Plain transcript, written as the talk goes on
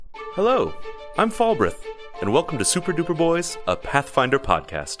Hello, I'm Fallbrith, and welcome to Super Duper Boys, a Pathfinder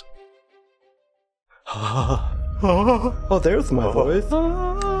podcast. Oh, there's my voice.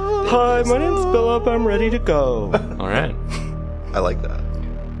 Hi, my name's Philip. I'm ready to go. All right. I like that.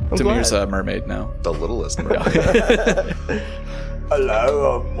 Demir's a mermaid now. The littlest mermaid.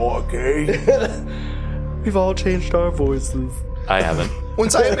 Hello, I'm Myki. We've all changed our voices. I haven't.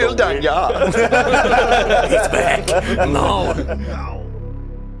 Once I build down, yeah. He's back. No.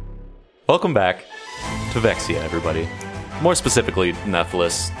 Welcome back to Vexia, everybody. More specifically,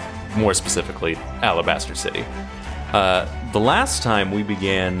 Nephilus. More specifically, Alabaster City. The last time we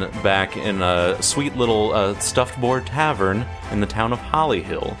began back in a sweet little stuffed boar tavern in the town of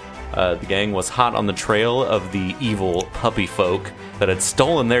Hollyhill. The gang was hot on the trail of the evil puppy folk that had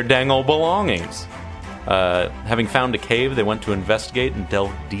stolen their dang old belongings. Having found a cave, they went to investigate and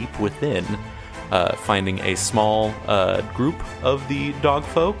delve deep within, finding a small group of the dog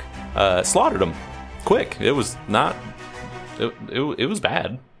folk. Slaughtered them quick. It was not. It was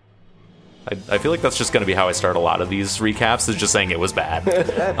bad. I feel like that's just going to be how I start a lot of these recaps, is just saying it was bad.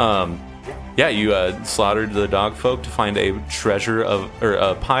 You slaughtered the dog folk to find a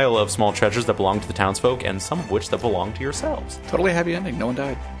a pile of small treasures that belonged to the townsfolk, and some of which that belonged to yourselves. Totally happy ending. No one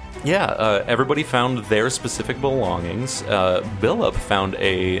died. Yeah, everybody found their specific belongings. Billop found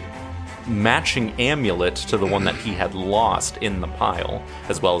a matching amulet to the one that he had lost in the pile,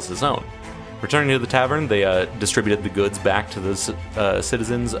 as well as his own. Returning to the tavern, they distributed the goods back to the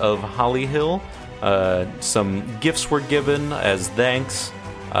citizens of Hollyhill. Some gifts were given as thanks.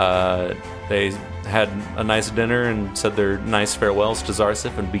 They had a nice dinner and said their nice farewells to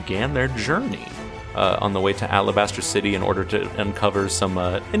Zarsif and began their journey on the way to Alabaster City in order to uncover some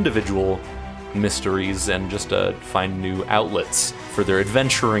individual mysteries and just find new outlets for their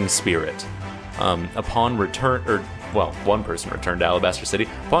adventuring spirit. Upon return, one person returned to Alabaster City.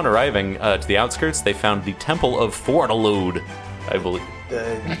 Upon arriving to the outskirts, they found the Temple of Fortitude, I believe.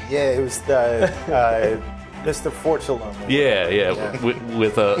 It was the Mr. Fortulum. Yeah.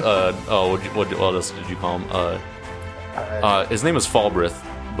 With what else did you call him? His name was Fallbrith,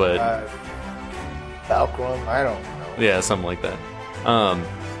 but Falcrum, I don't know. Yeah, something like that.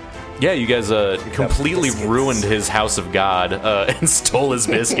 You guys completely ruined his house of God and stole his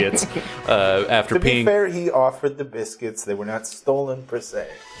biscuits after peeing. To be fair, he offered the biscuits. They were not stolen per se.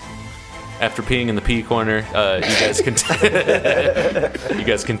 After peeing in the pee corner, you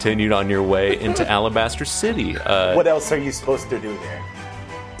guys continued on your way into Alabaster City. What else are you supposed to do there?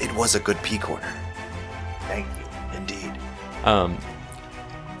 It was a good pea corner. Thank you. Indeed.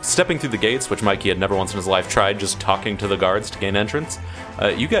 Stepping through the gates, which Myki had never once in his life tried, just talking to the guards to gain entrance,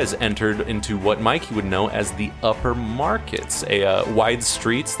 you guys entered into what Myki would know as the upper markets, wide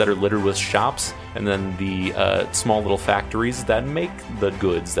streets that are littered with shops, and then the small little factories that make the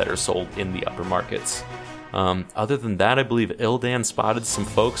goods that are sold in the upper markets. Other than that, I believe Ildan spotted some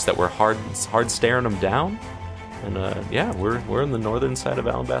folks that were hard staring him down, and we're in the northern side of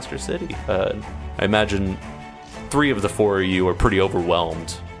Alabaster City. I imagine 3 of the 4 of you are pretty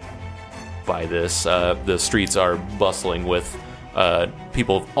overwhelmed by this. The streets are bustling with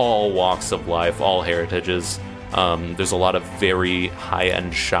people of all walks of life, all heritages. There's a lot of very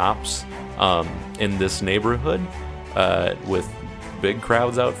high-end shops in this neighborhood with big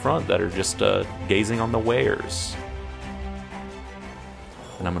crowds out front that are just gazing on the wares.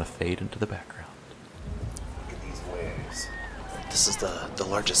 And I'm going to fade into the background. Look at these wares. This is the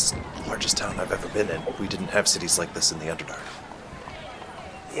largest town I've ever been in. We didn't have cities like this in the Underdark.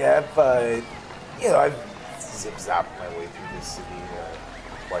 Yeah, but I've zip-zapped my way through this city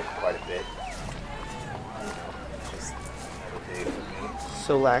quite a bit. Just another day for me.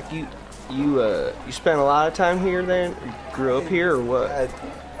 So, you spent a lot of time here then? You grew up here or what? A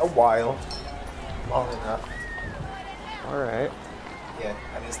while. Long enough. All right. Yeah,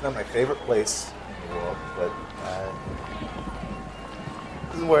 I mean, it's not my favorite place in the world, but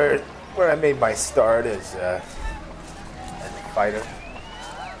this is where I made my start as a fighter.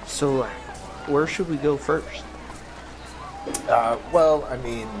 So, where should we go first?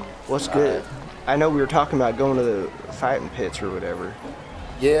 What's good? I know we were talking about going to the fighting pits or whatever.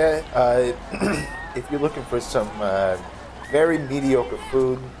 Yeah, if you're looking for some very mediocre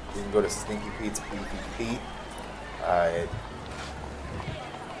food, you can go to Stinky Pete's PvP.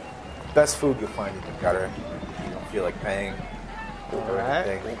 Best food you'll find in the gutter if you don't feel like paying or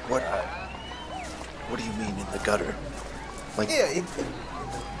anything. What do you mean in the gutter? Like, in the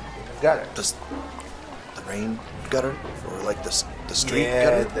gutter. The rain gutter? Or like the street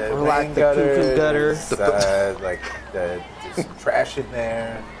gutter? gutter? Or like the poo-poo gutter. There's some trash in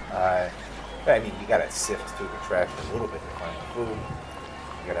there. I mean, you gotta sift through the trash a little bit to find the food.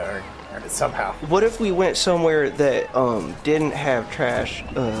 You gotta earn it somehow. What if we went somewhere that didn't have trash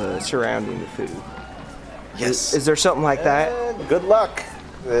surrounding the food? Yes. Is there something like that? Good luck.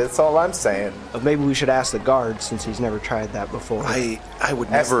 That's all I'm saying. Maybe we should ask the guard since he's never tried that before. I would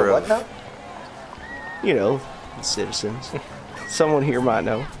Ask the never what have. now? You know, citizens. Someone here might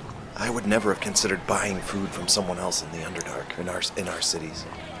know. I would never have considered buying food from someone else in the Underdark in our cities.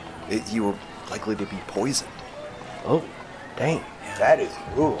 You were likely to be poisoned. Oh, dang. That is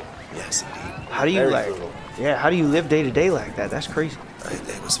brutal. Yes, indeed. How do you Very like? brutal. Yeah, how do you live day to day like that? That's crazy.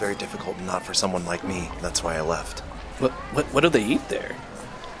 It was very difficult, not for someone like me. That's why I left. What do they eat there?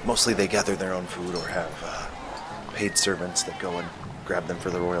 Mostly they gather their own food or have paid servants that go and grab them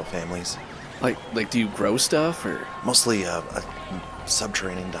for the royal families. Like, do you grow stuff or? Mostly a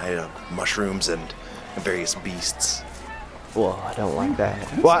subterranean diet of mushrooms and various beasts. Well, I don't like that.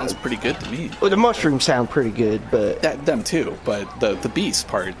 Sounds pretty good to me. Well, the mushrooms sound pretty good, but Them too, but the beast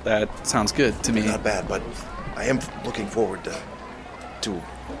part, that sounds good to me. Not bad, but I am looking forward to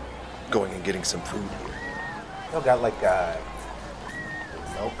going and getting some food here. You don't got like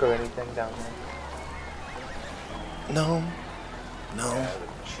milk or anything down there? No,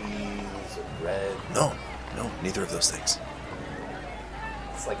 Like cheese or bread? no, neither of those things.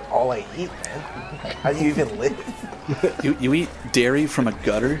 It's like all I eat, man. How do you even live? You eat dairy from a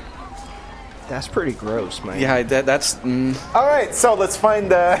gutter? that's pretty gross, man. Yeah, that's. All right, so let's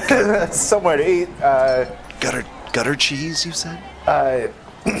find somewhere to eat. Gutter cheese, you said?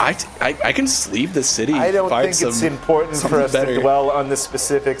 I can leave the city. I don't find think it's some- important for something us better. to dwell on the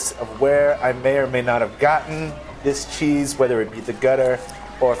specifics of where I may or may not have gotten this cheese, whether it be the gutter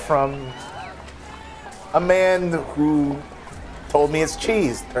or from a man who told me it's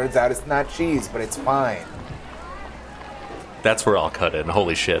cheese. Turns out it's not cheese, but it's fine. That's where I'll cut in.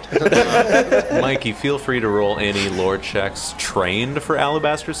 Holy shit. Mikey, feel free to roll any lore checks trained for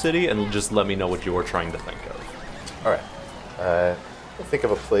Alabaster City and just let me know what you're trying to think of. All right. Think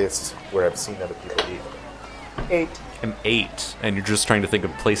of a place where I've seen other people eat. 8. An 8, and you're just trying to think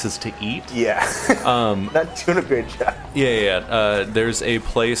of places to eat? Yeah. Not doing a great job. Yeah. There's a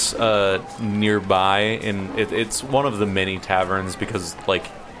place nearby, and it's one of the many taverns because, like,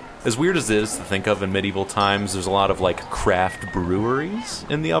 as weird as it is to think of in medieval times, there's a lot of, like, craft breweries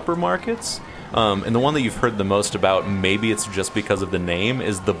in the upper markets. And the one that you've heard the most about, maybe it's just because of the name,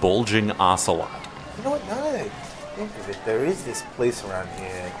 is the Bulging Ocelot. You know what? Now that I think of it, there is this place around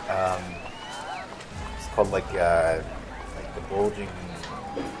here. It's called like the Bulging.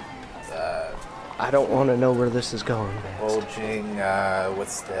 I don't want to know where this is going, man. Bulging.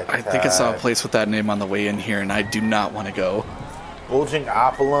 What's that? I think I saw a place with that name on the way in here, and I do not want to go. Bulging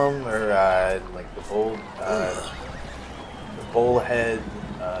Opulum, or like the Bullhead,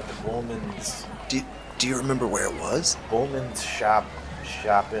 the Bullman's. Do you remember where it was? Bullman's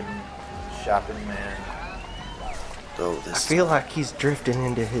shopping man. Oh, I this. feel like he's drifting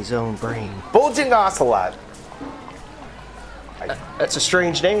into his own brain. Bulging Ocelot. That's a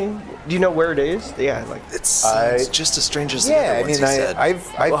strange name. Do you know where it is? Yeah, like It sounds just as strange as the Yeah, other I ones mean, you said.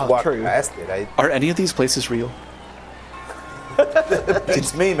 I've Well, walked true. past it. Are any of these places real?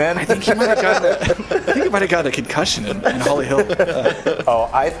 It's me, man. I think he might have gotten a concussion in Holly Hill. Oh,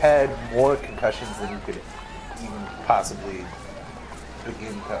 I've had more concussions than you could even possibly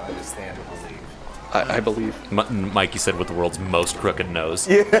begin to understand or believe. I believe. Mikey said with the world's most crooked nose.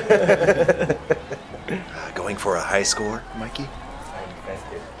 Going for a high score, Mikey? I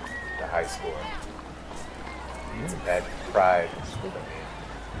invented the high score. It's a bad pride. I mean,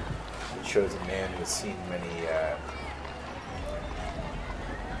 it shows a man who has seen many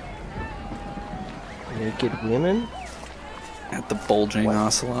naked women. At the Bulging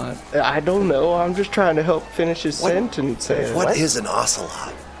Ocelot. I don't know. I'm just trying to help finish his sentence. What is an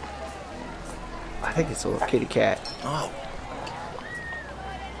ocelot? I think it's a little kitty cat. Oh,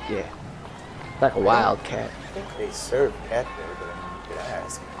 Yeah, like a wild cat. I think they serve cat there, but I mean, you could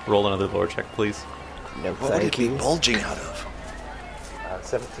ask. Roll another lore check, please. No, what would it thank be you. bulging out of?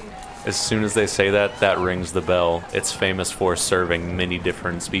 17. As soon as they say that, that rings the bell. It's famous for serving many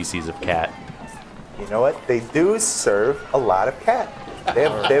different species of cat. You know what? They do serve a lot of cat. They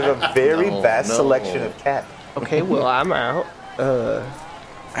have a very vast selection of cat. Okay, well I'm out. I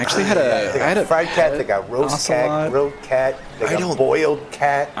actually had a They got fried cat, they got roast cat, ocelot. grilled cat, they I got don't- boiled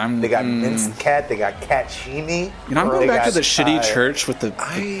cat, I'm- they got minced cat, they got cat shimi. You know, I'm going They back to got, the shitty church with the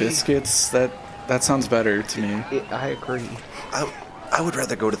I- biscuits. That sounds better to me. I agree. I would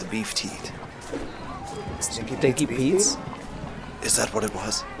rather go to the beef teat. Stinky Pete's? Is that what it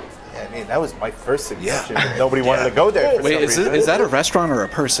was? Yeah, I mean, that was my first suggestion, Yeah. but nobody wanted to go there for Wait, some reason. is that a restaurant or a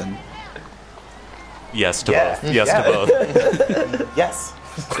person? Yes to Yeah. both. Yes Yeah. to both. Yes.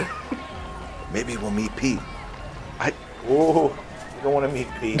 Maybe we'll meet Pete. Ooh, you don't want to meet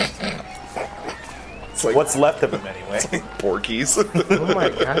Pete. Like, What's left of him, anyway? Porkies. Oh my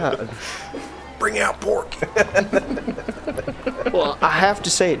god. Bring out pork. Well, I have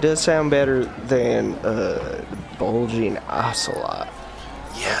to say it does sound better than bulging ocelot.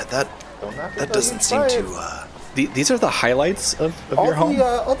 Yeah, Don't knock it that till doesn't you seem try to. it. These are the highlights of your home?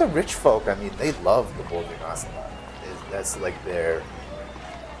 All the rich folk, I mean, they love the Bulging Ocelot. That's like their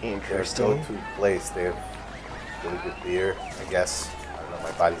Interesting. go-to place. They have really good beer, I guess. I don't know,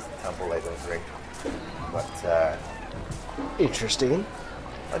 my body's a temple, I don't drink. But Interesting.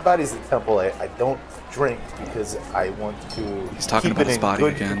 my body's a temple, I don't drink because I want to He's talking keep about it his in body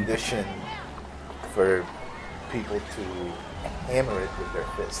good again. condition for people to hammer it with their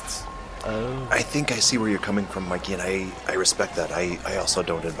fists. I think I see where you're coming from, Mikey, and I respect that. I also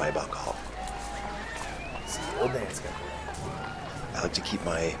don't imbibe alcohol. See, old Dan's got I like to keep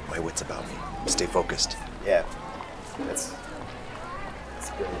my wits about me. Stay focused. Yeah, that's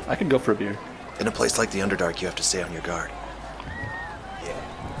good. I can go for a beer. In a place like the Underdark, you have to stay on your guard. Yeah.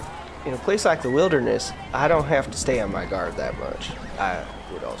 In a place like the wilderness, I don't have to stay on my guard that much. I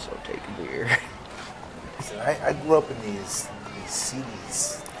would also take a beer. So I grew up in these seedy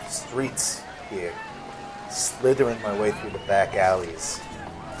streets here, slithering my way through the back alleys,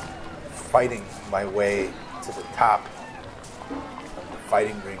 fighting my way to the top of the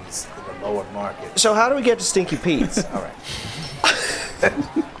fighting rings in the lower market. So how do we get to Stinky Pete's? All right.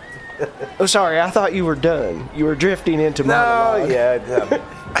 Oh, sorry, I thought you were done. You were drifting into monologue. yeah.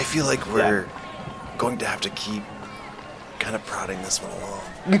 I feel like we're going to have to keep kind of prodding this one along.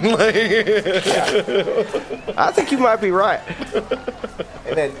 I think you might be right.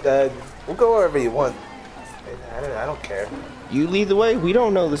 And then we'll go wherever you want. I don't care. You lead the way. We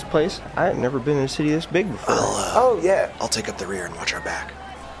don't know this place. I ain't never been in a city this big before. Oh, yeah. I'll take up the rear and watch our back.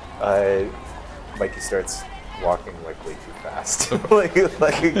 Mikey starts walking like way too fast, like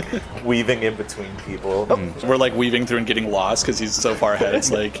weaving in between people. We're like weaving through and getting lost because he's so far ahead. It's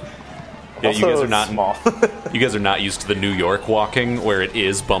like, Yeah, you guys Also are not small. You guys are not used to the New York walking, where it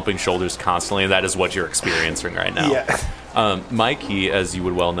is bumping shoulders constantly, and that is what you're experiencing right now. Yeah. Mikey, as you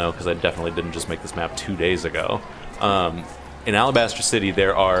would well know, because I definitely didn't just make this map 2 days ago, in Alabaster City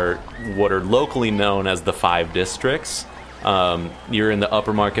there are what are locally known as the 5 districts. You're in the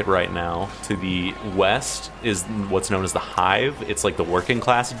upper market right now. To the west is what's known as the Hive. It's like the working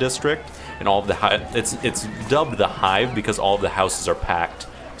class district, and all of the it's dubbed the Hive because all of the houses are packed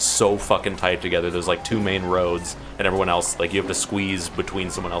so fucking tight together. There's like 2 main roads, and everyone else, like, you have to squeeze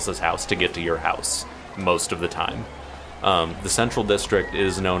between someone else's house to get to your house most of the time. The Central District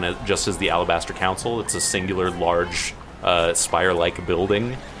is known as just as the Alabaster Council. It's a singular large spire-like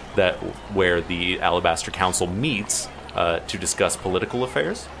building where the Alabaster Council meets to discuss political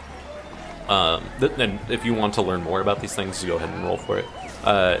affairs. And if you want to learn more about these things, go ahead and roll for it.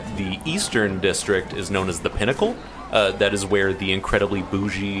 The Eastern District is known as the Pinnacle. That is where the incredibly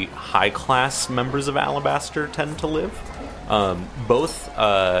bougie, high-class members of Alabaster tend to live. Both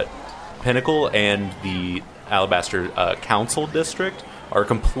Pinnacle and the Alabaster Council District are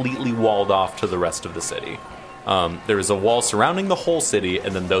completely walled off to the rest of the city. There is a wall surrounding the whole city,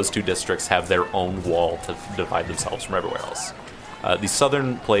 and then those 2 districts have their own wall to divide themselves from everywhere else. The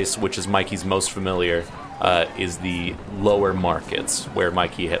southern place, which is Mikey's most familiar, is the lower markets, where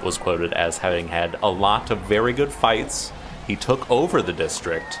Mikey was quoted as having had a lot of very good fights. He took over the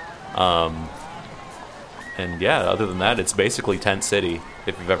district. And yeah, other than that, it's basically Tent City,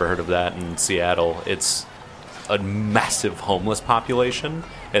 if you've ever heard of that in Seattle. It's a massive homeless population,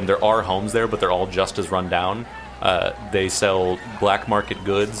 and there are homes there, but they're all just as run down. They sell black market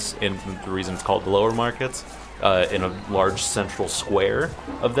goods, and the reason it's called the lower markets, in a large central square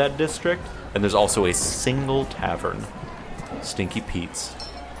of that district. And there's also a single tavern, Stinky Pete's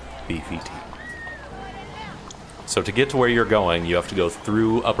Beefy Tea. So to get to where you're going, you have to go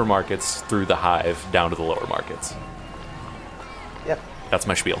through upper markets, through the Hive, down to the lower markets. Yep. That's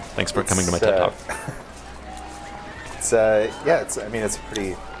my spiel. Thanks for coming to my TED Talk. It's I mean, it's a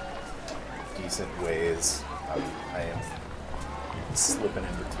pretty decent ways. I am slipping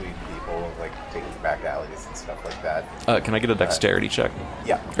in between people, like taking back alleys and stuff like that. Can I get a dexterity check?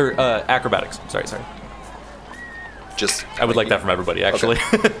 Yeah. Or acrobatics. Sorry. Just I would like that from everybody, actually.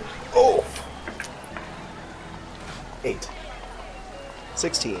 Oh. 8.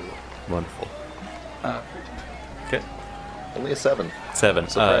 16. Wonderful. Okay. only a 7. 7.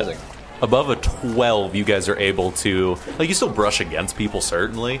 Surprising. Above a 12, you guys are able to... Like, you still brush against people,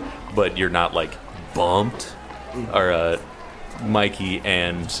 certainly, but you're not, like, bumped. Or, Mikey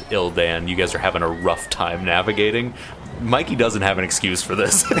and Ildan, you guys are having a rough time navigating. Myki doesn't have an excuse for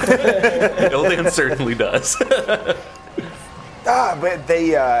this. Ildan certainly does. But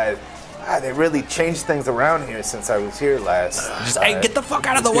they really changed things around here since I was here last. Just, hey, get the fuck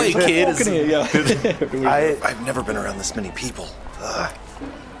out of the way, kid. I've never been around this many people.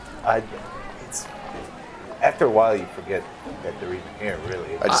 It's after a while you forget that they're even here.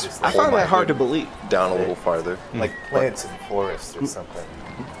 Really, I just I find that hard to believe. Down a little farther. like plants in forests or something.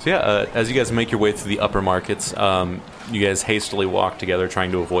 So yeah, as you guys make your way through the upper markets, you guys hastily walk together,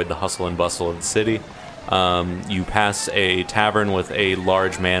 trying to avoid the hustle and bustle of the city. You pass a tavern with a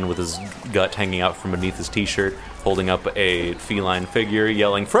large man with his gut hanging out from beneath his t-shirt, holding up a feline figure,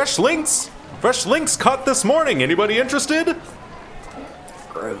 yelling, "Fresh links! Fresh links caught this morning! Anybody interested?"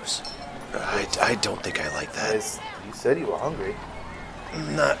 Gross. I don't think I like that. You said you were hungry.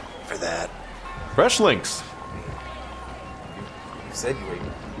 Not for that. Fresh links. You said you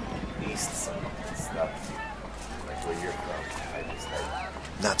ate east and stuff. Like where you're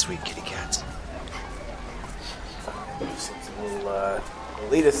from. Not sweet kitty cats. You seems a little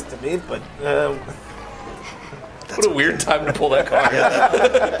elitist to me, but What a weird time to pull that card.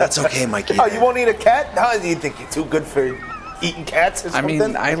 That's okay, Mikey. oh, you won't eat a cat? No, do you think you're too good for eating cats or I something?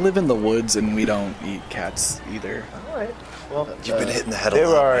 mean, I live in the woods and we don't eat cats either. All right. Well, You've been hitting the head a there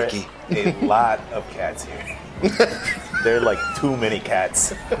lot, are Mikey. a lot of cats here. There are like too many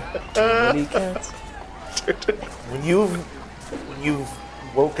cats. Many cats? When you've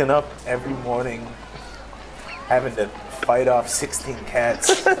woken up every morning having to fight off 16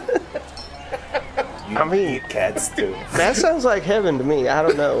 cats, you eat cats too. That sounds like heaven to me. I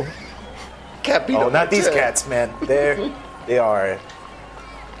don't know. Cat beat Oh, him. not these cats, man. They are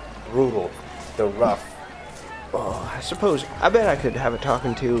brutal. They're rough. Oh, I bet I could have a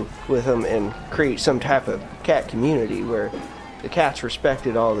talking to with them and create some type of cat community where the cats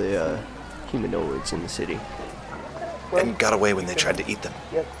respected all the humanoids in the city. And got away when they tried to eat them.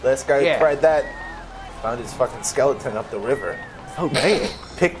 Yep. Last guy Yeah. who tried that found his fucking skeleton up the river. Oh, damn.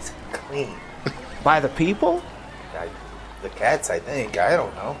 Picked clean. By the people? The cats, I think. I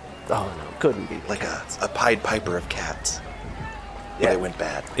don't know. Oh, no. Couldn't be. Like a Pied Piper of cats. Yeah. They went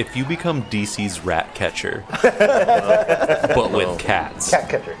bad. If you become DC's rat catcher, but with cats. Cat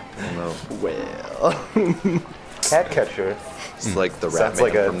catcher. Well. Cat catcher. It's like the Rat Sounds Man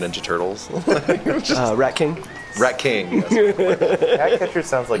like a- from Ninja Turtles. Rat King? Rat King. Yes. Cat catcher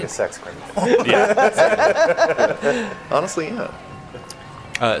sounds like a sex criminal. Honestly,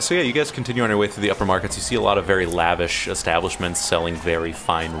 yeah. So yeah, you guys continue on your way through the upper markets. You see a lot of very lavish establishments selling very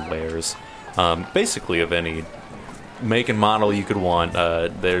fine wares, basically of any make and model you could want.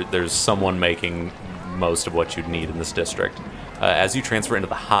 There's someone making most of what you'd need in this district. As you transfer into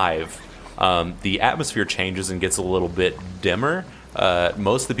the hive, the atmosphere changes and gets a little bit dimmer.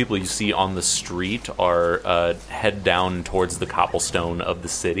 Most of the people you see on the street are head down towards the cobblestone of the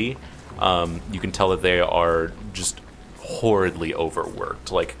city. You can tell that they are just horridly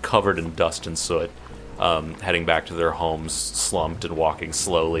overworked, like covered in dust and soot, heading back to their homes, slumped and walking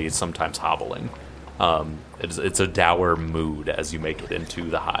slowly, sometimes hobbling. It's a dour mood as you make it into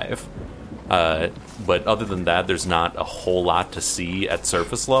the hive. But other than that, there's not a whole lot to see at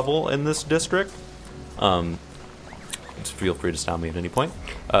surface level in this district. Just feel free to stop me at any point.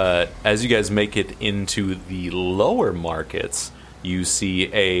 As you guys make it into the lower markets, you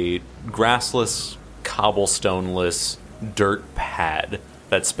see a grassless, cobblestoneless dirt pad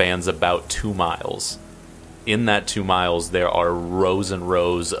that spans about 2 miles. In that 2 miles, there are rows and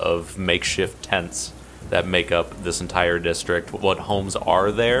rows of makeshift tents that make up this entire district. What homes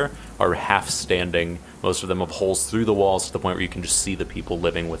are there are half-standing. Most of them have holes through the walls to the point where you can just see the people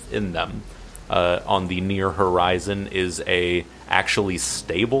living within them. On the near horizon is a actually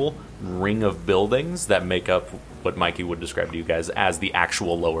stable ring of buildings that make up what Myki would describe to you guys as the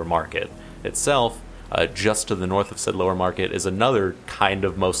actual lower market itself. Just to the north of said lower market is another kind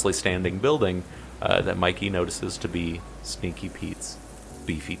of mostly standing building that Myki notices to be Sneaky Pete's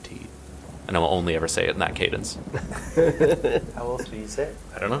Beefy Tea. And I'll only ever say it in that cadence. How else do you say it?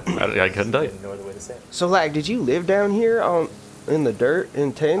 I don't know. I couldn't tell you. No other way to say it. So, like, did you live down here in the dirt,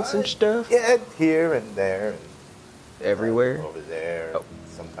 in tents and stuff? Yeah, here and there. And Everywhere? over there.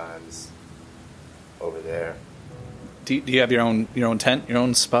 Sometimes over there. Do you have your own tent, your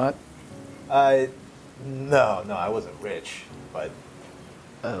own spot? No, I wasn't rich, but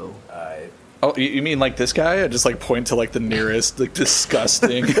Oh. Oh, you mean like this guy? I just like point to like the nearest, like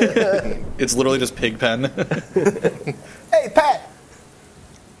disgusting. It's literally just Pigpen. hey, Pat.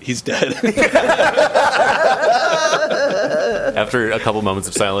 He's dead. After a couple moments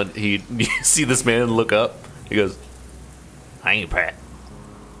of silence, you see this man look up. He goes, "I ain't Pat."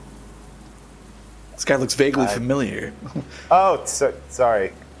 This guy looks vaguely familiar. Oh, sorry.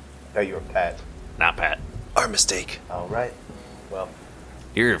 I thought you were Pat. Not Pat. Our mistake. All right. Well,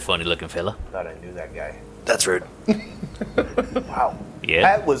 You're a funny-looking fella. thought I knew that guy. That's rude. Wow. Yeah.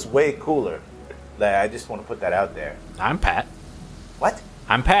 Pat was way cooler. Like, I just want to put that out there. I'm Pat. What?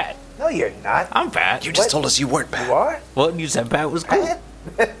 I'm Pat. No, you're not. I'm Pat. You just What? told us you weren't Pat. You are? Well, you said Pat was cool.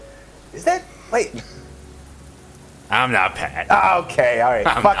 Pat? Is that? Wait. I'm not Pat. Okay, all right.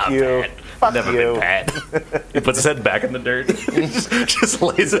 I'm Fuck not you. Pat. Fuck Never you. been Pat. He puts his head back in the dirt. just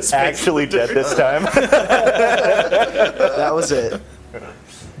lays his face. Actually dead this time. That was it.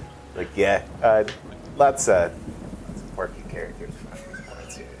 Like, yeah. Lots of quirky characters.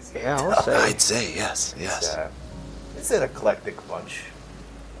 Yeah, I'll say. I'd say yes. It's an eclectic bunch.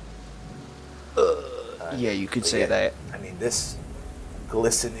 Yeah, you could But say yeah, that. I mean, this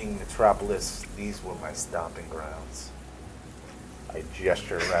glistening metropolis, these were my stomping grounds. I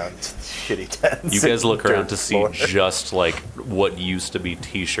gesture around shitty tents. You guys and look around dirt to see floor. just like what used to be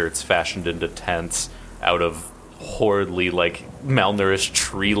t-shirts fashioned into tents out of horridly like malnourished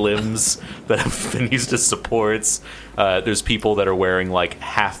tree limbs that have been used as supports. There's people that are wearing like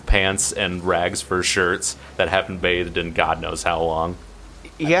half pants and rags for shirts that haven't bathed in God knows how long.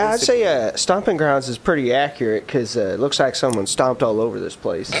 Yeah, I'd say stomping grounds is pretty accurate because it looks like someone stomped all over this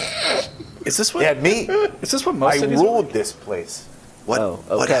place. Is this what? Yeah, me. Is this what most I cities are ruled like? this place. What Oh,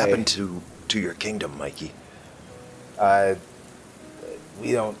 okay. happened to your kingdom, Mikey?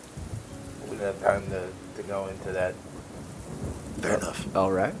 We don't have time to go into that. Fair enough.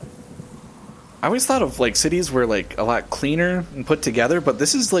 All right. I always thought of like cities were like a lot cleaner and put together, but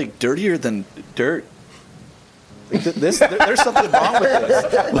this is like dirtier than dirt. Like, there's something wrong with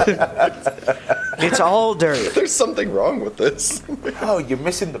this. It's all dirt. There's something wrong with this. Oh, you're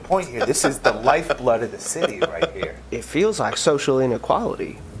missing the point here. This is the lifeblood of the city right here. It feels like social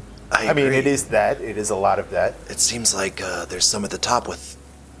inequality. I mean, agree. it is that. It is a lot of that. It seems like there's some at the top with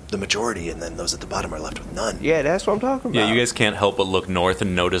the majority, and then those at the bottom are left with none. Yeah, that's what I'm talking about. Yeah, you guys can't help but look north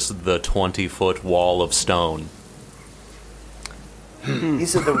and notice the 20-foot wall of stone.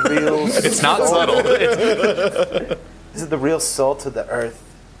 These are the real. It's not subtle. These are the real salt of the earth.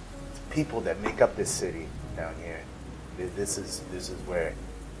 It's people that make up this city down here. This is where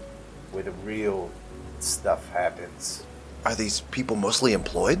the real stuff happens. Are these people mostly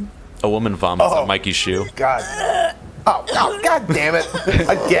employed? A woman vomits Oh. on Mikey's shoe. God. No. Oh, God damn it!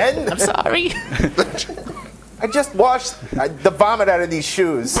 Again? I'm sorry. I just washed the vomit out of these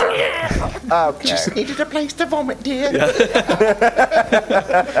shoes. Okay. Needed a place to vomit, dear. This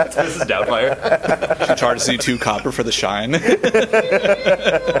is Doubtfire. She charges you 2 copper for the shine.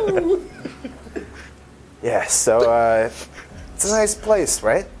 Yeah. So it's a nice place,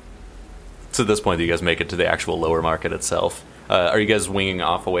 right? So at this point, you guys make it to the actual lower market itself. Are you guys winging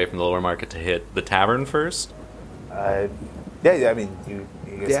off away from the lower market to hit the tavern first? Yeah. I mean, you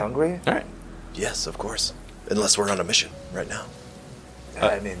guys Yeah. hungry? All right. Yes, of course. Unless we're on a mission right now.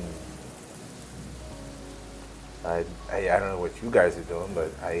 I mean, I don't know what you guys are doing, but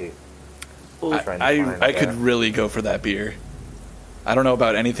I'm trying to find I could really go for that beer. I don't know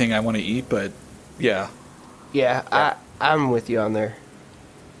about anything I want to eat, but yeah. Yeah, I'm with you on there.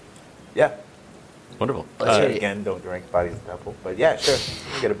 Yeah. Wonderful. Let's hit it. Again, don't drink Body's Temple, but yeah, sure,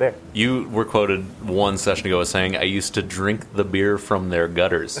 get a beer. You were quoted one session ago as saying, "I used to drink the beer from their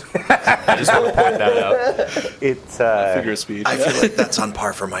gutters." I just want to point that out. It's Figure of speech. I feel like that's on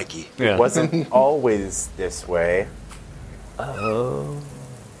par for Mikey. Yeah. wasn't always this way. Oh.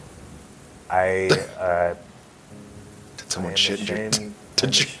 I Did someone I'm shit in your ashamed-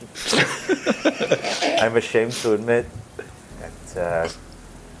 Did you? I'm ashamed to admit that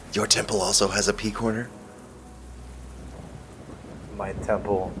Your temple also has a pea corner? my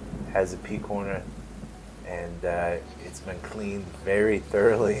temple has a pea corner, and it's been cleaned very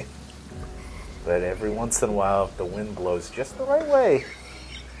thoroughly. But every once in a while, if the wind blows just the right way,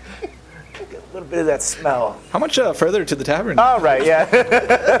 you get a little bit of that smell. How much further to the tavern? All right, yeah. You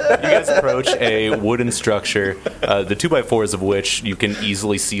guys approach a wooden structure, the 2x4s of which you can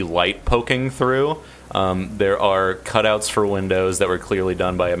easily see light poking through. There are cutouts for windows that were clearly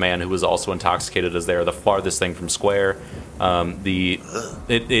done by a man who was also intoxicated, as they are the farthest thing from square.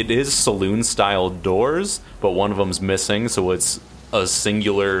 It is saloon-style doors, but one of them's missing, so it's a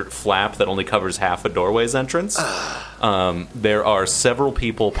singular flap that only covers half a doorway's entrance. There are several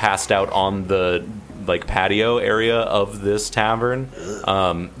people passed out on the patio area of this tavern.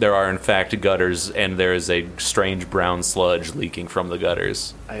 There are in fact gutters, and there is a strange brown sludge leaking from the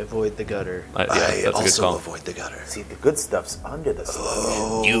gutters. I avoid the gutter. Yeah, I that's a good also call. avoid the gutter. See, the good stuff's under the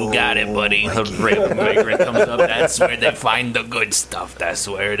sludge. You got it, buddy. The Mikey. random vagrant comes up. That's where they find the good stuff. That's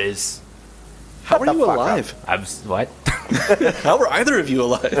where it is. How are you alive? What? How are either of you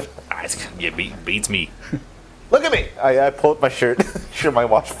alive? Beats me. Look at me. I pull up my shirt. Show my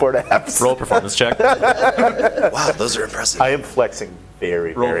washboard abs. Roll a performance check. Wow, those are impressive. I am flexing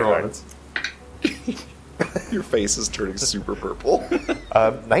very, Roll very hard. performance. Your face is turning super purple.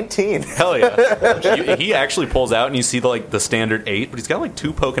 19. Hell yeah. He actually pulls out and you see the standard 8, but he's got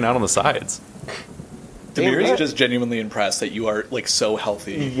 2 poking out on the sides. Demir Damn, is just genuinely impressed that you are so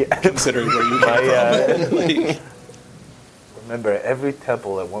healthy, Yeah. considering where you came from. Like, Remember, every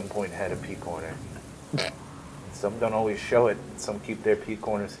temple at one point had a P corner. Some don't always show it. Some keep their P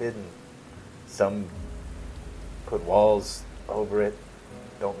corners hidden. Some put walls over it.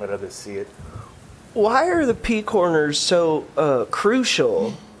 Don't let others see it. Why are the P corners so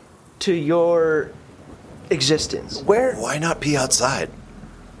crucial to your existence? Where? Why not pee outside?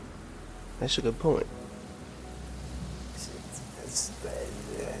 That's a good point.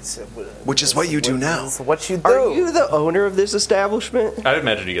 Which is what you do now. It's what you do. Are you the owner of this establishment? I'd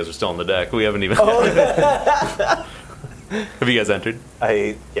imagine you guys are still on the deck. We haven't even... Have you guys entered?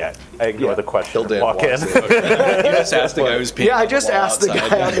 I ignore the question. Hildan Walk in. walks you just asked the guy who's peeing. Yeah, I on the just wall asked the outside.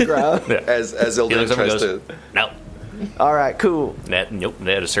 guy on the ground. Yeah. As He looks Ildan up and tries goes, to... No. All right, cool. Nope,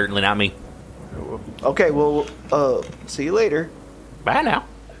 that is certainly not me. Okay, well, see you later. Bye now.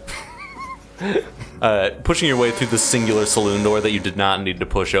 Pushing your way through the singular saloon door that you did not need to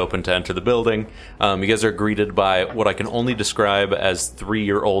push open to enter the building, you guys are greeted by what I can only describe as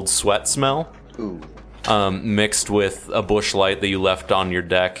 3-year-old sweat smell. Ooh. Mixed with a bush light that you left on your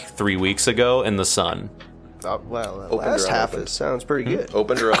deck 3 weeks ago in the sun. Well, the Opened last or half unopened? sounds pretty good.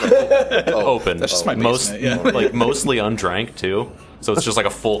 Opened or unopened? Open. That's just my basement, yeah. Mostly undrank too. So it's just like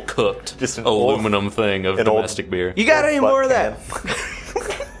a full cooked Just an aluminum thing of an old- domestic beer. You got any Butt more of that?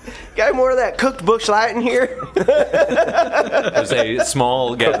 Got any more of that cooked bush light in here? There's a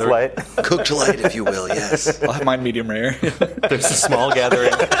small gathering. Light. Cooked light, if you will, yes. I'll have mine medium rare. There's a small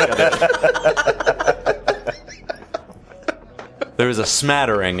gathering. There is a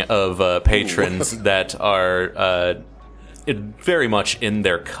smattering of patrons that are very much in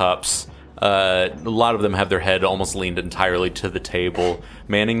their cups. A lot of them have their head almost leaned entirely to the table.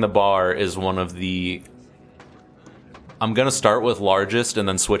 Manning the bar is one of the... I'm going to start with largest and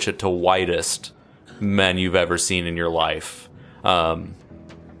then switch it to widest men you've ever seen in your life.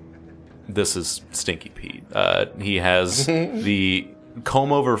 This is Stinky Pete. He has the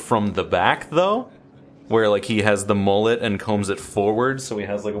comb over from the back, though, where he has the mullet and combs it forward, so he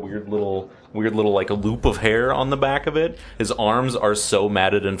has a weird little a loop of hair on the back of it. His arms are so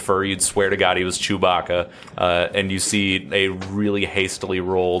matted and furry you'd swear to God he was Chewbacca. And you see a really hastily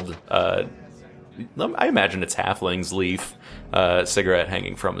rolled, I imagine it's halfling's leaf, cigarette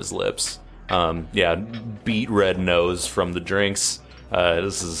hanging from his lips. Beet red nose from the drinks.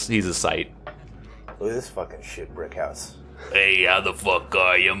 He's a sight. Look at this fucking shit brick house. Hey, how the fuck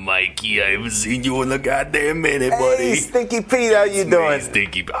are you, Mikey? I haven't seen you in a goddamn minute, Hey, buddy. Stinky Pete, how you doing?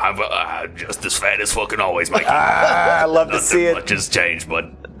 Stinky, I'm just as fat as fucking always, Mikey. I love to see it. Much has changed,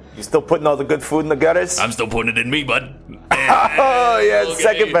 bud. You still putting all the good food in the gutters? I'm still putting it in me, bud. Oh, yeah, Okay.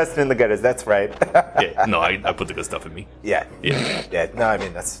 second best in the gutters. That's right. Yeah, no, I put the good stuff in me. Yeah. Yeah. No, I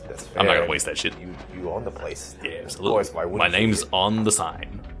mean, that's fair. I'm not gonna waste that shit. You own the place. Yeah, Of absolutely. course, why wouldn't My you? name's on the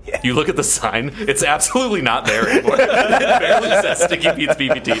sign. Yeah. You look at the sign, it's absolutely not there anymore. It barely says Sticky Pete's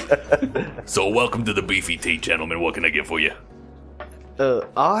Beefy Teeth. So welcome to the Beefy Teeth, gentlemen. What can I get for you?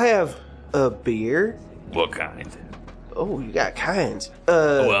 I'll have a beer. What kind? Oh, you got kinds.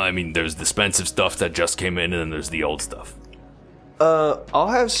 Well, I mean, there's the expensive stuff that just came in, and then there's the old stuff. I'll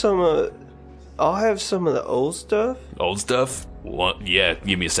have some of the old stuff. Old stuff? What? Yeah,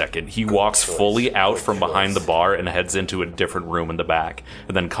 give me a second. He walks fully out from behind the bar and heads into a different room in the back,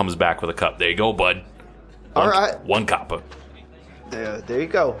 and then comes back with a cup. There you go, bud. All right. One copper. There you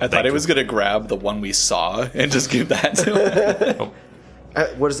go. I thought he was going to grab the one we saw and just give that to him.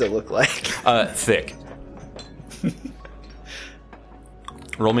 What does it look like? Thick.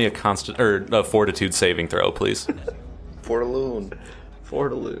 Roll me a fortitude saving throw, please. Fortaloon.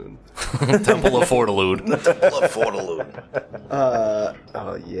 Fortaloon. Temple of Fortitude. Love Fortaloon.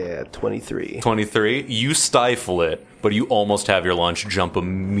 Oh yeah, 23. 23. You stifle it, but you almost have your lunch jump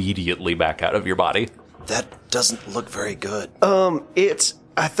immediately back out of your body. That doesn't look very good.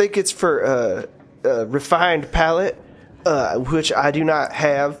 I think it's for refined palate, which I do not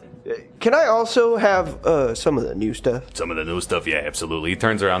have. Can I also have some of the new stuff? Some of the new stuff, yeah, absolutely. He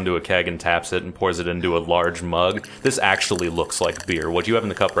turns around to a keg and taps it and pours it into a large mug. This actually looks like beer. What you have in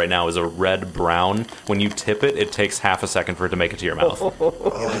the cup right now is a red-brown. When you tip it, it takes half a second for it to make it to your mouth.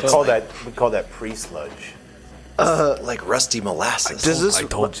 We call that pre-sludge. Like rusty molasses. Does this? I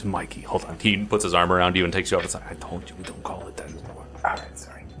told you, Mikey. Hold on. He puts his arm around you and takes you outside. I told you we don't call it that anymore. All right,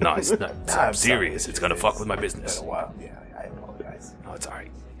 sorry. No, it's not. I'm serious. sorry. It's gonna fuck with my business. Been a while. Yeah, I apologize. No, it's all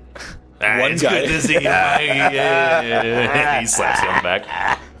right. One It's guy. good to see you, Mikey. Yeah. He slaps you on the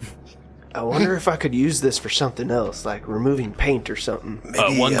back. I wonder if I could use this for something else, like removing paint or something.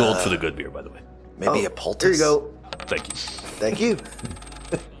 Maybe, 1 gold for the good beer, by the way. Maybe Oh, a poultice. Here you go. Thank you. Thank you.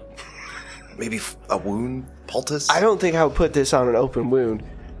 Maybe a wound poultice. I don't think I would put this on an open wound.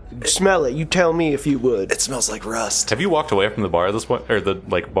 Smell it. You tell me if you would. It smells like rust. Have you walked away from the bar at this point, or the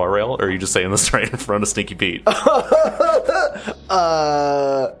bar rail, or are you just saying this right in front of Stinky Pete?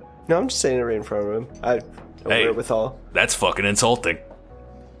 No, I'm just saying it right in front of him. I don't Hey. wherewithal. That's fucking insulting.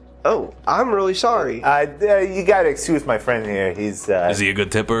 Oh, I'm really sorry. You gotta excuse my friend here. He's Is he a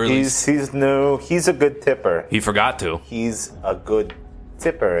good tipper? At least? he's new. He's a good tipper. He forgot to. He's a good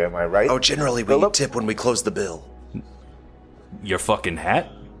tipper. Am I right? Oh, generally we Philip? tip when we close the bill. Your fucking hat?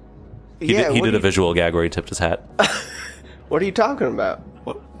 He Yeah, did, he what did do a you- visual gag where he tipped his hat. What are you talking about?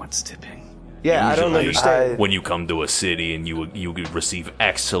 What's tipping? Yeah, I don't Usually, understand. When you come to a city and you receive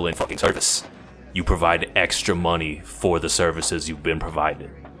excellent fucking service, you provide extra money for the services you've been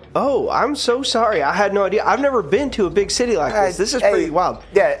provided. Oh, I'm so sorry. I had no idea. I've never been to a big city like this. This is pretty wild.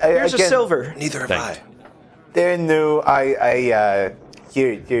 Yeah, Here's a again, silver. Neither have Thank I. you. They're new.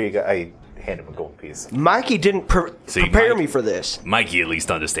 Here you go. I hand him a gold piece. Mikey didn't See, prepare Mike- me for this. Mikey at least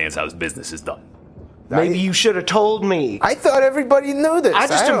understands how his business is done. Maybe you should have told me. I thought everybody knew this. I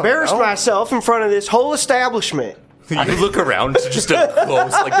just don't embarrassed know. myself in front of this whole establishment. You look around, it's just a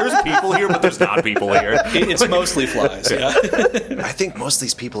close. Like, there's people here, but there's not people here. It's mostly flies. Yeah. I think most of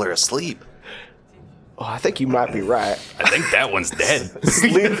these people are asleep. Oh, I think you might be right. I think that one's dead.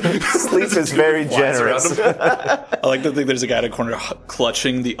 Sleep is very Flies around generous. him. I like to think there's a guy in a corner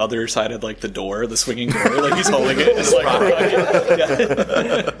clutching the other side of like the door, the swinging door, like he's holding it. It's like,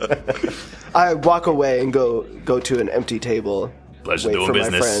 I walk away and go to an empty table. Pleasure Wait doing for my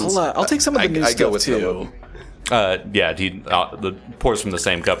business. friends. I'll take some of the new I go stuff with too. Philip. Yeah, he the pours from the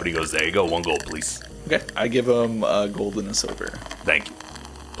same cup and he goes, there you go, 1 gold, please. Okay, I give him a gold and a silver. Thank you.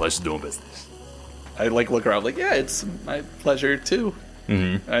 Pleasure doing business. I like look around, like yeah, it's my pleasure too.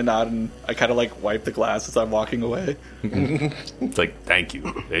 Mm-hmm. I nod and I kind of like wipe the glass as I'm walking away. It's like, thank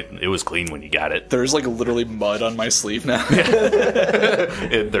you. It was clean when you got it. There's like literally mud on my sleeve now.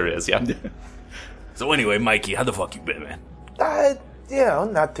 There is, yeah. So anyway, Mikey, how the fuck you been, man?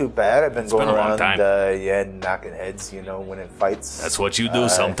 Not too bad. I've been going been a long around, time. knocking heads, winning fights. That's what you do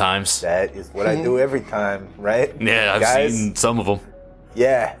sometimes. That is what I do every time, right? Yeah, I've Guys? seen some of them.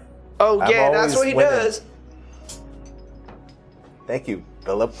 Yeah. Oh I'm yeah, that's always what he winning. does. Thank you,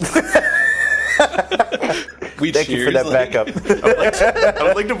 Philip. We Thank you for cheers, that like- backup. I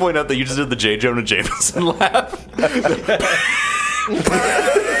would like to point out that you just did the J. Jonah Jameson laugh.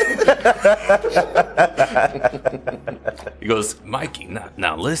 He goes, Mikey,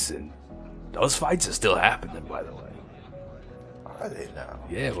 now listen. Those fights are still happening, by the way. Are they now?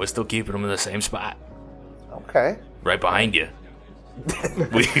 Yeah, we're still keeping them in the same spot. Okay. Right behind you.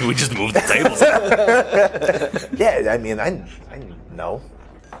 we just moved the tables. Yeah, I mean, I know.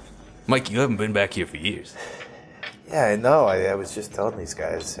 Mike, you haven't been back here for years. Yeah, I know. I was just telling these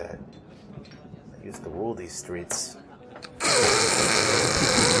guys. I used to rule these streets.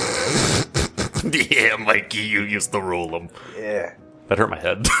 Yeah, Mikey, you used to rule them. Yeah. That hurt my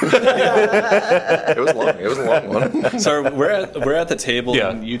head. It was long. It was a long one. So we're at the table Yeah.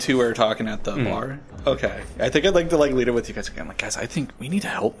 and you two are talking at the bar. Okay, I think I'd like to lead it with you guys again. Like, guys, I think we need to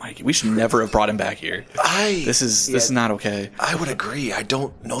help Mikey. We should never have brought him back here. This is not okay. I would agree. I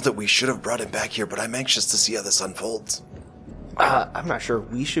don't know that we should have brought him back here, but I'm anxious to see how this unfolds. I'm not sure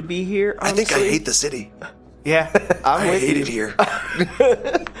we should be here. I think I honestly. hate the city. Yeah, I'm I with hate you. it here.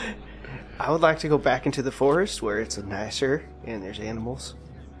 I would like to go back into the forest where it's nicer and there's animals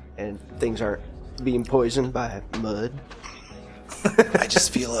and things aren't being poisoned by mud. I just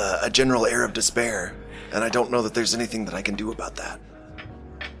feel a general air of despair, and I don't know that there's anything that I can do about that.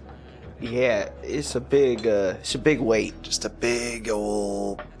 Yeah, it's a big weight, Just a big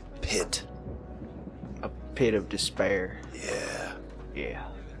old pit. a pit of despair. Yeah. Yeah.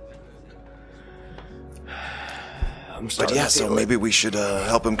 I'm But starting yeah, to so feel it. maybe we should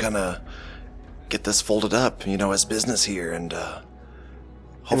help him kind of get this folded up, as business here, and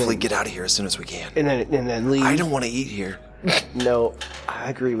hopefully get out of here as soon as we can. and then leave. I don't want to eat here. No, I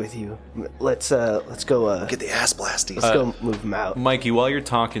agree with you. Let's go. Get the ass blasties. Let's go move him out. Mikey, while you're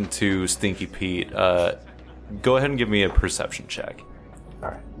talking to Stinky Pete, go ahead and give me a perception check. All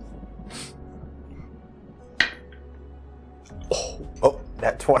right. Oh,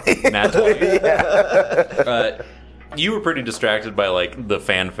 that 20. Nat 20. Yeah. You were pretty distracted by like the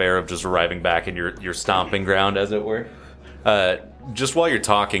fanfare of just arriving back in your stomping ground, as it were. Just while you're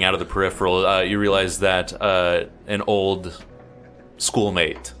talking out of the peripheral, you realize that an old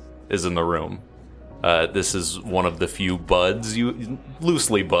schoolmate is in the room. This is one of the few buds,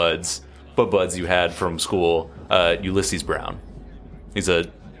 loosely buds, but buds you had from school, Ulysses Brown. He's a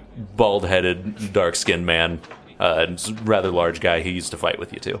bald-headed, dark-skinned man, rather large guy. He used to fight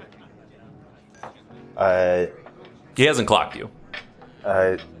with you, too. He hasn't clocked you.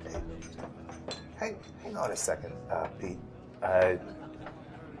 Hang on a second, Pete.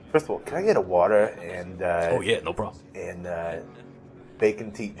 First of all, can I get a water and... Oh, yeah, no problem. And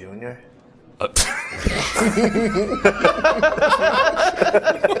Bacon Teat Jr.?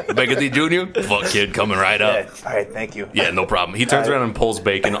 Bacon Teat Jr.? Fuck, kid, coming right up. Yeah, all right, thank you. Yeah, no problem. He turns around and pulls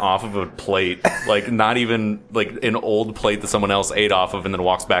bacon off of a plate, like not even like an old plate that someone else ate off of, and then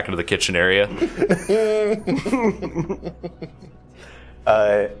walks back into the kitchen area.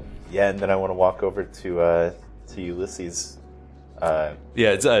 Yeah, and then I want to walk over to Ulysses.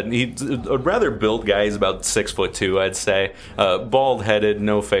 Yeah, he's a rather built guy. He's about 6'2", I'd say. Bald-headed,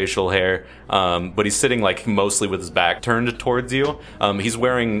 no facial hair, but he's sitting like mostly with his back turned towards you. He's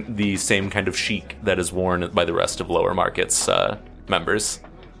wearing the same kind of chic that is worn by the rest of Lower Market's members.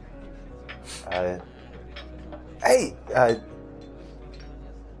 Hey,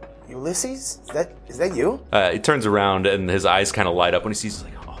 Ulysses? Is that you? He turns around and his eyes kind of light up when he sees,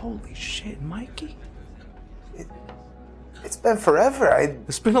 like, holy shit, Myki. It's been forever.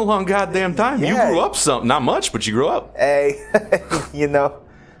 It's been a long goddamn time. Yeah. You grew up not much, but you grew up. Hey, I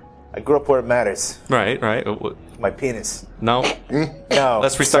grew up where it matters. Right. My penis. No. No.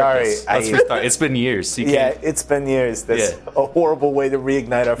 Let's restart sorry. this. Let's restart. It's been years. You Yeah, can't... it's been years. That's Yeah. a horrible way to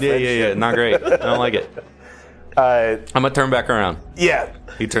reignite our friendship. Yeah. Not great. I don't like it. I'm going to turn back around. Yeah.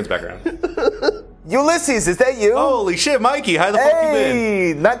 He turns back around. Ulysses, is that you? Holy shit, Myki, how the fuck you been?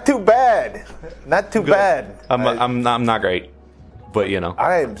 Hey, not too bad. Not too bad. I'm not great, but you know.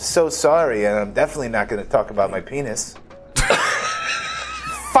 I am so sorry, and I'm definitely not going to talk about my penis.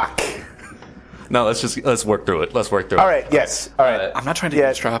 Fuck. No, let's work through it. Let's work through it. All right. Yes. All right. I'm not trying to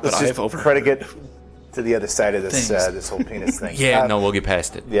eavesdrop, but let's I just have try to overheard get to the other side of this things. this whole penis thing. Yeah, no, we'll get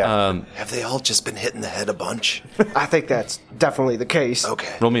past it. Yeah. Have they all just been hit in the head a bunch? I think that's definitely the case.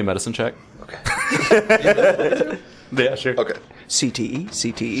 Okay. Roll me a medicine check. Okay. Yeah, sure. Okay. CTE,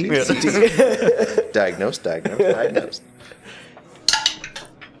 CTE. Diagnosed.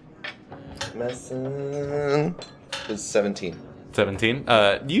 Medicine is 17. 17.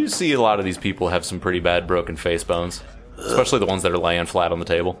 You see a lot of these people have some pretty bad broken face bones, especially the ones that are laying flat on the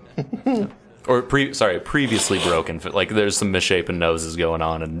table. Or previously broken. Like there's some misshapen noses going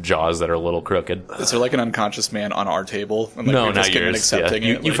on and jaws that are a little crooked. Is there like an unconscious man on our table? And, like, No, we're just not getting yours. accepting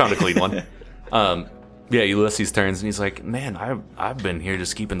Yeah, it? you Like- found a clean one. Yeah, Ulysses turns and he's like, "Man, I've been here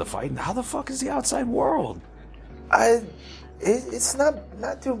just keeping the fight. How the fuck is the outside world? It's not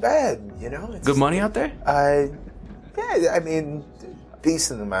too bad, you know. It's, Good money out there? Yeah, I mean,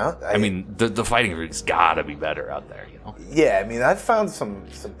 decent amount. I mean, the fighting has got to be better out there, you know. Yeah, I mean, I've found some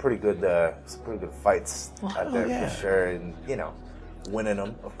pretty good fights out there yeah. for sure, and winning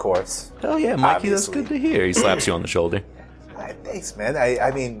them, of course. Hell yeah, Myki, that's Obviously. good to hear. He slaps you on the shoulder. Thanks, man.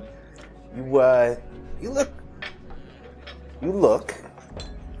 I mean, you look,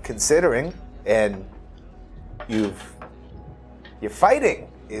 considering, and you're fighting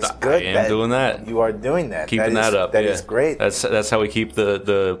is good. I am doing that. You are doing that. Keeping that up. That yeah. is great. That's how we keep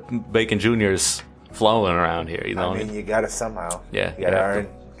the Bacon Juniors flowing around here. You know. I mean, you gotta somehow. Yeah, You gotta you have earn.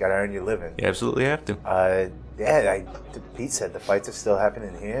 Gotta earn your living. you absolutely have to. Pete said the fights are still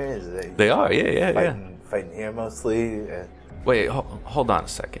happening here. They are. Yeah. Fighting here mostly. Wait, hold on a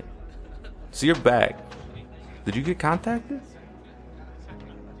second. So you're back. Did you get contacted?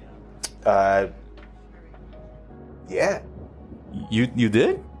 Yeah. You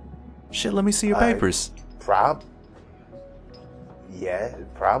did? Shit, let me see your papers. Yeah,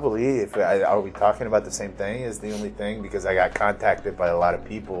 probably. Are we talking about the same thing? Is the only thing because I got contacted by a lot of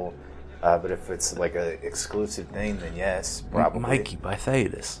people. But if it's like an exclusive thing, then yes, probably. Myki, by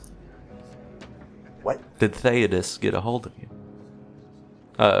Theodus. What? Did Theodus get a hold of you?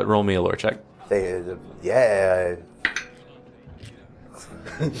 Roll me a lore check. Yeah.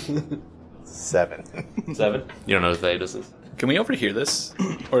 7. 7? You don't know who Theodus is? Can we overhear this?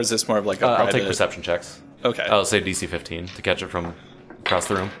 Or is this more of like a I'll private... take perception checks. Okay. I'll say DC 15 to catch it from across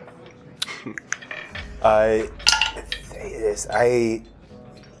the room.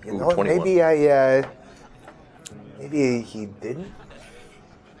 Ooh, 21. Maybe he didn't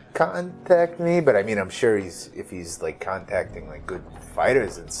contact me, but I mean, I'm sure if he's like contacting like good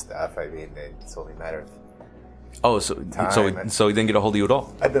fighters and stuff. I mean, it's only a matter of Oh, so he didn't get a hold of you at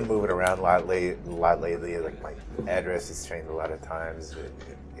all? I've been moving around a lot lately. Like my address has changed a lot of times.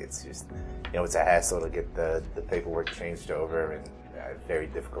 It's just, it's a hassle to get the paperwork changed over, and very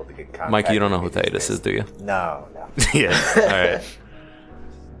difficult to get contact. Mikey, you don't know who Thaddeus is, do you? No. Yeah. All right.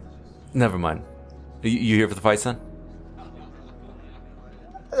 Never mind. You here for the fights then?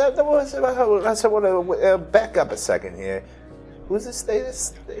 I want to back up a second here. Who's this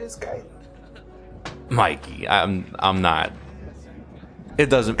Thaddeus guy? Mikey, I'm not. It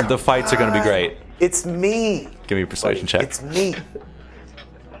doesn't. The fights are going to be great. It's me. Give me a persuasion check. It's me.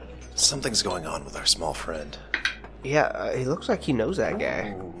 Something's going on with our small friend. Yeah, he looks like he knows that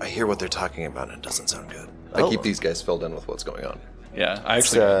guy. I hear what they're talking about, and it doesn't sound good. I keep these guys filled in with what's going on. Yeah, I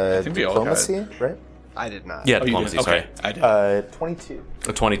It's actually I think we all got it. diplomacy, right? I did not. Yeah, Oh, you diplomacy. did? Sorry. Okay, I did. 22.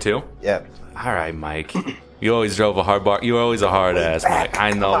 A 22. Yeah. All right, Mike. You always drove a hard bar. You were always a hard ass, Mike.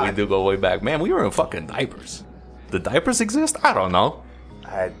 I know Come we on. do go way back. Man, we were in fucking diapers. The diapers exist? I don't know.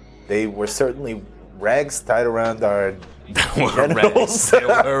 They were certainly rags tied around our We're rags. genitals. They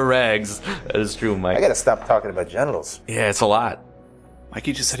were rags. That is true, Mike. I gotta stop talking about genitals. Yeah, it's a lot.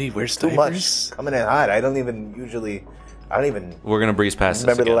 Mikey just said he wears Too diapers. much. Coming in hot. I don't even We're gonna breeze past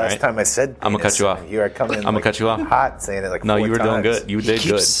remember this again, the last right? time I said I'm gonna cut penis, you off. and here I come in. I'm gonna cut you off. Hot, saying it like No, 4 you were doing times. good. You did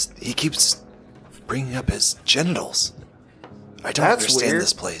good. He keeps bringing up his genitals. I don't That's understand weird.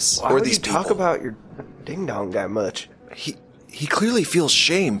 this place. Why or would these you talk people. about your ding dong that much? He clearly feels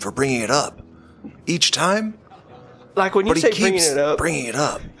shame for bringing it up each time, Like when you but he say keeps bringing it up, bringing it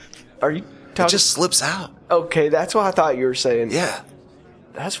up. are you It talking? just slips out. Okay, that's what I thought you were saying. Yeah,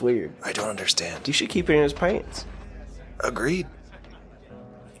 That's weird. I don't understand. You should keep it in his pants. Agreed.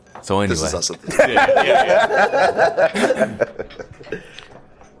 So anyway, This is us.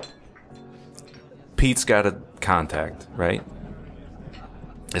 Pete's got a contact, right?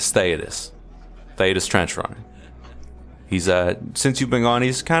 It's Thaddeus Trench Running. He's since you've been gone,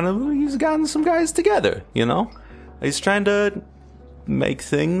 he's gotten some guys together, He's trying to make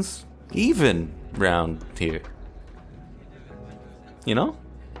things even round here. I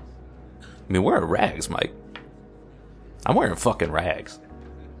mean, we're in rags, Mike. I'm wearing fucking rags.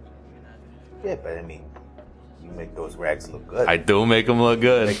 Yeah, but I mean, you make those rags look good. I do make them look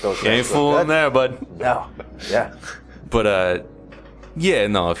good. Make those You ain't rags look fooling good. there, bud. No. Yeah. But, yeah,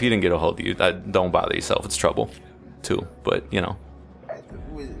 no, if he didn't get a hold of you, don't bother yourself. It's trouble, too. But,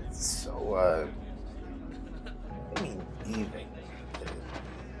 So, I mean, even.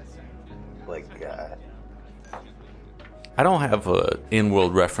 Like, I don't have a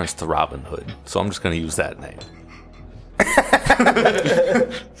in-world reference to Robin Hood, so I'm just going to use that name.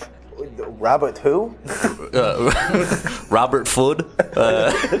 Robert who? Robert Food.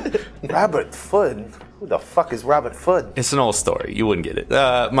 Robert Food? Who the fuck is Robert Food? It's an old story. You wouldn't get it.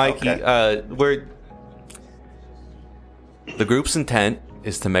 Mikey, Okay. the group's intent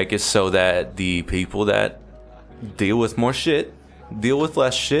is to make it so that the people that deal with more shit deal with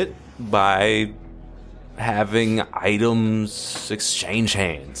less shit by having items exchange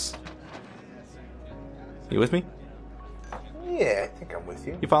hands. You with me? Yeah, I think I'm with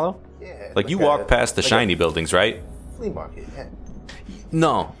you. You follow? Yeah. Like you walk past the shiny buildings, right? Flea market, yeah.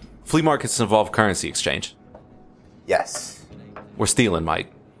 No. Flea markets involve currency exchange. Yes. We're stealing,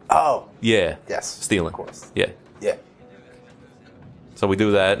 Mike. Oh, Yeah. yes. Stealing. Of course. Yeah. Yeah. So we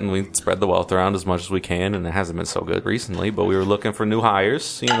do that and we spread the wealth around as much as we can, and it hasn't been so good recently, but we were looking for new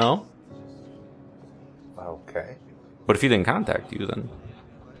hires, Okay. But if he didn't contact you, then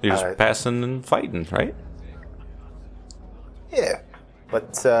you're just passing and fighting, right? Yeah.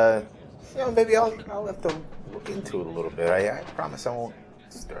 But, maybe I'll have to look into it a little bit. I promise I won't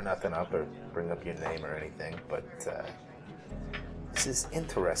stir nothing up or bring up your name or anything, but this is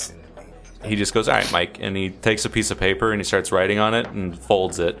interesting to me. He just goes, all right, Mike, and he takes a piece of paper and he starts writing on it and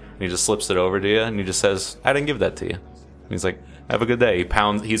folds it, and he just slips it over to you, and he just says, I didn't give that to you. And he's like, have a good day.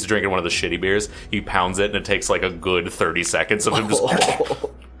 He's drinking one of the shitty beers, he pounds it, and it takes like a good 30 seconds of him just...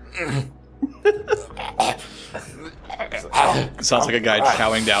 Sounds like a guy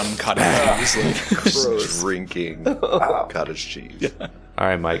chowing down cottage cheese. Drinking cottage cheese. All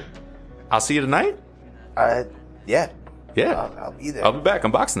right, Mike, I'll see you tonight? Yeah. Yeah. I'll be there. I'll be back.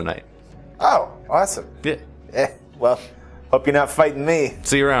 I'm boxing tonight. Oh, awesome. Yeah. Well, hope you're not fighting me.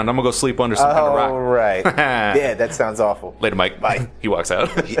 See you around. I'm going to go sleep under some kind of rock. All right. Yeah, that sounds awful. Later, Mike. Bye. He walks out.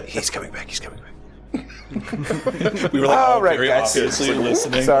 He's coming back. He's coming back. We were like All all right, very guys. obviously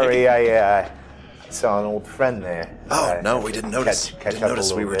listening. Sorry, I saw an old friend there. Oh, no, we didn't notice. Catch Didn't up a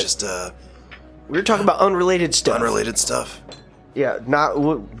notice. We little were bit. just We were talking about unrelated stuff. unrelated stuff. Yeah,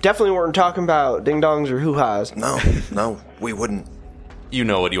 definitely weren't talking about ding-dongs or hoo-has. No, we wouldn't. You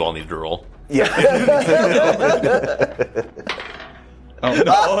know what you all need to roll. Yeah. Oh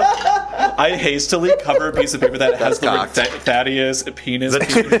no! I hastily cover a piece of paper that has the word cocked. Thaddeus, penis.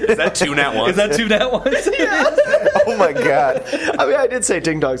 Is that 2 nat 1s? Is that 2 nat ones? Oh my god. I mean, I did say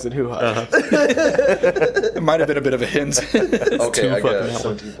ding-dongs and hoo-has. It might have been a bit of a hint. Okay, I fucking got nat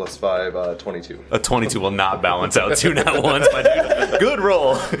 17 plus 5, 22. A 22 will not balance out 2 nat 1s, my dude. Good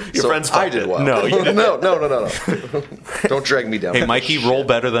roll. Your So friend's I fucked did it. well. No, you didn't. No. Don't drag me down. Hey, Mikey, roll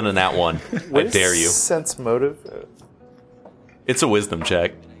better than a nat 1. I dare you. Sense motive. It's a wisdom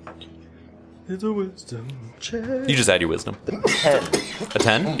check. It's a wisdom check. You just add your wisdom. 10. A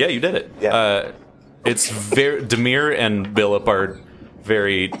 10? Yeah, you did it. Yeah. It's very... Demir and Billip are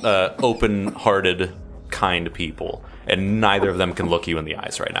very open-hearted, kind people. And neither of them can look you in the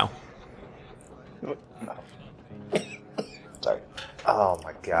eyes right now. Sorry. Oh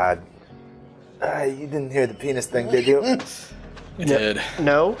my god. You didn't hear the penis thing, did you? I did.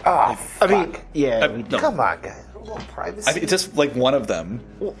 No? Oh, I mean, yeah. we No. come on, guys. A little privacy. I mean, it's just like one of them.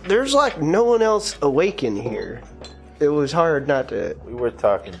 Well, there's like no one else awake in here. It was hard not to. We were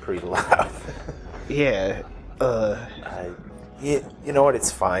talking pretty loud. Yeah. You know what?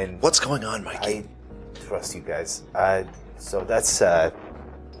 It's fine. What's going on, Mikey? I trust you guys. So that's a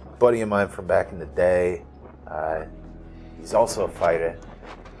buddy of mine from back in the day. He's also a fighter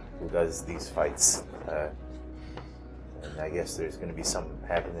who does these fights. And I guess there's going to be something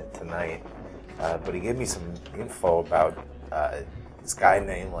happening tonight. But he gave me some info about this guy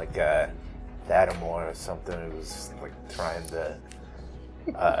named like Thadamore or something who was like trying to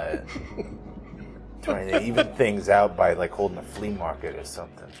even things out by like holding a flea market or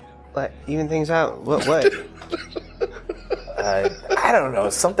something. Like, even things out. What? I don't know,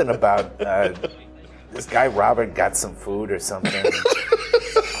 something about this guy Robert got some food or something.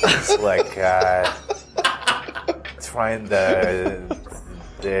 He's like trying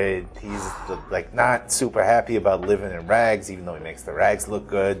he's like not super happy about living in rags, even though he makes the rags look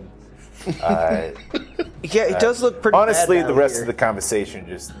good. Yeah, it does look pretty Honestly, bad the down rest here. of the conversation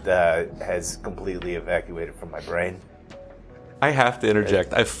just has completely evacuated from my brain. I have to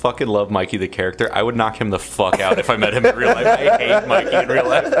interject. I fucking love Mikey the character. I would knock him the fuck out if I met him in real life. I hate Mikey in real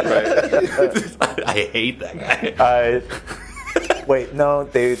life. I hate that guy. Wait, no,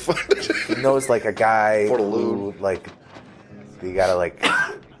 he knows like a guy who Portaloo. like they gotta like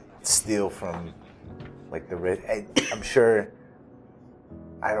steal from like the rich. I'm sure.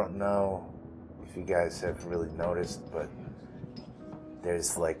 I don't know if you guys have really noticed, but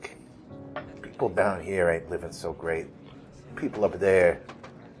there's like people down here ain't living so great. People up there,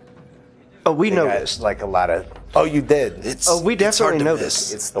 Oh, we they got, noticed. like a lot of. Oh, you did. It's We it's hard definitely to noticed.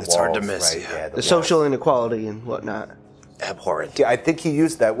 miss. It's the It's hard to walls, miss. right? Yeah, The walls. social inequality and whatnot. Abhorrent. Yeah, I think he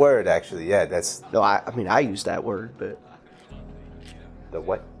used that word actually. Yeah, that's No, I mean, I use that word, but the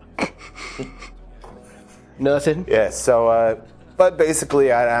what? nothing. Yeah, so, but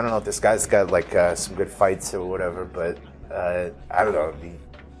basically, I don't know if this guy's got like some good fights or whatever, but I don't know.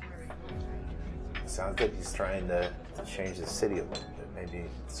 Sounds like he's trying to change the city a little bit, maybe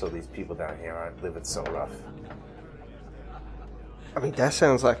so these people down here aren't living so rough. I mean, that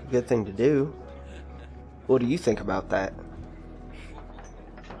sounds like a good thing to do. What do you think about that?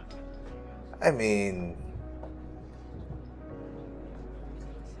 I mean,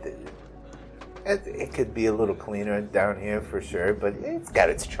 it could be a little cleaner down here for sure, but it's got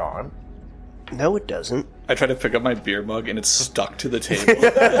its charm. No, it doesn't. I try to pick up my beer mug and it's stuck to the table.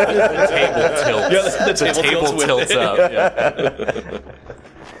 The table tilts. Yeah, the table tilts with it. up. Yeah.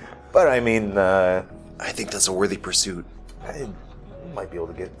 But I mean, I think that's a worthy pursuit. I might be able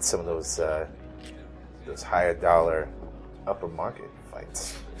to get some of those higher dollar upper market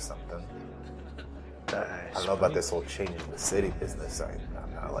fights or something. I don't know about this whole changing the city business. I'm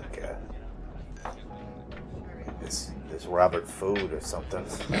not like this Robert Food or something.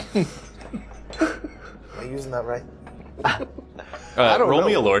 Am I using that right? Roll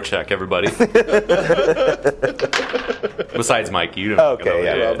me a lore check, everybody. Besides Mike, you don't Okay,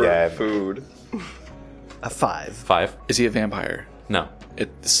 yeah, know. yeah. Food. A 5. 5? Is he a vampire? No.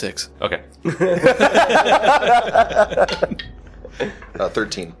 It's 6. Okay.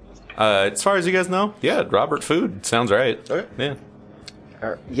 13. As far as you guys know, yeah, Robert Food sounds right. Okay. Yeah.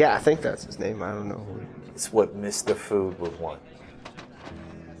 Yeah, I think that's his name. I don't know. It's what Mr. Food would want.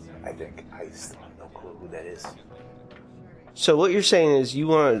 I think. I still have no clue who that is. So what you're saying is you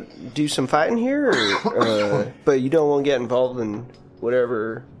want to do some fighting here, or, but you don't want to get involved in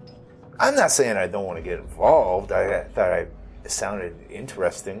whatever. I'm not saying I don't want to get involved. I thought it sounded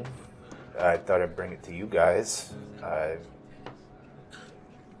interesting. I thought I'd bring it to you guys.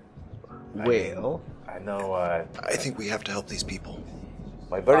 Well, I know I think we have to help these people.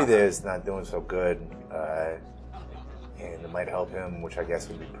 my buddy there is not doing so good, and it might help him, which I guess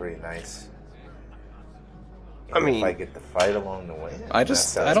would be pretty nice. I mean, if I get the fight along the way, I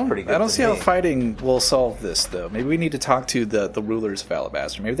don't see how me. fighting will solve this though. Maybe we need to talk to the rulers of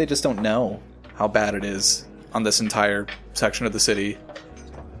Alabaster. Maybe they just don't know how bad it is on this entire section of the city.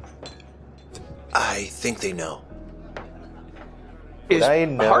 I think they know. it's I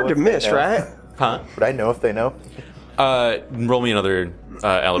know hard to if they miss, know? right? Huh? Would I know if they know? Roll me another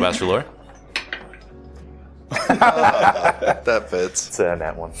Alabaster lore. That fits. It's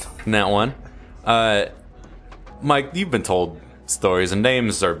that one. Nat one. Mike, you've been told stories, and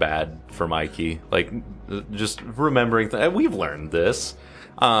names are bad for Mikey. Like, just remembering we've learned this.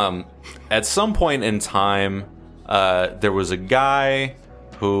 At some point in time, there was a guy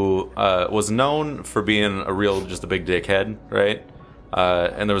who was known for being just a big dickhead, right?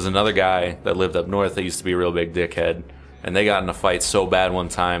 And there was another guy that lived up north that used to be a real big dickhead. And they got in a fight so bad one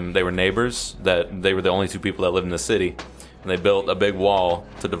time, they were neighbors, that they were the only two people that lived in the city. And they built a big wall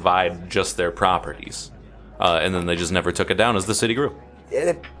to divide just their properties. And then they just never took it down as the city grew. Yeah,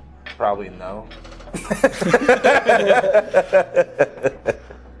 they probably know.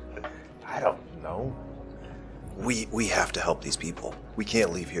 I don't know. We have to help these people. We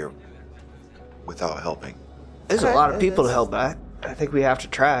can't leave here without helping. There's a lot of people to help. I think we have to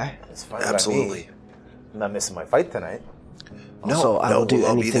try. It's fine by me. Absolutely. I'm not missing my fight tonight. No, So I will do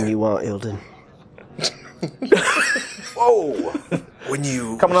I'll be anything there. you want, Ilden. Whoa! When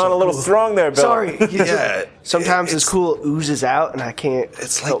you Coming on a little strong there, Bill. Sorry. yeah, Sometimes this cool oozes out, and I can't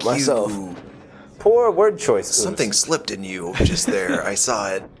It's help like myself. you. Poor word choice. Ooze. Something slipped in you just there. I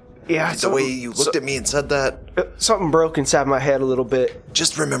saw it. Yeah, The way you looked at me and said that. something broke inside my head a little bit.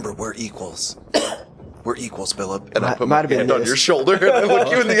 Just remember, we're equals. We're equals, Philip. And I Might- put might my have been hand on this. your shoulder and I look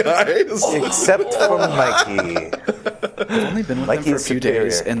you in the eyes. Except for Mikey. I've only been with Mikey them for a is few superior.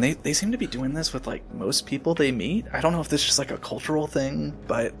 days, and they seem to be doing this with like most people they meet. I don't know if this is just like a cultural thing,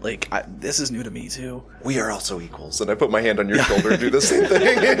 but like this is new to me too. We are also equals. And I put my hand on your shoulder and do the same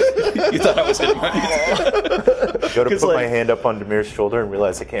thing. You thought I was hitting my Go to put my like- hand up on Demir's shoulder and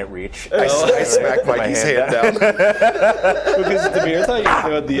realize I can't reach. I smacked Put my Mikey's hand down. Because Demir thought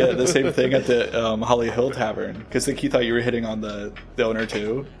you were doing the same thing at the Holly Hill Tavern, because he thought you were hitting on the owner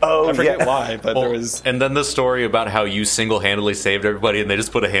too. Oh, I forget yeah. why, but there was. And then the story about how you single-handedly saved everybody, and they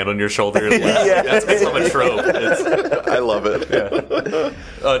just put a hand on your shoulder and laughed. Yeah. That's become a trope. I love it.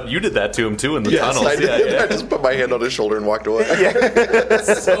 You did that to him too in the Yes, tunnels. I did. Yeah, I just put my hand on his shoulder and walked away.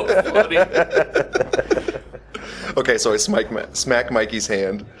 so funny. Okay, so I smack Mikey's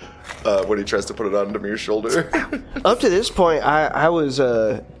hand when he tries to put it on Demir's shoulder. Up to this point, I was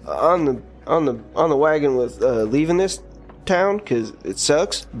on the wagon with leaving this town because it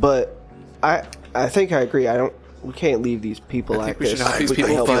sucks. But I think I agree. We can't leave these people I like think we this. should help these I people,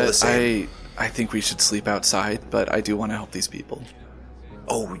 feel the but same. I think we should sleep outside. But I do want to help these people,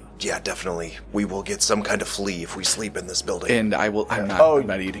 Oh, yeah, definitely. We will get some kind of flea if we sleep in this building. and I'm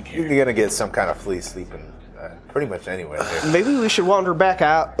not eating here. You're gonna get some kind of flea sleeping pretty much anywhere. There. Maybe we should wander back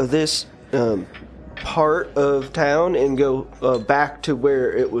out of this part of town and go back to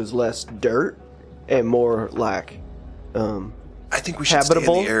where it was less dirt and more like I think we should stay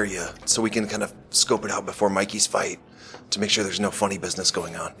habitable? in the area so we can kind of scope it out before Mikey's fight to make sure there's no funny business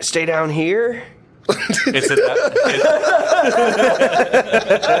going on. stay down here. It's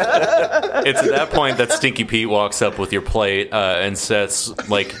at that point that Stinky Pete walks up with your plate and sets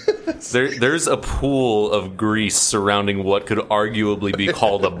like there's a pool of grease surrounding what could arguably be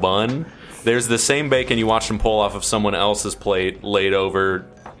called a bun. There's the same bacon you watched him pull off of someone else's plate laid over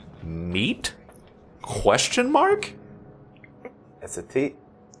meat? Question mark? It's a T.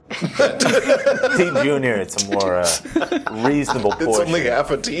 T Junior. It's a more reasonable portion. It's only half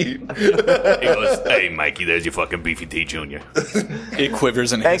a tea. He goes, "Hey, Mikey, there's your fucking beefy T Junior." It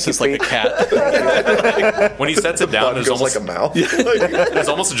quivers and Thank hisses you, like a Pete. cat. When he sets it down, Bun there's goes almost like a mouth. there's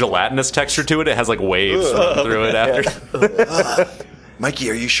almost a gelatinous texture to it. It has like waves running through it after.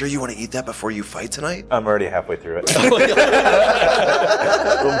 Mikey, are you sure you want to eat that before you fight tonight? I'm already halfway through it.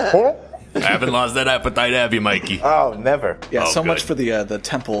 I haven't lost that appetite, have you, Mikey? Oh, never. Yeah, Oh, so much good. for the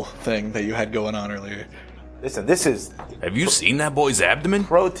temple thing that you had going on earlier. Listen, this is Have you seen that boy's abdomen?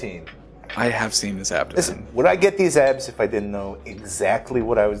 protein. I have seen his abdomen. Listen, would I get these abs if I didn't know exactly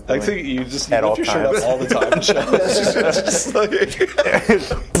what I was I doing? think you just At all lift your shirt up times. all the time. and show us.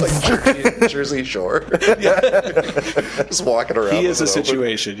 It's like Jersey Shore. Just walking around. He is a with it open.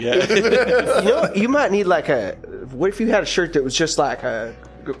 situation, yeah. You know, you might need like what if you had a shirt that was just like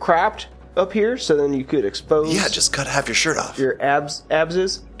cropped up here, so then you could expose Yeah, just cut half your shirt off. your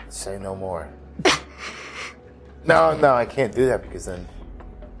abses. Say no more. No, I can't do that because then,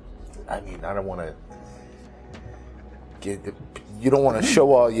 I don't want to you don't want to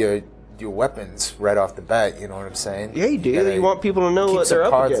show all your weapons right off the bat. You know what I'm saying? Yeah, you do. You want people to know keep what some they're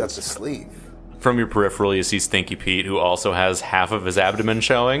up cards against. up the sleeve. From your peripheral, you see Stinky Pete, who also has half of his abdomen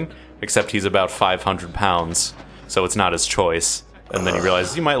showing, except he's about 500 pounds, so it's not his choice. And then you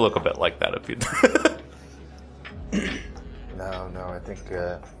realize you might look a bit like that if you... No, I think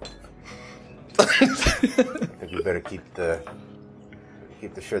we better keep the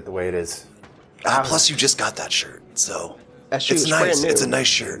shirt the way it is. Plus, you just got that shirt, so That shoe it's is nice. brand new. It's a nice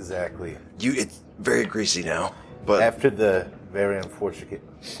shirt. Exactly. It's very greasy now, but After the very unfortunate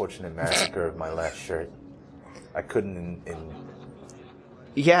massacre of my last shirt, I couldn't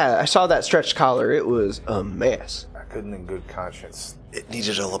Yeah, I saw that stretched collar. It was a mess. in good conscience it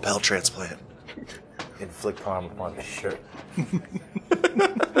needed a lapel transplant. inflict harm upon the shirt.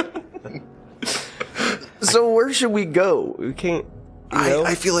 So where should we go? We can't.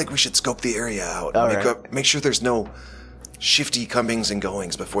 I feel like we should scope the area out. All Make, right. make sure there's no shifty comings and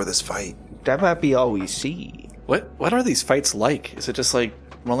goings before this fight. That might be all we see. What are these fights like? Is it just like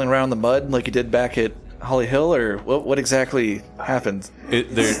rolling around in the mud like you did back at Holly Hill, or what exactly happens?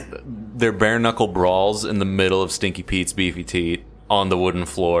 They're bare knuckle brawls in the middle of Stinky Pete's beefy teat on the wooden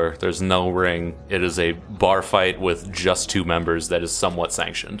floor. There's no ring. It is a bar fight with just 2 members that is somewhat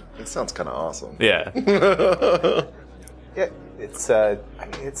sanctioned. It sounds kind of awesome. Yeah. Yeah, it's a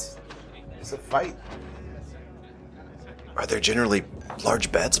fight. Are there generally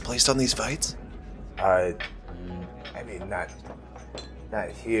large bets placed on these fights? Not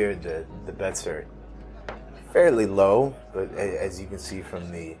here. The bets are fairly low, but as you can see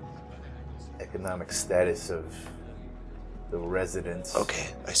from the economic status of the residents. Okay,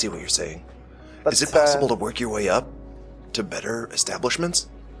 I see what you're saying. But, Is it possible to work your way up to better establishments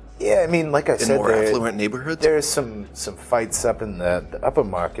Yeah, like I in said, more affluent neighborhoods? there's some fights up in the upper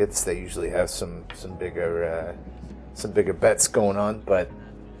markets. They usually have some bigger bets going on. But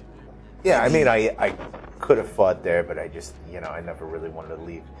yeah, I could have fought there, but I just I never really wanted to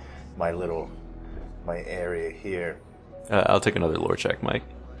leave my area here. I'll take another lore check, Mike.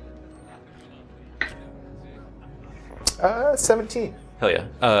 17. Hell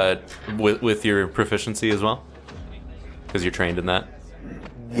yeah. With your proficiency as well? Because you're trained in that?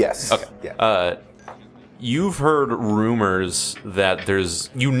 Yes. Okay. Yeah. You've heard rumors that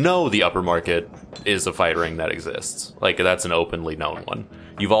the upper market is a fight ring that exists. Like, that's an openly known one.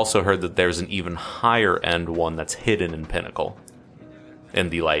 You've also heard that there's an even higher end one that's hidden in Pinnacle. In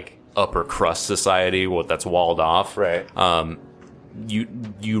the, upper crust society, that's walled off. Right.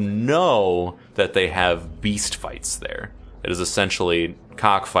 You know that they have beast fights there. It is essentially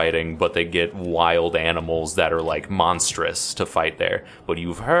cockfighting, but they get wild animals that are monstrous to fight there. But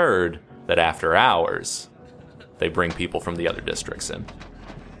you've heard that after hours, they bring people from the other districts in.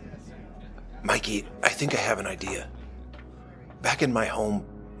 Mikey, I think I have an idea. Back in my home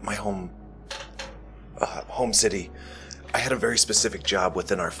city, I had a very specific job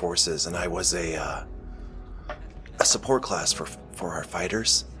within our forces, and I was a support class for our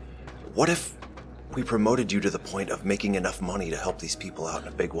fighters. What if we promoted you to the point of making enough money to help these people out in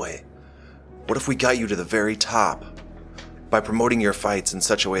a big way? What if we got you to the very top by promoting your fights in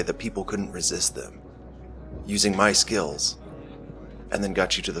such a way that people couldn't resist them, using my skills, and then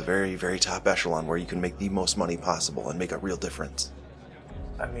got you to the very, very top echelon where you can make the most money possible and make a real difference?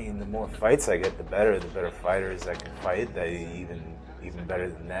 The more fights I get, the better fighters I can fight. Even better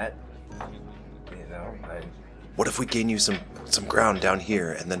than that. What if we gain you some ground down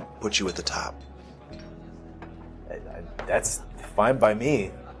here and then put you at the top? That's fine by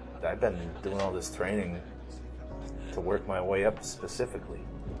me. I've been doing all this training to work my way up specifically.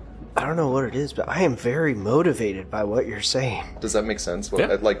 I don't know what it is, but I am very motivated by what you're saying. Does that make sense?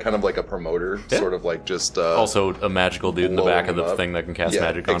 Yeah. Kind of like a promoter, Yeah. sort of like just... Also, a magical dude in the blow back of him the up. thing that can cast Yeah,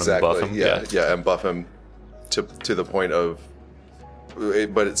 magic on exactly. him and buff him. Yeah, and buff him to the point of...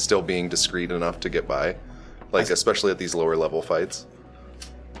 But it's still being discreet enough to get by. Especially at these lower level fights.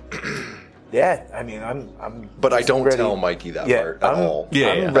 Yeah, I'm. But I don't ready. tell Mikey that Yeah, part at all.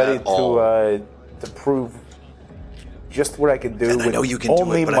 I'm ready At all. to prove just what I can do And I with know you can do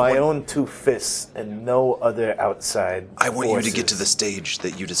only it, but my I want- own 2 fists and no other outside. I want you to get to the forces. stage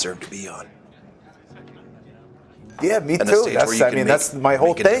that you deserve to be on. Yeah, me And the too. stage where you can That's my whole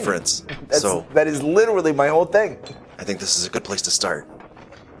make a thing. difference. So- That is literally my whole thing. I think this is a good place to start.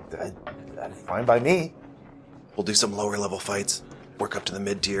 That's fine by me. We'll do some lower level fights, work up to the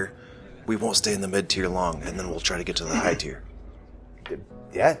mid tier. We won't stay in the mid tier long, and then we'll try to get to the high tier.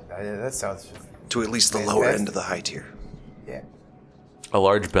 Yeah, that sounds. To at least the lower Fantastic. end of the high tier. Yeah. A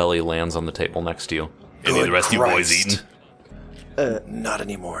large belly lands on the table next to you. Any of Good the rest of you boys Christ. eating? Not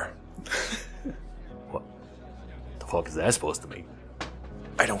anymore. What the fuck is that supposed to mean?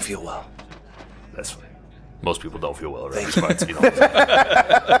 I don't feel well. That's fine. Most people don't feel well around Thank these parts. You know.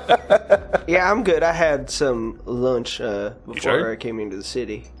 Yeah, I'm good. I had some lunch before sure? I came into the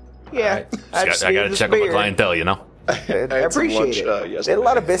city. Yeah, I gotta check on my clientele, you know. I appreciate it. They had a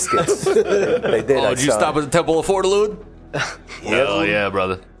lot of biscuits. They did. Oh, did you stop at the Temple of Fortitude? Hell yeah,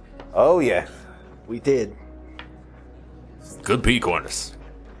 brother. Oh yeah. We did. Good pea corners.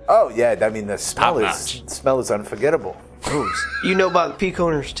 Oh yeah. I mean, the Top smell is unforgettable. You know about the pea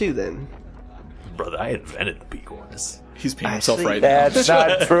corners too, then? Brother, I invented the pea corners. He's peeing I himself see. right now. That's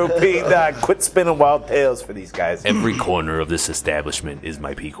not true, Pete. Nah, quit spinning wild tales for these guys. Every corner of this establishment is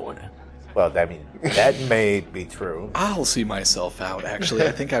my pea corner. Well, I mean, that may be true. I'll see myself out. Actually,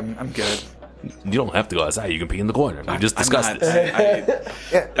 I think I'm good. You don't have to go outside. You can pee in the corner. We just I'm discussed not-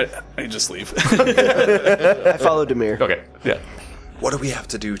 this. I just leave. I followed Demir. Okay, yeah. What do we have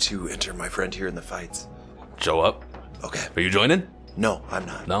to do to enter my friend here in the fights? Show up. Okay. Are you joining? No, I'm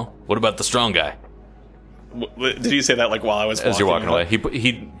not. No? What about the strong guy? Did you say that like while I was As you're walking away.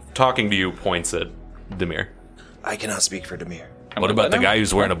 He talking to you points at Demir. I cannot speak for Demir. What about the guy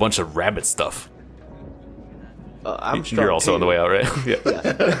who's wearing a bunch of rabbit stuff? I'm strong You're also too. on the way out, right?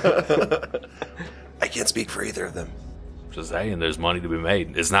 Yeah. I can't speak for either of them. Just saying, there's money to be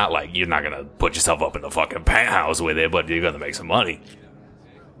made. It's not like you're not gonna put yourself up in the fucking penthouse with it, but you're gonna make some money.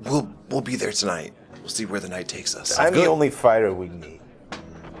 We'll be there tonight. We'll see where the night takes us. I'm the only fighter we need.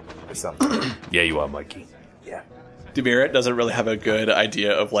 Or something. Yeah, you are, Mikey. Yeah. Demir doesn't really have a good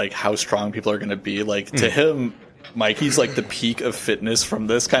idea of like how strong people are going to be. Like to him, Mikey's like the peak of fitness from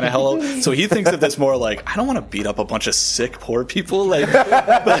this kind of hell. So he thinks of this more like, I don't want to beat up a bunch of sick poor people. Like,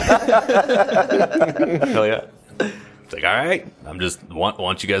 Hell yeah. It's like, all right, I'm just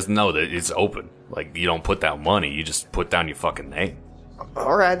want you guys to know that it's open. Like, you don't put down money, you just put down your fucking name.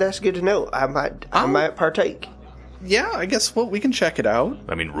 All right, that's good to know. I might partake. yeah, I guess we can check it out.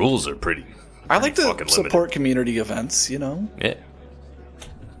 I mean, rules are pretty. I like to fucking limited. support community events. You know. Yeah.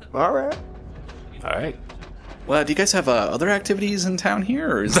 All right. All right. Well, do you guys have other activities in town here,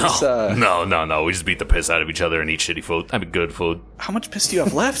 or is No, this? no. We just beat the piss out of each other and eat shitty food. I mean, good food. How much piss do you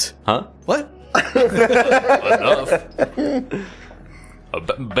have left? Huh? What? Enough.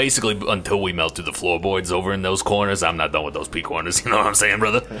 Basically, until we melt through the floorboards over in those corners, I'm not done with those pea corners. You know what I'm saying,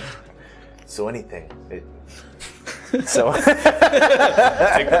 brother? So anything. So Take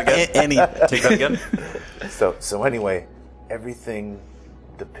that again. Take that again. so anyway, everything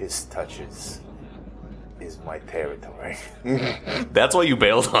the piss touches is my territory. That's why you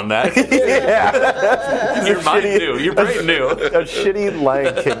bailed on that. Yeah. Your mind knew. Your brain knew. A shitty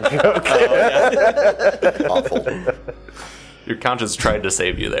Lion King joke. Awful. Your conscience tried to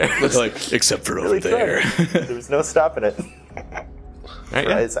save you there. It's like, except for over Really there. tried. There was no stopping it. Right,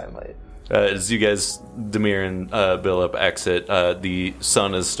 yeah. As I might. As you guys, Demir and Billup, exit, the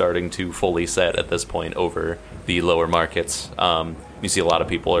sun is starting to fully set at this point over the lower markets. You see a lot of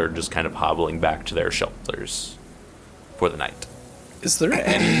people are just kind of hobbling back to their shelters for the night. Is there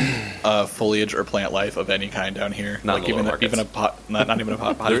any foliage or plant life of any kind down here? Not in like the lower markets. even a pot, not even a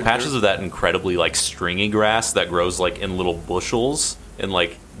pot. There's patches of that incredibly like stringy grass that grows like in little bushels in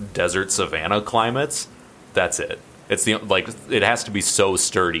like desert savanna climates. That's it. It's the like it has to be so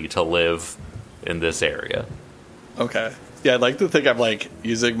sturdy to live in this area. Okay. Yeah, I'd like to think I'm like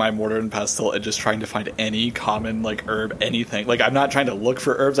using my mortar and pestle and just trying to find any common like herb, anything. Like I'm not trying to look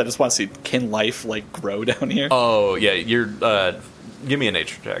for herbs. I just want to see can life like grow down here. Oh yeah, you're. Give me a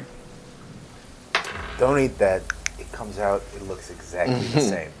nature check. Don't eat that. It comes out, it looks exactly the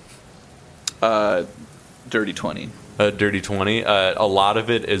same. Dirty 20. Dirty 20. A lot of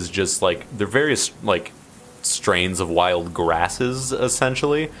it is just like they're various like strains of wild grasses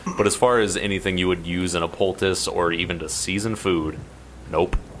essentially, but as far as anything you would use in a poultice or even to season food,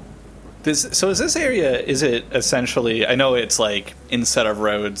 nope. So is this area, is it essentially, I know it's like instead of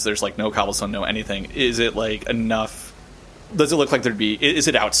roads, there's like no cobblestone, no anything. Is it like enough, does it look like there'd be, is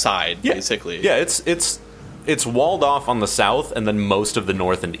it outside basically? Yeah, it's walled off on the south and then most of the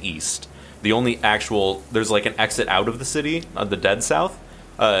north and east. The only actual, there's like an exit out of the city, the dead south.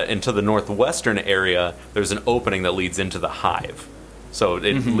 Into the northwestern area, there's an opening that leads into the hive. So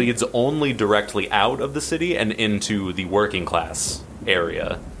it leads only directly out of the city and into the working class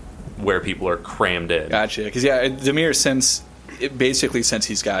area where people are crammed in. Gotcha. Because, yeah, Demir, since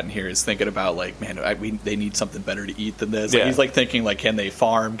he's gotten here, is thinking about, like, man, they need something better to eat than this. Like, Yeah. he's, like, thinking, like, can they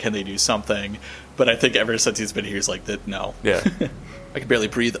farm? Can they do something? But I think ever since he's been here, he's like, no. Yeah. I can barely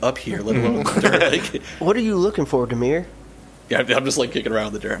breathe up here, let alone dirt. Like, What are you looking for, Demir? Yeah, I'm just like kicking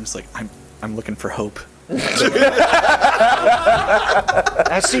around the dirt. I'm just like, I'm looking for hope.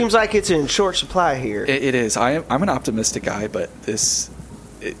 That seems like it's in short supply here. It is. I'm an optimistic guy, but it's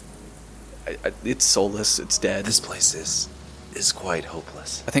soulless. It's dead. This place is quite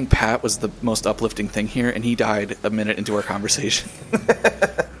hopeless. I think Pat was the most uplifting thing here, and he died a minute into our conversation.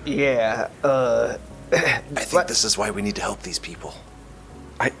 Yeah. I think this is why we need to help these people.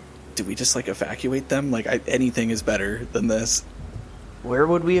 Do we just like evacuate them? Like anything is better than this. Where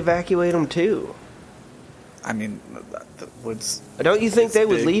would we evacuate them to? I mean, the woods. Don't you think It's they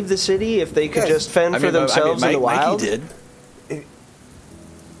would big. leave the city if they could just fend for themselves in the wild? Mikey did.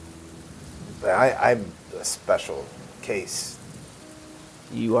 I'm a special case.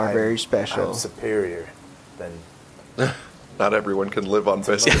 You are very special. I'm superior than. Not everyone can live on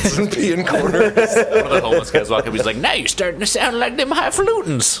biscuits and pee in corners. One of the homeless guys walk up. He's like, "Now you're starting to sound like them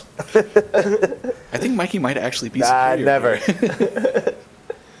highfalutins." I think Mikey might actually be Nah, superior. never.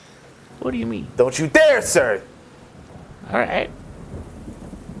 What do you mean? Don't you dare, sir. All right.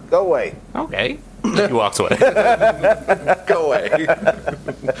 Go away. Okay. He walks away. Go away.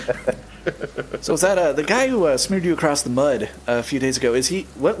 So is that the guy who smeared you across the mud a few days ago? Is he?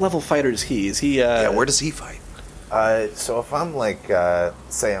 What level fighter is he? Is he? Yeah, where does he fight? So if I'm like,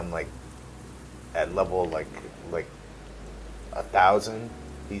 say I'm like at level like 1,000,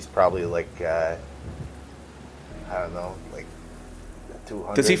 he's probably like I don't know, like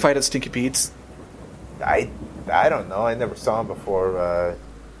 200. Does he fight at Stinky Pete's? I don't know. I never saw him before.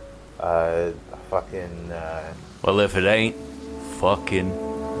 Fucking. Well, if it ain't fucking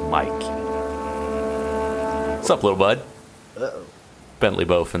Myki. What's up, little bud? Uh-oh. Bentley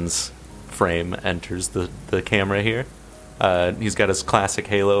Boffin's frame enters the camera here. He's got his classic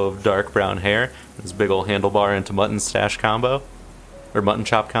halo of dark brown hair, his big old handlebar into mutton stash combo, or mutton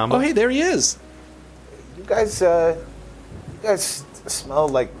chop combo. Oh, hey, there he is. You guys smell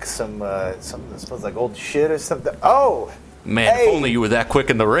like something that smells like old shit or something. Oh, Man, hey, if only you were that quick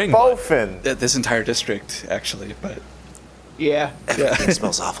in the ring. bud. Bofin. This entire district, actually, but Yeah. Everything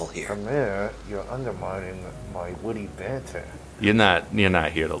smells awful here. Come here. You're undermining my witty banter. You're not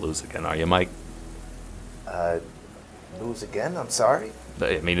here to lose again, are you, Mike? Lose again? I'm sorry.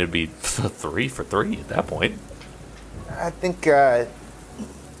 I mean, it'd be 3 for 3 at that point. I think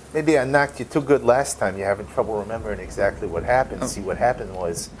maybe I knocked you too good last time. You're having trouble remembering exactly what happened. See, what happened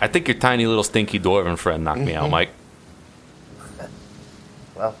was, I think your tiny little stinky dwarven friend knocked me out, Mike.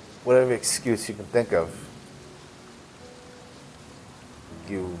 well, whatever excuse you can think of.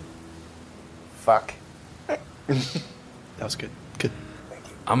 You fuck. that was good. Good.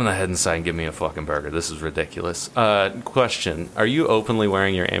 I'm gonna head inside and give me a fucking burger. This is ridiculous. Question: are you openly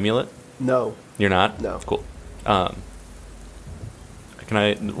wearing your amulet? No. You're not? No. Cool. Can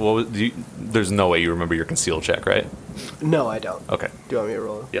I? There's no way you remember your conceal check, right? No, I don't. Okay. Do you want me to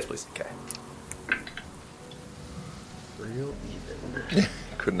roll? Yes, please. Okay. Real even.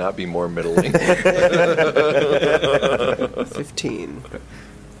 Could not be more middling. 15.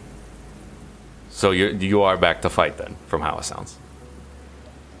 So you are back to fight then, from how it sounds.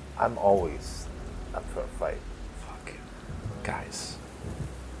 I'm always up for a fight. Fuck, guys,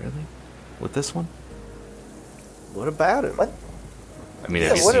 really? With this one? What about him? What? I mean, Yeah,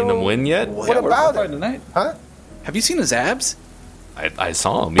 have you what seen do- him win yet? What about We're it? tonight. Huh? Have you seen his abs? I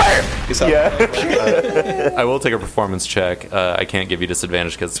saw him. Yeah. Yeah. I will take a performance check. I can't give you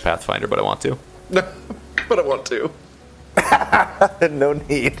disadvantage because it's Pathfinder, but I want to. But I want to. No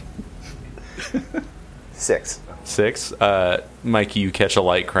need. 6. 6. Mikey, you catch a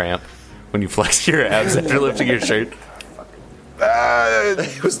light cramp when you flex your abs after lifting your shirt.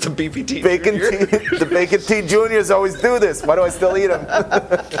 It was the BPT. Bacon Junior. tea. The Bacon Tea Juniors always do this. Why do I still eat them?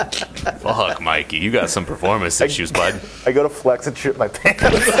 Fuck, Mikey, you got some performance issues, bud. I go to flex and shit my pants.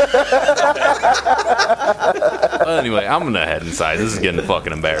 Well, anyway, I'm gonna head inside. This is getting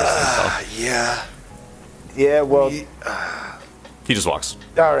fucking embarrassing. So. Yeah. Yeah, well, He just walks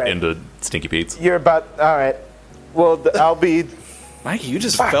all right. into Stinky Pete's. You're about all right. Well, I'll be. Mikey, you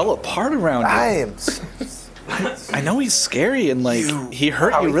just fell apart around I him. am. I know he's scary and like he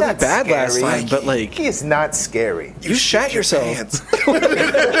hurt Oh, you he's really not bad last scary. time, but like He is not scary. you shat yourself. Pants.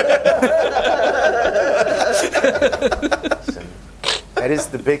 Listen, that is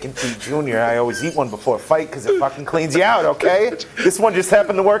the Bacon Tea Junior. I always eat one before a fight because it fucking cleans you out. Okay. This one just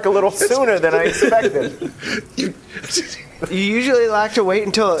happened to work a little sooner than I expected. You usually like to wait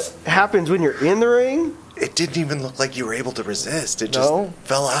until it happens when you're in the ring? It didn't even look like you were able to resist. It just No.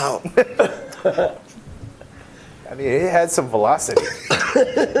 fell out. I mean, it had some velocity.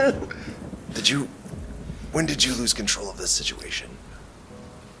 When did you lose control of this situation?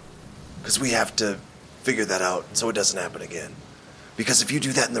 Because we have to figure that out so it doesn't happen again. Because if you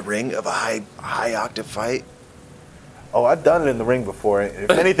do that in the ring of a high octave fight, Oh, I've done it in the ring before. If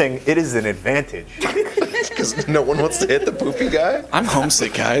anything, it is an advantage. Because no one wants to hit the poopy guy. I'm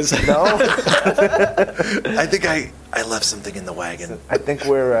homesick, guys. No, I think I left something in the wagon. I think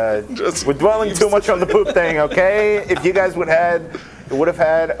we're Just- dwelling too much on the poop thing. Okay, if you guys would have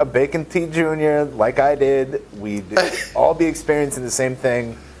had a Bacon Tea Jr. like I did, we'd all be experiencing the same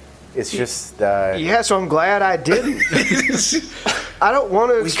thing. It's just Yeah, so I'm glad I didn't. I don't want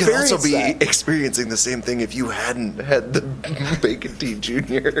to We could experience also be that. experiencing the same thing if you hadn't had the Bacon Tea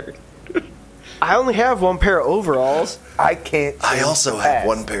Jr. I only have one pair of overalls. I can't. I change also the have past.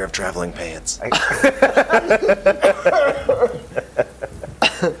 one pair of traveling pants.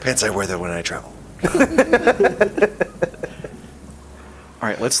 Pants I wear that when I travel. All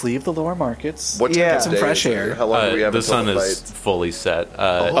right, let's leave the lower markets. What time Yeah. of Some day fresh is it? air. How long do we have The until sun the is fight? fully set.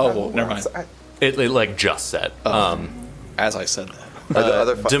 Oh, never mind. It like just set. As I said that. Are the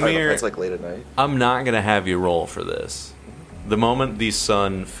other Demir- fights like late at night? I'm not gonna have you roll for this. The moment the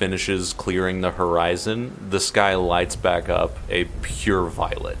sun finishes clearing the horizon, the sky lights back up a pure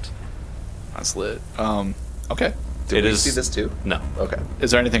violet. That's lit. Okay. Did It we is- see this too? No. Okay.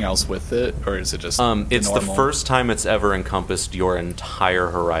 Is there anything else with it, or is it just It's the normal? first time it's ever encompassed your entire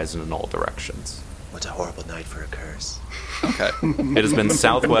horizon in all directions. What a horrible night for a curse. Okay. It has been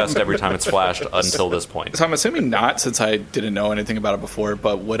southwest every time it's flashed until this point. So I'm assuming not, since I didn't know anything about it before.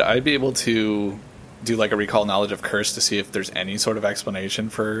 But would I be able to do like a recall knowledge of curse to see if there's any sort of explanation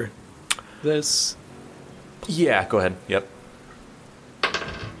for this? Yeah, go ahead. Yep.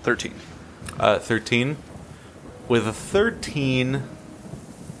 13. 13. With a 13,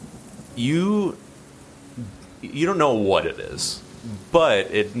 you don't know what it is,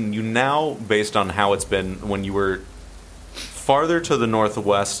 but you now, based on how it's been when you were farther to the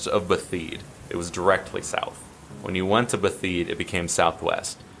northwest of Bethede, it was directly south. When you went to Bethede, it became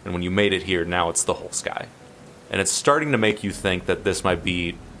southwest, and when you made it here, now it's the whole sky. And it's starting to make you think that this might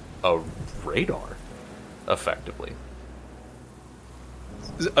be a radar, effectively.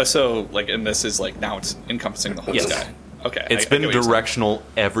 So, like, and this is like now it's encompassing the whole Yes. sky. Okay. It's I been get what you're saying. directional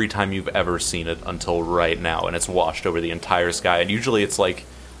every time you've ever seen it until right now, and it's washed over the entire sky. And usually it's like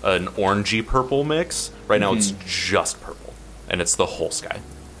an orangey purple mix. Right now it's just purple, and it's the whole sky.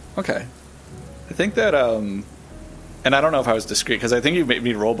 Okay. I think that, and I don't know if I was discreet, because I think you made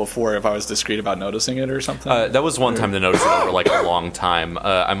me roll before if I was discreet about noticing it or something. That was one time to notice it over like a long time.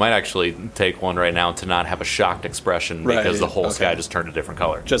 I might actually take one right now to not have a shocked expression because Right, the whole okay. sky just turned a different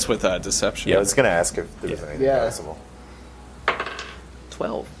color. Just with deception. Yeah, I was gonna ask if there was anything Yeah. possible.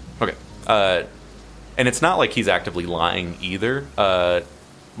 12. Okay. And it's not like he's actively lying either.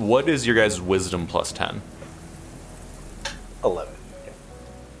 What is your guys' wisdom plus 10? 11. Okay.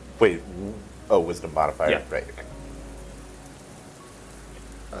 Wait. Oh, wisdom modifier. Yeah. Right. Okay.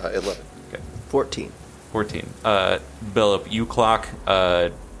 11. 14. 14. Billup, you clock.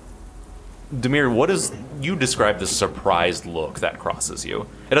 Demir, what is you describe the surprised look that crosses you?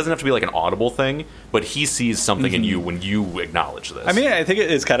 It doesn't have to be like an audible thing, but he sees something in you when you acknowledge this. I mean, I think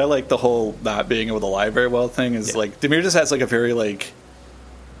it's kind of like the whole not being able to lie very well thing is like Demir just has like a very like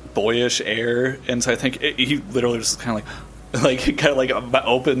boyish air, and so I think he literally just kind of like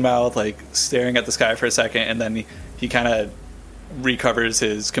open mouth, like staring at the sky for a second, and then he kind of recovers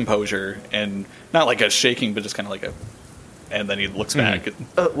his composure and not like a shaking, but just kind of like a, and then he looks back.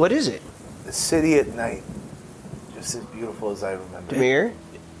 What is it? The city at night, just as beautiful as I remember. Demir?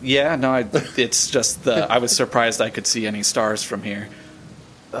 Yeah, no, it's just I was surprised I could see any stars from here.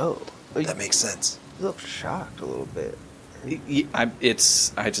 Oh. That makes sense. You look shocked a little bit. I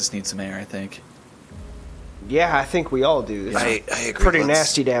just need some air, I think. Yeah, I think we all do. It's I agree. pretty Let's-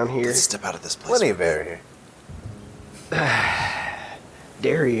 nasty down here. Let's step out of this place. Plenty of air here.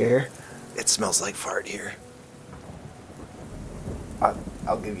 Derriere. It smells like fart here.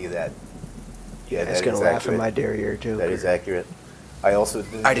 I'll give you that. Yeah, That's that gonna is laugh at accurate. my derriere joke. That is accurate. I also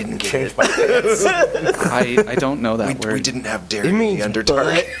didn't get change it. my pants. I don't know that word. We didn't have dairy It in means the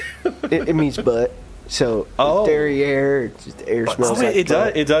Underdark. butt. it means butt. So Oh. derriere, it's just air smells Oh, like it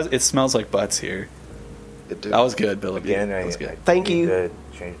butt. does. It smells like butts here. It did. That was good, Billy. Again, that I was good. Thank need you. to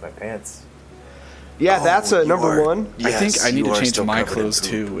change my pants. Yeah, Oh, that's you number are- one. I think Yes, I need you to are change still my covered in clothes poop.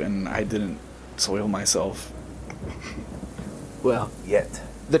 too, and I didn't soil myself. Well, Yet.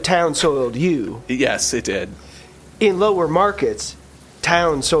 the town soiled you. Yes, it did. In lower markets,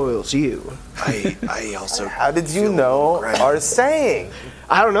 town soils you. I also. How did you feel know grimy. our saying?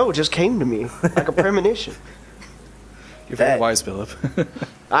 I don't know, it just came to me like a premonition. You're very That- wise, Philip.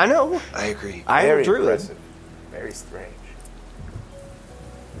 I know. I agree. I am Very a druid. impressive. Very strange.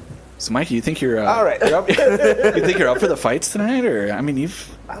 So, Mikey, you think you're All right. you think you're up for the fights tonight, or I mean,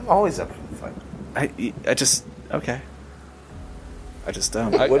 I'm always up for the fight. I just okay. I just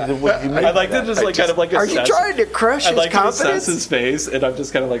What do you mean I'd like by to that? just like kind of like Are you assess. trying to crush I'd his like to confidence? assess his face, and I'm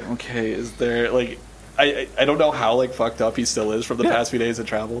just kind of like, okay, is there like, I don't know how like fucked up he still is from the past few days of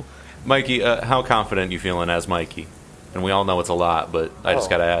travel. Mikey, how confident you feeling as Mikey? And we all know it's a lot, but I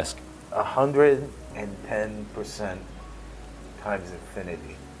just gotta ask. 110% times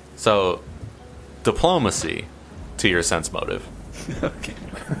infinity. So, diplomacy to your sense motive. Okay.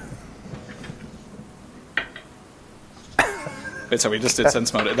 Wait, so we just did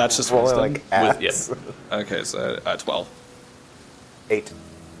sense mode. That's just Rolling wisdom. like ass. Yes. Okay, so 12. 8.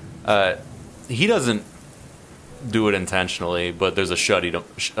 He doesn't do it intentionally, but there's a shudder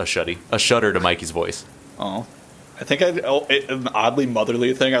to Mikey's voice. Oh, I think an oddly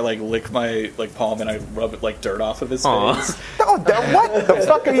motherly thing. I like lick my like palm and I rub it like dirt off of his Aw. face. No, what the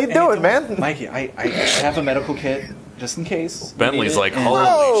fuck are you doing, man? Mikey, I have a medical kit just in case. Bentley's like, holy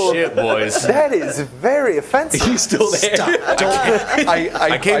No. shit, boys. That is very offensive. He's still there.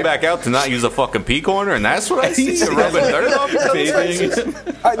 I came back out to not use a fucking pea corner, and that's what I see. You're rubbing dirt off your face. Bathing.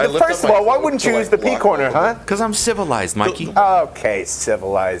 First of all, why wouldn't you use the pea corner, huh? Because I'm civilized, Mikey. Okay,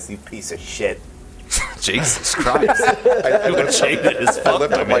 civilized, you piece of shit. Jesus Christ. You were jaded as I fuck,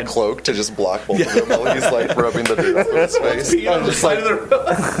 lift up my man. cloak to just block both of them while he's like rubbing the dirt off his face. I'm just like,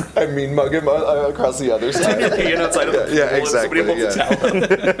 I mean, mug him across the other side. Peeing outside of the Yeah, pool and exactly, somebody holds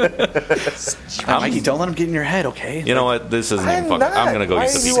a towel. Mikey, don't let him get in your head, okay? You know what? This isn't even fucking. I'm gonna go Why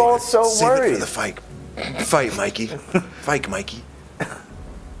use are the you pea all corner. so Save it worried? for the fight. Fight, Mikey. Fight, Mikey.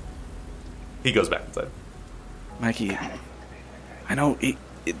 He goes back inside. Mikey, I know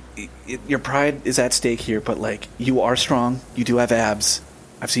your pride is at stake here, but like you are strong. You do have abs.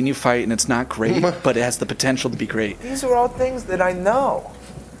 I've seen you fight, and it's not great, but it has the potential to be great. These are all things that I know.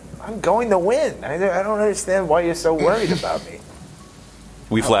 I'm going to win. I don't understand why you're so worried about me.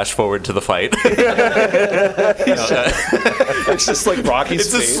 We flash forward to the fight. It's just like Rocky's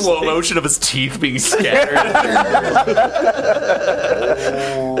It's a face. slow motion of his teeth being scattered.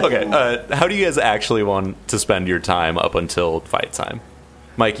 Okay, how do you guys actually want to spend your time up until fight time?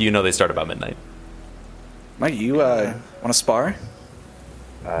 Mikey, you know they start about midnight. Mikey, you want to spar?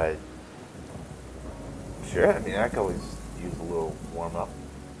 Sure. I mean, I could always use a little warm up.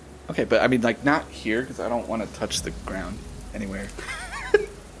 Okay, but I mean, like not here because I don't want to touch the ground anywhere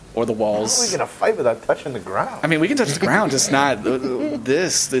or the How are we walls. gonna fight without touching the ground? I mean, we can touch the ground, just not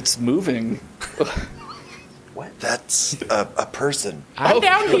this. It's moving. That's a person. I'm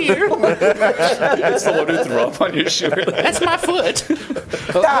down here. It's the one who threw up on your shoe. That's my foot.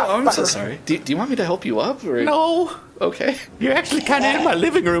 Oh, I'm so sorry. Do you want me to help you up? Or? No, Okay. you're actually kind of in my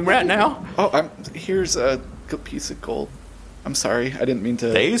living room right now. Oh, here's a good piece of gold. I'm sorry. I didn't mean to.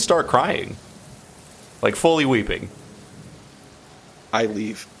 They start crying, like fully weeping. I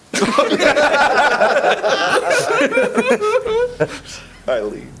leave. I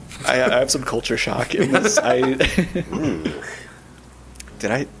leave. I have some culture shock in this.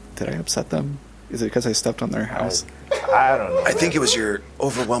 Did I upset them? Is it because I stepped on their house? I don't know. I think it was your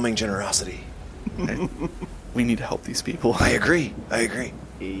overwhelming generosity. We need to help these people. I agree.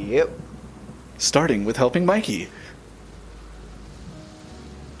 Yep. Starting with helping Mikey.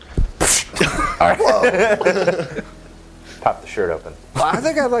 Pop the shirt open. Well, I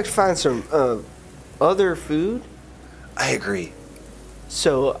think I'd like to find some other food. I agree.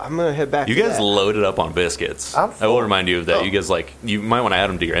 So I'm gonna head back. You to guys that. loaded up on biscuits. I'm I full. will remind you of that. You guys you might want to add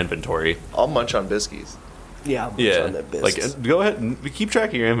them to your inventory. I'll munch on biscuits. Yeah, I'm Yeah, on that like business. go ahead and keep track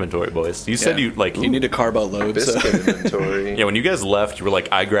of your inventory, boys. You said you You need to carb out loads. Biscuit inventory. Yeah, when you guys left, you were like,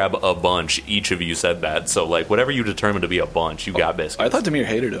 I grab a bunch. Each of you said that. So, like, whatever you determined to be a bunch, you got biscuits. I thought Demir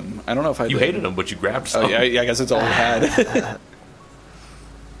hated him. I don't know if I you did. hated them, but you grabbed some. Oh, yeah, I guess it's all we had.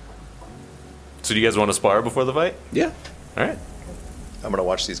 So, do you guys want to spar before the fight? Yeah. All right. I'm gonna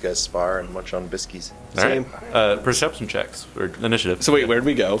watch these guys spar and munch on biscuits. All right. Perception checks or initiative. So wait, where'd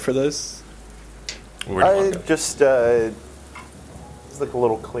we go for this? Where'd you I want to go? just it's like a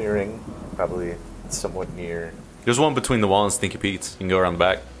little clearing, probably somewhat near. There's one between the wall and Stinky Pete's. You can go around the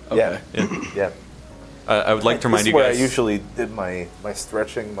back. Yeah, Yeah. yeah. I would like to remind This is you where guys. I usually did my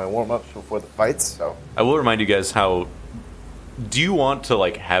stretching, my warm ups before the fights. So I will remind you guys how. Do you want to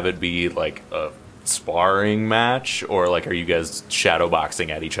like have it be like a sparring match, or like are you guys shadow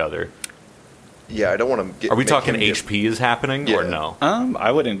boxing at each other? Yeah, I don't want to get. Are we make talking him get- HP is happening or Yeah. no?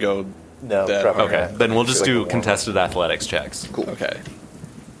 I wouldn't go. no, That- probably Okay, not. then we'll just Like a do warm-up. contested athletics checks. Cool. Okay.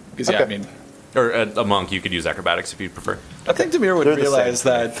 Because yeah, I Okay. mean, Or a monk, you could use acrobatics if you prefer. I think Demir would They're the realize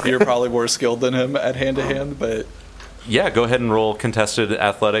same. that you're probably more skilled than him at hand to hand, but Yeah, go ahead and roll contested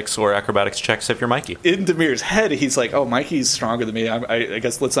athletics or acrobatics checks if you're Mikey. In Demir's head, he's like, "Oh, Mikey's stronger than me. I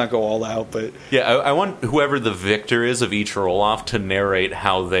guess let's not go all out." But Yeah, I want whoever the victor is of each roll-off to narrate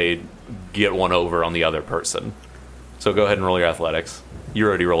how they get one over on the other person. So go ahead and roll your athletics. You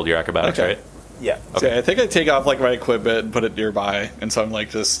already rolled your acrobatics, Okay. right? Yeah. So I think I take off like my equipment and put it nearby, and so I'm like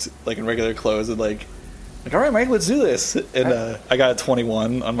just like in regular clothes and like all right, Mike, let's do this. And I got a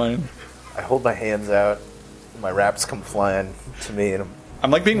 21 on mine. I hold my hands out. My wraps come flying to me, and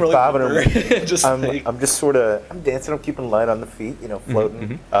I'm like being really bobbing clever. them. just like, I'm just sort of dancing. I'm keeping light on the feet,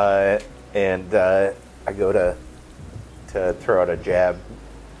 floating. And I go to throw out a jab,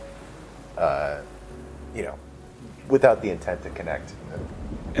 without the intent to connect.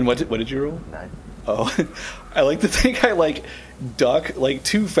 and what did you roll? 9. Oh, I like to think I like duck like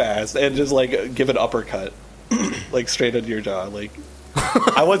too fast and just like give an uppercut, like straight into your jaw. Like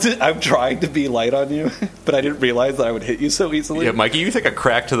I'm trying to be light on you, but I didn't realize that I would hit you so easily. Yeah, Mikey, you take a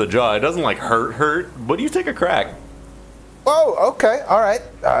crack to the jaw. It doesn't like hurt, but you take a crack. Oh, okay, all right.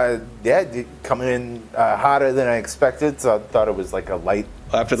 Coming in hotter than I expected, so I thought it was like a light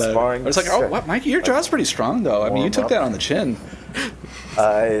After that, sparring. I was like, "Oh, what, Mikey, your jaw's pretty strong, though. I mean, you warm took up. that on the chin."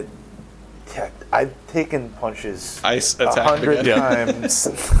 I've taken punches I attacked 100 again. times,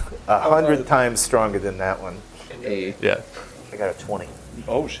 100 times stronger than that one. Yeah. I got a 20.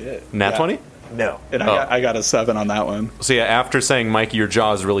 Oh shit! Nat Yeah. 20? No. And Oh. I got a 7 on that one. So yeah, after saying, Mikey, your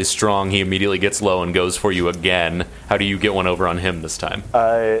jaw is really strong, he immediately gets low and goes for you again. How do you get one over on him this time?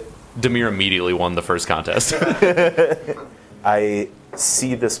 Demir immediately won the first contest. I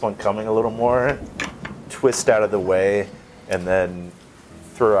see this one coming a little more, twist out of the way, and then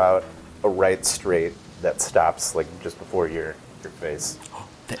throw out a right straight that stops like just before your face.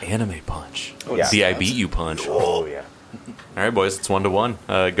 The anime punch. Yeah. The I beat you punch. Oh yeah. All right, boys, it's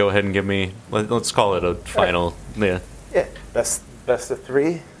 1-1. Go ahead and give me. Let's call it a final. Yeah, Yeah. Best of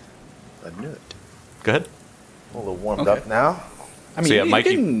 3. I knew it. go ahead. A little warmed Okay. up now. I mean, So, yeah, you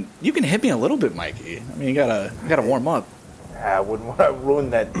Mikey- can hit me a little bit, Mikey. I mean, you gotta warm up. I wouldn't want to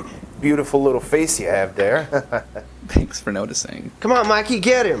ruin that beautiful little face you have there. Thanks for noticing. Come on, Mikey,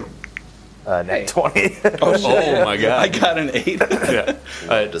 get him. Nat 20. Oh my god. I got an 8.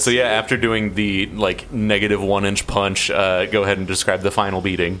 Yeah. So yeah, after doing the like negative 1-inch punch, go ahead and describe the final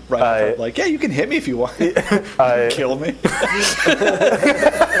beating. Right. Like, yeah, you can hit me if you want. Kill me.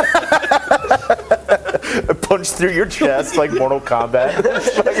 Punch through your chest like Mortal Kombat.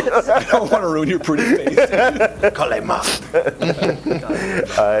 I don't want to ruin your pretty face.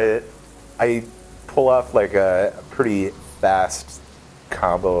 I pull off like a pretty fast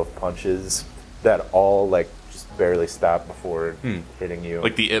combo of punches that all like just barely stop before hitting you.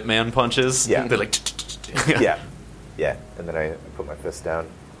 Like the Ip Man punches. Yeah. They're like. yeah. And then I put my fist down.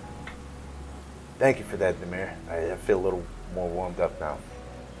 Thank you for that, Demir. I feel a little more warmed up now.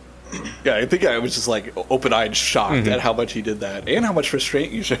 Yeah, I think I was just like open-eyed shocked at how much he did that and how much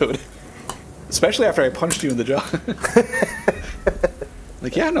restraint you showed. Especially after I punched you in the jaw.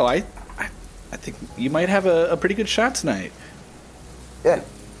 Like, yeah, no, I think you might have a pretty good shot tonight. Yeah,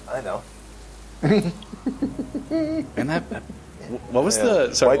 I know. And that what was Yeah.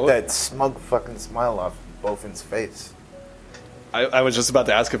 the... Sorry, Wipe that smug fucking smile off Bofin's face. I was just about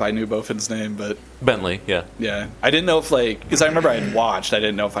to ask if I knew Bofin's name, but Bentley. Yeah. yeah. I didn't know if, like... Because I remember I had watched. I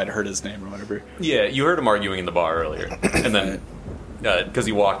didn't know if I'd heard his name or whatever. Yeah, you heard him arguing in the bar earlier, and then because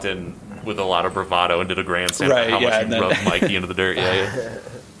he walked in with a lot of bravado and did a grandstand Right, about how yeah, much and he then- rubbed Mikey into the dirt. Yeah.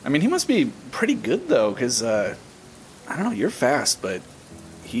 I mean, he must be pretty good, though, because... I don't know, you're fast, but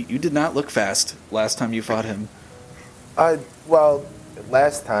you did not look fast last time you fought him. Well,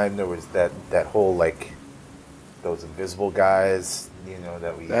 last time there was that whole like those invisible guys,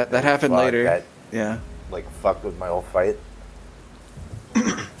 that we That happened fought later. That Yeah. like fucked with my whole fight.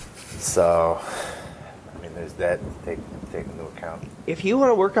 So, I mean, there's that to take into account. If you want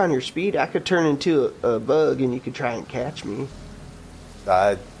to work on your speed, I could turn into a bug and you could try and catch me.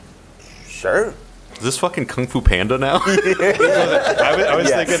 Sure. Is this fucking Kung Fu Panda now? I was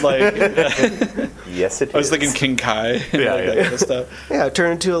Yes. thinking, like... Yes, it is. I was thinking King Kai. Yeah, That yeah. kind of stuff. Yeah, I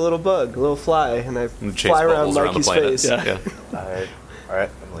turn into a little bug, a little fly, and I And chase fly around bubbles around the Mikey's planet. face. Yeah. Yeah. All right.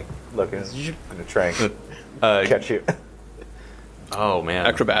 I'm like looking. I'm gonna try and Uh, catch you. oh man.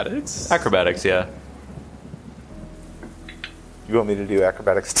 Acrobatics. Acrobatics. Yeah. You want me to do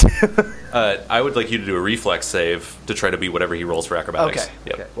acrobatics too? I would like you to do a reflex save to try to beat whatever he rolls for acrobatics. Okay.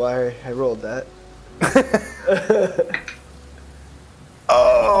 Yep. Okay. Well, I rolled that.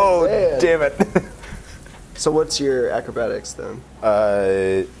 Oh, man. damn it. So what's your acrobatics then?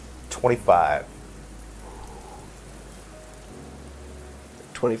 25.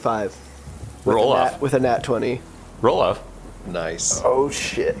 25. Roll with a off. With a nat 20. Roll off. Nice. Oh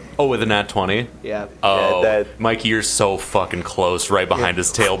shit! Oh, with a nat 20? Yeah. Oh, Yeah, that- Mikey, you're so fucking close right behind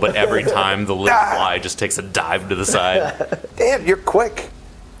his tail, but every time the little fly just takes a dive to the side. Damn, you're quick.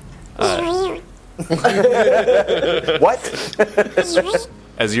 What?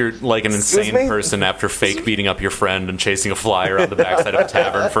 As you're like an insane me? person after fake beating up your friend and chasing a fly around the backside of a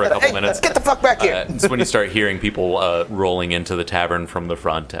tavern for a couple minutes. Get the fuck back here! It's when you start hearing people rolling into the tavern from the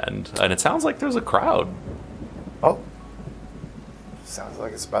front end. And it sounds like there's a crowd. Oh, sounds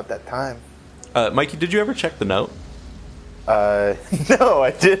like it's about that time. Mikey, did you ever check the note? No,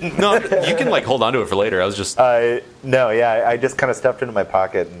 I didn't. No, you can like hold on to it for later. I was just... No, yeah, I just kind of stuffed it into my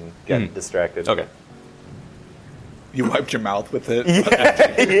pocket and got distracted. Okay. You wiped your mouth with it.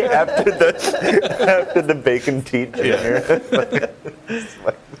 Yeah, after the bacon teat dinner.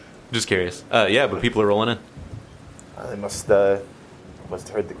 Just curious. Yeah, but people are rolling in. They must have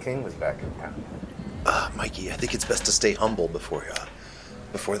heard the king was back in town. Mikey, I think it's best to stay humble before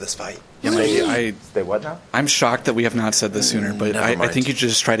this fight. Yeah, Mikey, Stay what now? I'm shocked that we have not said this sooner, but Never I mind. think you should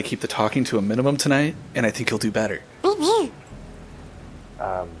just try to keep the talking to a minimum tonight, and I think you'll do better.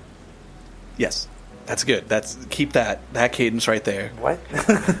 Yes, that's good. Keep that cadence right there. What?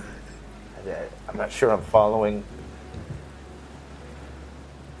 I'm not sure I'm following.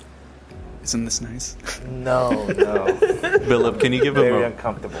 Isn't this nice? No. Philip, can you give him Very a...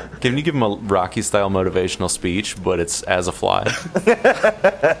 uncomfortable. Can you give him a Rocky-style motivational speech, but it's as a fly?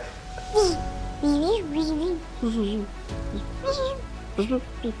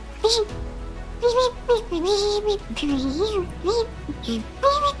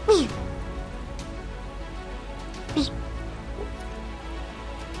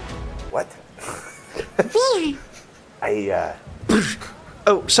 What?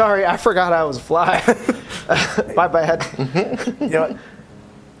 Oh, sorry, I forgot I was a fly. My bad. You know what?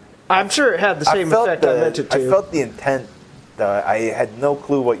 I'm sure it had the same effect I meant it to. I felt the intent. I had no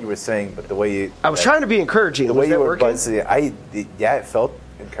clue what you were saying, but the way you... I was trying to be encouraging. The Was way that you were working? buzzing, it felt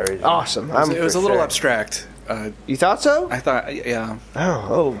encouraging. Awesome. It was a for little sure. abstract. You thought so? I thought, yeah.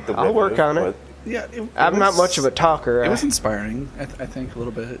 Oh, The I'll work on but- it. Yeah, I'm not much of a talker. It was inspiring, I think, a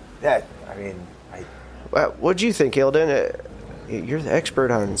little bit. Yeah, I mean, What'd you think, Hilden? You're the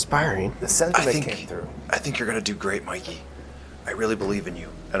expert on inspiring. the I sentiment came think through. you're gonna do great, Mikey. I really believe in you.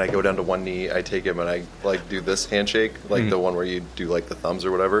 And I go down to one knee, I take him, and I like do this handshake, like the one where you do like the thumbs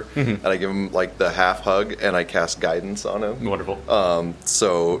or whatever, and I give him like the half hug, and I cast guidance on him. Wonderful.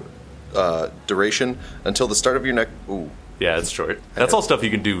 Duration until the start of your next. Ooh, Yeah, it's short. That's all stuff you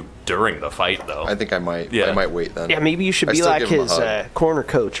can do during the fight, though. I think I might. Yeah. I might wait then. Yeah, maybe you should I be still like give him a his hug. corner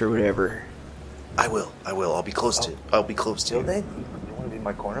coach or whatever. I will. I'll be close to. I'll be close to Till you. then, you want to be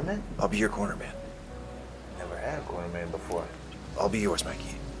my corner man? I'll be your corner man. Never had a corner man before. I'll be yours,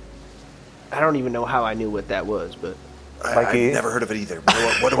 Mikey. I don't even know how I knew what that was, but Mikey? I've never heard of it either.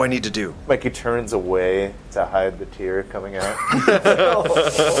 What do I need to do? Mikey turns away to hide the tear coming out.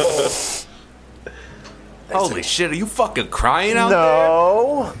 Holy shit, are you fucking crying out there?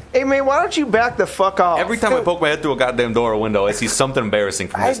 No. hey man, why don't you back the fuck off? Every time I poke my head through a goddamn door or window, I see something embarrassing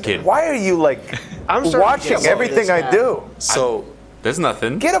from this kid. Why are you like I'm starting to watching get some of everything this I guy. do? So There's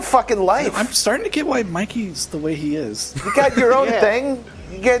nothing. Get a fucking life. I'm starting to get why Mikey's the way he is. You got your own Yeah. thing.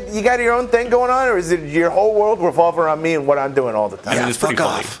 You got your own thing going on, or is it your whole world revolve around me and what I'm doing all the time? I mean, it's pretty fuck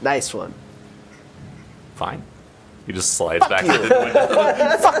funny. off. Nice one. Fine. He just slides back into the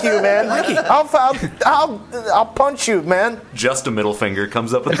window. Fuck you, man. I'll punch you, man. Just a middle finger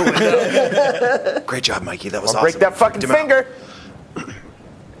comes up in the window. Great job, Mikey. That was I'll awesome. break that fucking Freaked him out. finger.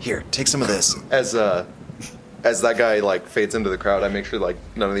 Here, take some of this. as that guy like fades into the crowd, I make sure like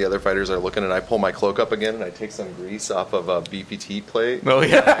none of the other fighters are looking, and I pull my cloak up again, and I take some grease off of a BPT plate. Oh,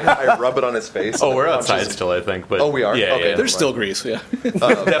 yeah. I rub it on his face. Oh, and we're it outside launches- still, I think. But Oh, we are? Yeah, Okay. yeah. There's still grease, yeah.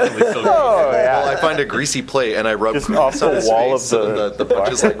 Definitely still Oh Well, I yeah. find a greasy plate and I rub Just grease off the on his wall face of so the- the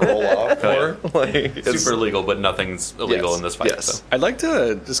punches like roll off more. Like, it's super illegal, but nothing's illegal Yes, in this fight. yes. So. I'd like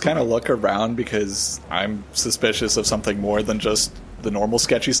to just kind of look around because I'm suspicious of something more than just the normal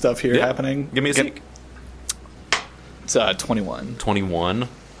sketchy stuff here Yeah. happening. Give me a seek. It's 21. 21.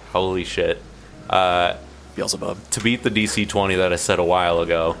 Holy shit. Beelzebub. To beat the DC 20 that I said a while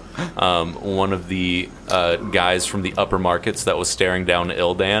ago, one of the guys from the upper markets that was staring down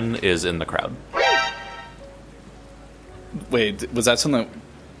Ildan is in the crowd. Wait, was that something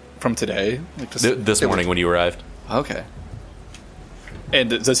from today? Like just, This morning when you arrived. okay. And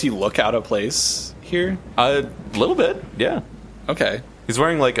does he look out of place here? A little bit, yeah. Okay. He's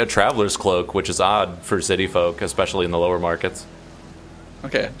wearing like a traveler's cloak, which is odd for city folk, especially in the lower markets.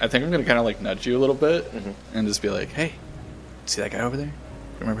 Okay. I think I'm going to kind of like nudge you a little bit and just be like, hey, see that guy over there?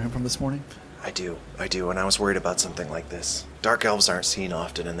 Remember him from this morning? I do, and I was worried about something like this. Dark elves aren't seen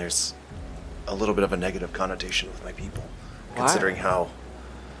often, and there's a little bit of a negative connotation with my people, considering how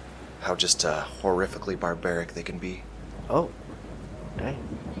just horrifically barbaric they can be. Oh, dang.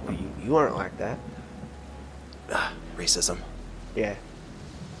 You aren't like that. Racism. Yeah.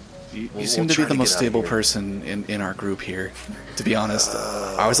 You We'll seem to be try the to most get out of stable here. person in our group here, to be honest.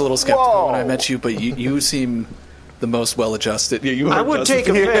 I was a little skeptical when I met you, but you seem the most well-adjusted. Yeah, you are I would take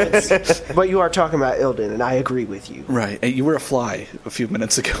offense, but you are talking about Ilden, and I agree with you. Right, and you were a fly a few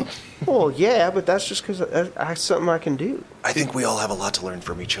minutes ago. Well, yeah, but that's just because that's something I can do. I think we all have a lot to learn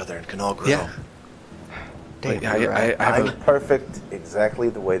from each other and can all grow. Yeah. Damn, Like, you're right. I have I'm perfect exactly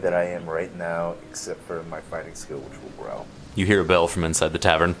the way that I am right now, except for my fighting skill, which will grow. You hear a bell from inside the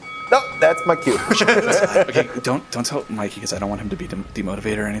tavern. No, that's my cue. okay, don't tell Mikey because I don't want him to be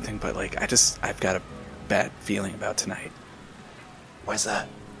demotivated or anything. But like, I've got a bad feeling about tonight. Why's that?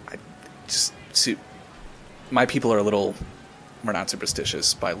 I just see, my people are a little. We're not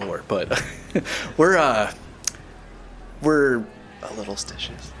superstitious by lore, but we're A little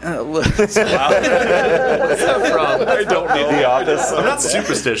stitches. What's that from? I don't know. The Office. I'm not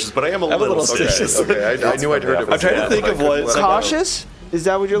superstitious, but I am a little stitious. Okay, I knew I'd heard it. I'm trying to think of what. Cautious? Is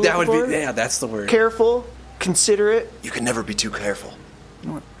that what you're That looking would for? be. Yeah, that's the word. Careful, considerate. You can never be too careful.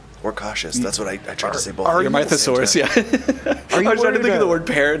 what? Or cautious. That's what I tried to say both. are at You're the my same thesaurus, time. yeah. Are you I was trying to worried think of the about- word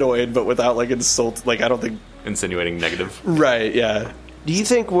paranoid, but without like insult. Like I don't think. Insinuating negative. Right. Yeah. Do you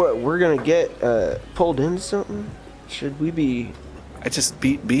think we're gonna get pulled into something? Should we be? I just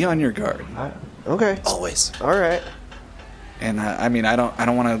be on your guard. Okay. Always. All right. And I mean, I don't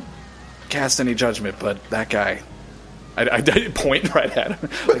want to cast any judgment, but that guy. I did point right at him.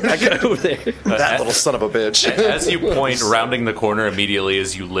 Like that guy over there. That little son of a bitch. As you point, rounding the corner immediately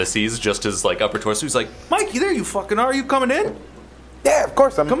is Ulysses, just his like upper torso. He's like, "Mikey, there you fucking are. You coming in? Yeah, of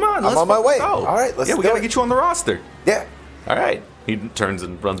course. Come on, I'm let's on my fucking way. go. All right, let's yeah, we do gotta it. get you on the roster. Yeah. All right." He turns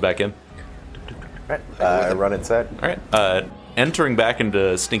and runs back in. Right. I run inside. All right. Entering back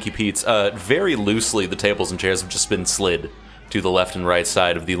into Stinky Pete's, very loosely, the tables and chairs have just been slid to the left and right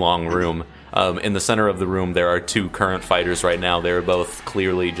side of the long room. In the center of the room, there are two current fighters right now. They're both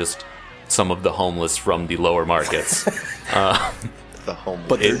clearly just some of the homeless from the lower markets. The home.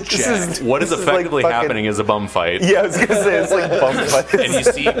 But they're It- jacked. What is This is effectively like fucking- happening is a bum fight. Yeah, I was gonna say it's like bum fights. And you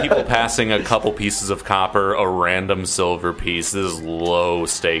see people passing a couple pieces of copper, a random silver piece. This is low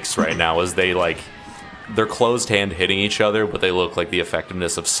stakes right now as they like they're closed hand hitting each other, but they look like the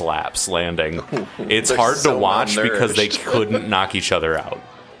effectiveness of slaps landing. It's They're hard to so watch because they malnourished. couldn't knock each other out.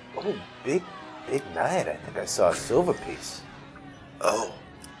 Oh, big night. I think I saw a silver piece. Oh.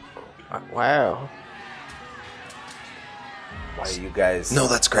 Wow. Why are you guys? No,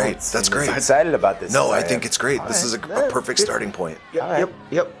 that's great. don't That's seem as great. excited about this. No, as I think am. it's great. All This is a right. perfect Good. starting point. Yep. All right.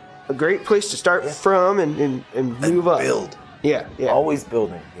 Yep. A great place to start from and move up. Build. Yeah. Yeah. Always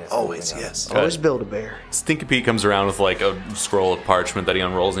building. Yes, Always, moving on. yes. Always build a bear. Stinky Pete comes around with like a scroll of parchment that he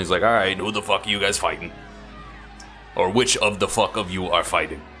unrolls, and he's like, "All right, who the fuck are you guys fighting? Or which of the fuck of you are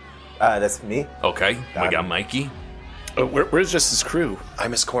fighting?" That's me. Okay, we got Mikey. Where's just his crew?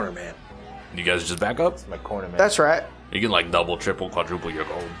 I'm his corner man. You guys just back up. It's my corner man. That's right. You can like double, triple, quadruple your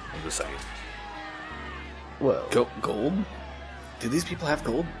gold. I'm just saying. Whoa. Gold? Do these people have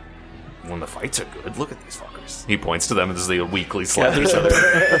gold? When the fights are good, look at these fuckers. He points to them, and this is a weekly Yeah, slap. there's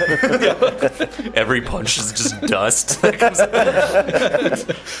Every punch is just dust that comes out.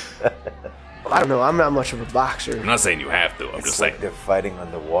 I don't know. I'm not much of a boxer. I'm not saying you have to. I'm It's just like saying. they're fighting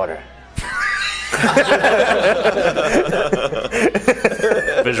underwater.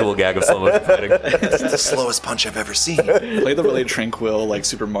 Visual gag of slow motion fighting. It's the slowest punch I've ever seen. play the really tranquil like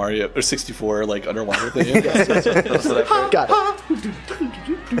Super Mario or 64 like underwater thing. Got it.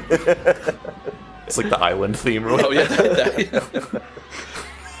 It's like the island theme. Or Oh whatever.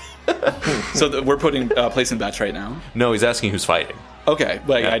 yeah. So we're putting placing bets right now. No, he's asking who's fighting. Okay,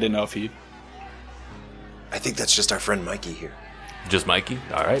 but Yeah. I didn't know if he. I think that's just our friend Mikey here. Just Mikey?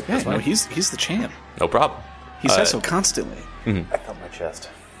 All right. Yeah, That's no, fine. he's the champ. No problem. He says so constantly. I felt my chest.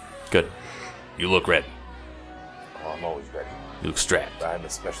 Good. You look ready. Oh, I'm always ready. You look strapped. I'm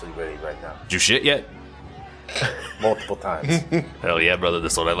especially ready right now. Did you shit yet? Multiple times. Hell yeah, brother.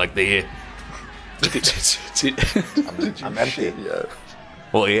 That's what I like to hear. I'm empty. Yeah.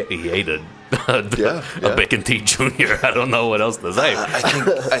 Well, he ate a Yeah. Bacon Tea Jr. I don't know what else to say.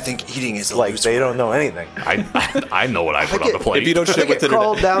 I think eating is a Like loose they word. don't know anything. I know what I put on the plate. If you don't shit It within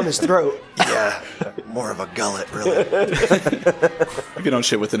crawled down his throat. Yeah, more of a gullet, really. if you don't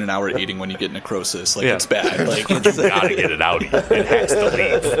shit within an hour of eating when you get necrosis, like Yeah. it's bad. Like You gotta get it out. It has to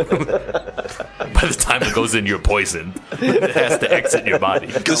leave. By the time time it goes in, you're poisoned. It has to exit your body.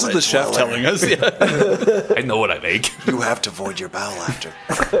 This is the chef telling us. Yeah. I know what I make. You have to void your bowel after.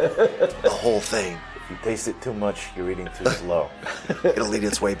 The whole thing. If you taste it too much, you're eating too slow. It'll eat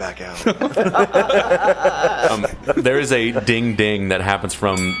its way back out. There is a ding ding that happens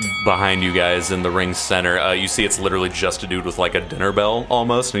from behind you guys in the ring center. You see it's literally just a dude with like a dinner bell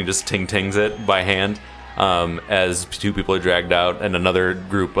almost, and he just ting tings it by hand as two people are dragged out, and another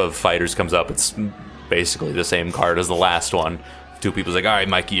group of fighters comes up. It's basically the same card as the last one. Two people's like, all right,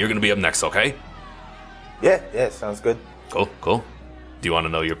 Mikey, you're going to be up next, okay? Yeah, sounds good. Cool. Do you want to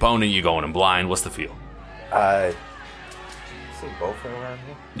know your opponent? You going in blind? What's the feel? See Bofa around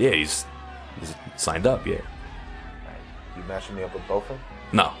here? Yeah, he's signed up, yeah. Alright, you matching me up with Bofa?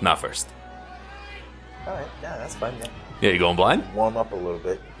 No, not first. Alright, yeah, that's fine, man. Yeah, you going blind? Warm up a little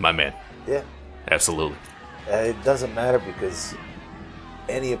bit. My man. Yeah. Absolutely. It doesn't matter because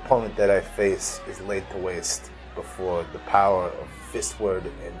any opponent that I face is laid to waste before the power of Fistward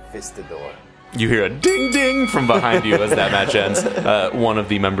and Fistador. You hear a ding ding from behind you as that match ends. One of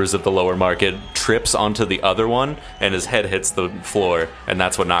the members of the lower market trips onto the other one, and his head hits the floor, and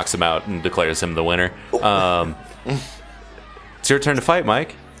that's what knocks him out and declares him the winner. It's your turn to fight,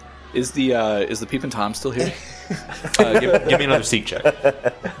 Mike. Is the Peep and Tom still here? Give me another seek check.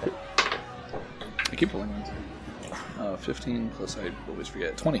 I keep rolling ones. 15 plus I always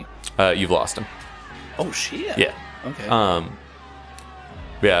forget 20. You've lost him. Oh shit. Yeah. Okay.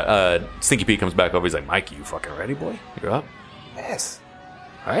 Stinky Pete comes back over. He's like, Mikey, you fucking ready, boy? You're up? Yes.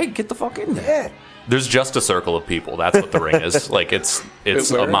 All right, get the fuck in there. Yeah. There's just a circle of people. That's what the ring is. Like, it's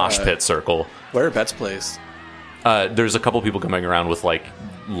Where, a mosh pit circle. Where are bets placed? There's a couple people coming around with, like,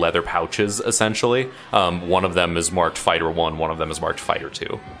 leather pouches, essentially. One of them is marked Fighter 1. One of them is marked Fighter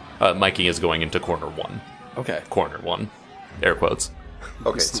 2. Mikey is going into Corner 1. Okay. Corner 1. Air quotes.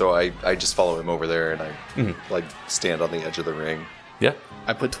 Okay, so I just follow him over there and I like stand on the edge of the ring. Yeah.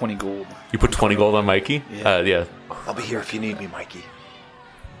 I put 20 gold. You put 20 gold on Mikey? Yeah. I'll be here if you need me, Mikey.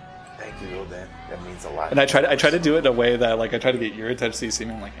 Thank you, Rodan. That means a lot. And I try to do it in a way that like I try to get your attention so you see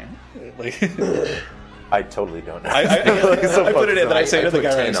me. I'm like, eh. Like I totally don't know. I put it in, then I say to the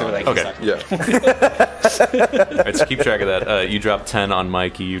guy right next to me, like, Okay. Yeah. All right, so keep track of that. You dropped 10 on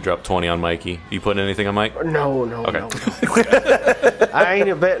Mikey. You dropped 20 on Mikey. You putting anything on Mike? No. I ain't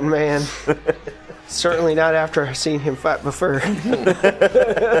a betting man. Certainly not after I've seen him fight before.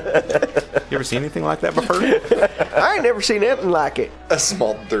 You ever seen anything like that before? I ain't never seen anything like it. A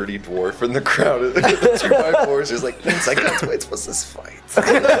small dirty dwarf in the crowd of the 2x4s is like, it's like, what's this fight?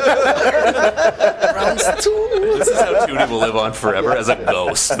 Rounds 2. This is how Tootie will live on forever as a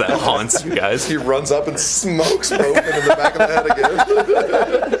ghost that haunts you guys. He runs up and smokes Broken in the back of the head again.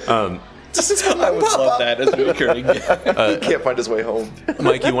 I would love that as a recurring. He can't find his way home.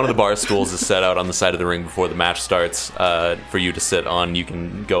 Mikey, one of the bar stools is set out on the side of the ring before the match starts for you to sit on. You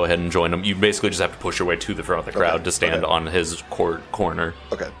can go ahead and join him. You basically just have to push your way to the front of the crowd to stand on his corner.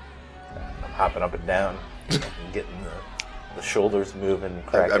 Okay. I'm hopping up and down, and getting the shoulders moving,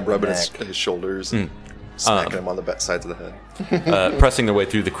 cracking I'm rubbing the his neck. shoulders and smacking him on the sides of the head. Pressing their way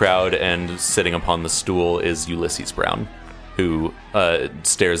through the crowd and sitting upon the stool is Ulysses Brown, who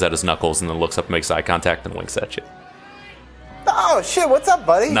stares at his knuckles and then looks up and makes eye contact and winks at you. Oh shit! What's up,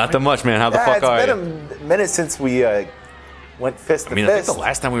 buddy? Not that much, man. How the fuck are you? It's been a minute since we went fist to I mean, I fist. think the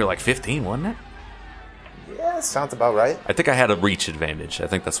last time we were like 15, wasn't it? Yeah, sounds about right. I think I had a reach advantage. I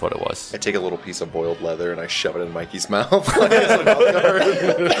think that's what it was. I take a little piece of boiled leather and I shove it in Mikey's mouth. Like it's a mouth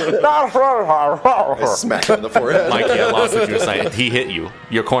guard. I smack him in the forehead. Mikey, I lost what you were saying. He hit you.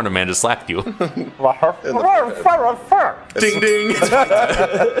 Your corner man just slapped you. Ding ding.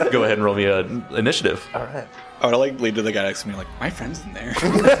 Go ahead and roll me an initiative. All right. I would like lead to the guy next to me, like, my friend's in there.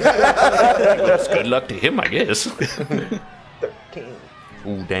 Good luck to him, I guess. 13.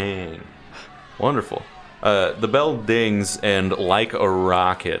 Ooh, dang. Wonderful. The bell dings, and like a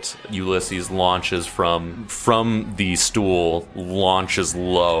rocket, Ulysses launches from the stool, launches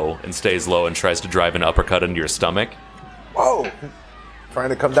low, and stays low, and tries to drive an uppercut into your stomach. Whoa! Trying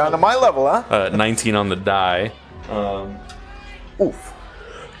to come down to my level, huh? 19 on the die. Oof.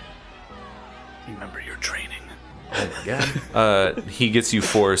 Remember your training. He gets you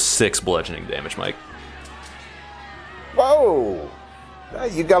for 6 bludgeoning damage, Mike. Whoa!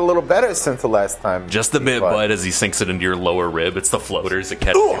 You got a little better since the last time. Just a bit, bud, as he sinks it into your lower rib. It's the floaters that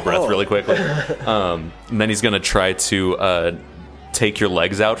catch your breath really quickly. And then he's going to try to take your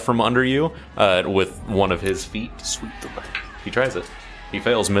legs out from under you with one of his feet. Sweep the leg. He tries it. He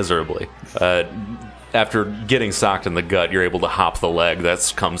fails miserably. After getting socked in the gut, you're able to hop the leg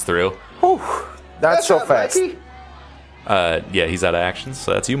that comes through. Whew. Not so fast. Mikey. Yeah, he's out of action,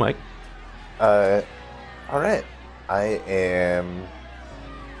 so that's you, Mike. All right. I am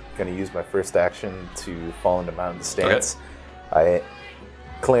going to use my first action to fall into mountain stance. I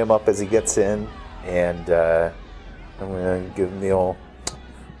clam up as he gets in, and I'm going to give him the old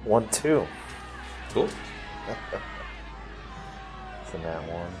 1-2. Cool. So now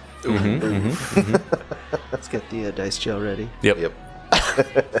one. Let's get the dice gel ready. Yep. Yep.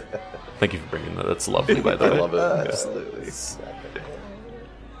 Thank you for bringing that. That's lovely, by the way. I love it. Absolutely.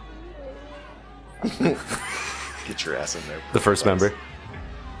 Get your ass in there. The first member.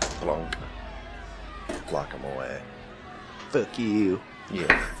 Plunk. Lock him away. Fuck you.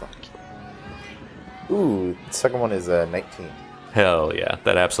 Yeah, fuck you. Ooh, the second one is 19. Hell yeah,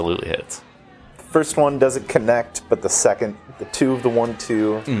 that absolutely hits. First one doesn't connect, but the two of the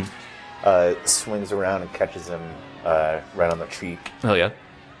 1-2 swings around and catches him right on the cheek. Hell yeah.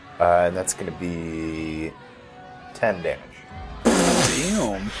 And that's going to be 10 damage.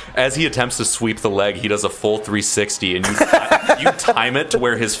 Damn. As he attempts to sweep the leg, he does a full 360, and you time it to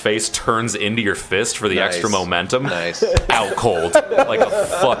where his face turns into your fist for the Nice. extra momentum. Nice. Out cold, like a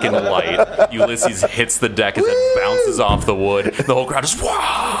fucking light. Ulysses hits the deck as it bounces off the wood. The whole crowd just,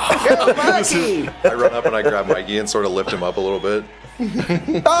 wow! Mikey! I run up and I grab Mikey and sort of lift him up a little bit.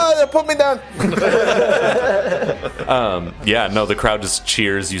 Oh, they put me down! Yeah, no, the crowd just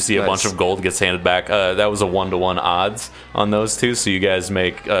cheers. You see a Nice. bunch of gold gets handed back. That was a 1-to-1 odds on those two, so you guys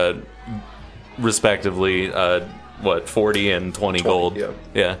make, respectively, 40 and 20 gold. yeah.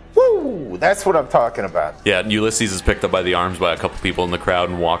 Yeah. Woo! That's what I'm talking about. Yeah, Ulysses is picked up by the arms by a couple people in the crowd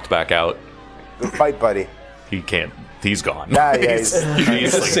and walked back out. Good fight, buddy. He can't. He's gone. Yeah, he's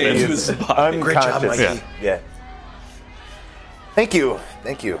He's like, Same to his body. Great job, unconscious. Mikey. Yeah. Thank you.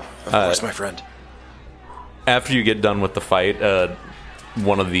 Thank you. Of course, my friend. after you get done with the fight,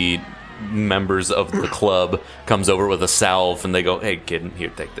 one of the members of the club comes over with a salve, and they go, "Hey, kid, here,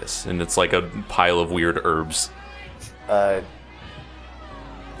 take this." And it's like a pile of weird herbs.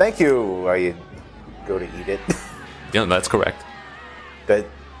 Thank you. I go to eat it. Yeah, that's correct. But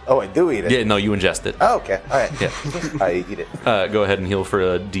I do eat it. Yeah, no, you ingest it. Oh, okay. All right. Yeah. I eat it. Go ahead and heal for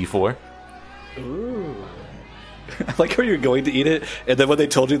a D4. I like how you're going to eat it, and then when they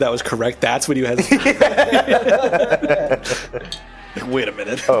told you that was correct, that's when you had. Like, wait a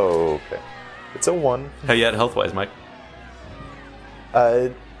minute. Oh, okay. It's a 1. How you at health-wise, Mike?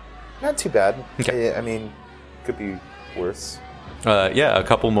 Not too bad. Okay. I mean, could be worse. Yeah, a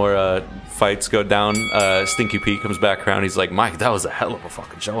couple more fights go down. Stinky Pete comes back around. He's like, "Mike, that was a hell of a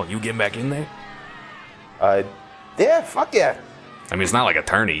fucking show. You getting back in there?" Yeah, fuck yeah. I mean, it's not like a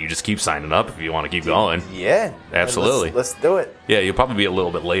tourney. You just keep signing up if you want to keep going. Yeah. Absolutely. Let's do it. Yeah, you'll probably be a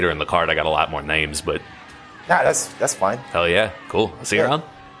little bit later in the card. I got a lot more names, but Nah, that's fine. hell yeah, cool. I'll see you Yeah. around.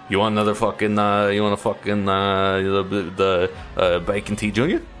 You want another fucking? You want a fucking the Bacon Tea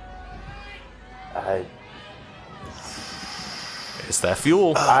Junior? It's that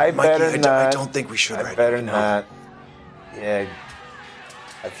fuel. I Mikey, better I not. don't think we should I right better now. not. Yeah,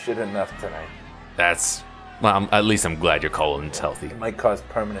 I've shit enough tonight. That's well. At least I'm glad your colon's healthy. It might cause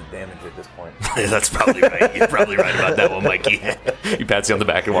permanent damage at this point. That's probably right. You're probably right about that one, Mikey. He pats you on the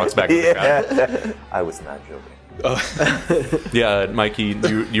back and walks back to the crowd. Yeah, I was not joking. Yeah, Mikey,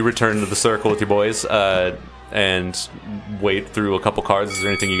 you return to the circle with your boys and wait through a couple cards. Is there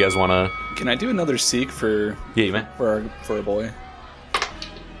anything you guys want to? Can I do another seek for Yeah, you may. for a boy?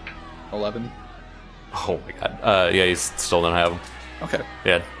 11. Oh my god. Yeah, you still don't have them. Okay.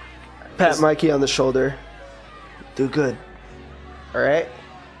 Yeah. Pat Mikey on the shoulder. Do good. All right.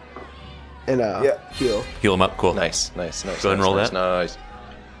 And Yeah. heal. Heal him up. Cool. Nice. Go ahead and roll that. Nice.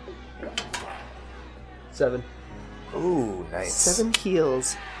 7. Ooh, nice. 7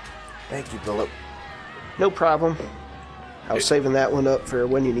 heals. Thank you, Philip. No problem. I was saving that one up for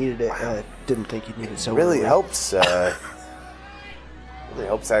when you needed it. I didn't think you needed it so Really early. helps. Really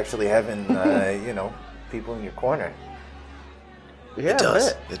helps actually having people in your corner. Yeah, It does.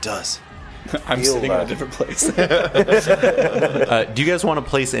 I bet. It does. I'm Feel sitting in that. a different place. Do you guys want to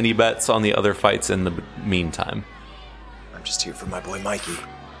place any bets on the other fights in the meantime? I'm just here for my boy Mikey.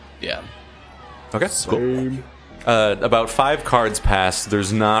 Yeah. Okay. Cool. About 5 cards pass.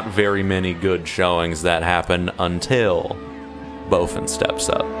 There's not very many good showings that happen until Bofin steps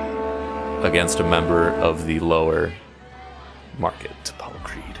up against a member of the lower market. Apollo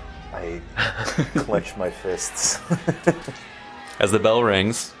Creed. I clench my fists. As the bell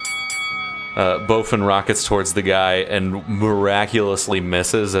rings, Bofin rockets towards the guy and miraculously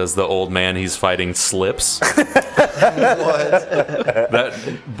misses as the old man he's fighting slips. That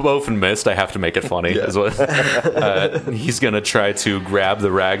Bofin missed. I have to make it funny. Is what, he's going to try to grab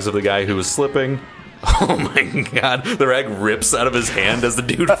the rags of the guy who was slipping, Oh my god. The rag rips out of his hand as the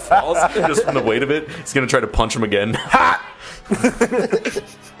dude falls just from the weight of it. He's going to try to punch him again. Ha!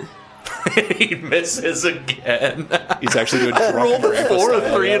 He misses again. He's actually doing Rolled a 4,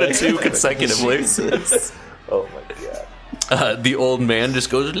 a 3, and a 2 consecutively. Oh my god. The old man just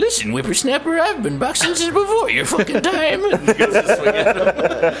goes, "Listen, whippersnapper, I've been boxing since before your fucking time." And he goes to swing at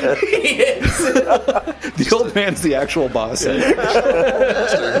him. He hits it. The old man's the actual boss. He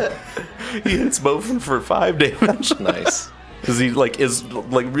hits Bofin for 5 damage. Nice. Because he is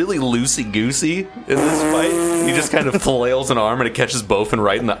really loosey goosey in this fight. He just kind of flails an arm and it catches Bofin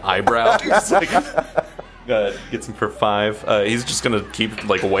right in the eyebrow. He's like, gets him for 5. He's just gonna keep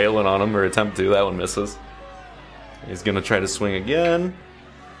wailing on him or attempt to. That one misses. He's gonna try to swing again.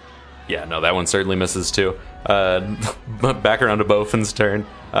 Yeah, no, that one certainly misses too. Back around to Bofin's turn.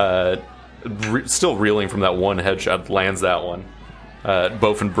 Still reeling from that one headshot, lands that one.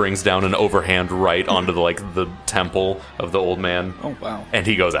 Bofin brings down an overhand right onto the temple of the old man. Oh, wow. And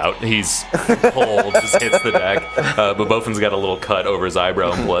he goes out. He's cold, just hits the deck. But Bofin's got a little cut over his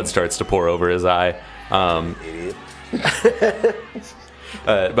eyebrow and blood starts to pour over his eye. Idiot.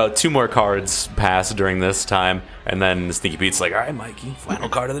 About 2 more cards pass during this time, and then Sneaky Pete's like, "All right, Mikey, final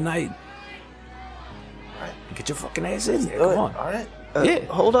card of the night. All right. Get your fucking ass in there. Good. Come on." All right. Yeah.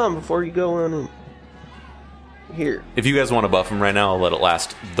 Hold on before you go on in. Here. If you guys want to buff him right now, I'll let it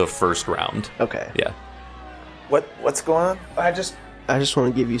last the first round. Okay. Yeah. What's going on? I just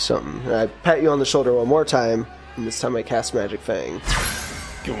want to give you something. I pat you on the shoulder one more time, and this time I cast Magic Fang.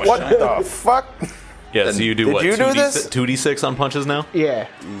 What the fuck? Yeah, so you do Did what? you do this? 2d6 on punches now? Yeah.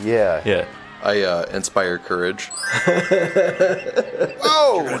 Yeah. Yeah. I inspire courage.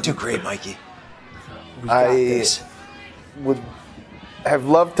 Oh! You're gonna do great, Mikey. I would have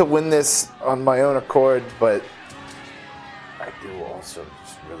loved to win this on my own accord, but I do also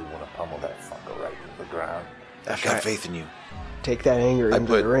just really want to pummel that fucker right into the ground. I've got faith in you. Take that anger I into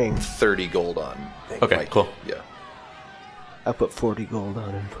put the ring. 30 gold on. Okay, Mikey. cool. Yeah. I put 40 gold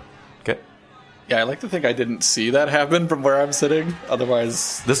on him. Okay. Yeah, I like to think I didn't see that happen from where I'm sitting.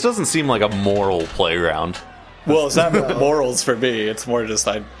 Otherwise, This doesn't seem like a moral playground. well, it's not morals for me. It's more just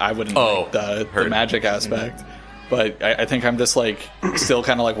I wouldn't Oh, like the heard. magic aspect. But I think I'm just still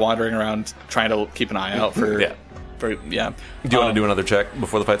kind of wandering around trying to keep an eye out for Yeah. For yeah. Do you want to do another check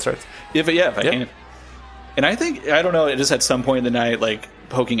before the fight starts? If I Yeah. can. And I think I don't know. It just at some point in the night,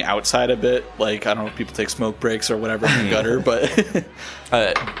 poking outside a bit. I don't know if people take smoke breaks or whatever in the gutter, but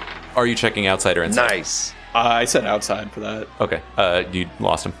Are you checking outside or inside? Nice. I said outside for that. Okay. You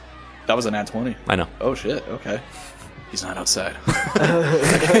lost him. That was a nat 20. I know. Oh shit. Okay. He's not outside.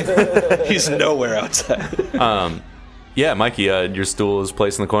 He's nowhere outside. Yeah, Mikey, your stool is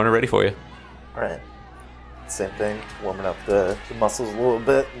placed in the corner ready for you. All right. Same thing, warming up the muscles a little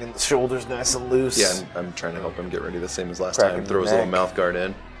bit, getting the shoulders nice and loose. Yeah, and I'm trying to help him get ready the same as last Cracking time. Throw the his little neck. mouth guard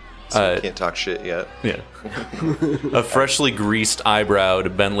in. So he can't talk shit yet. Yeah. A freshly greased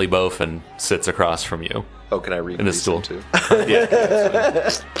eyebrowed Bentley Bofin sits across from you. Oh, can I In his re-grease stool. him too? Yeah.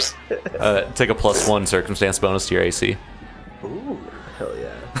 Take a +1 circumstance bonus to your AC. Ooh, Hell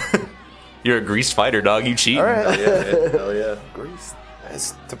yeah. You're a greased fighter, dog. You cheat. all right. Hell yeah, man. Hell yeah. Grease.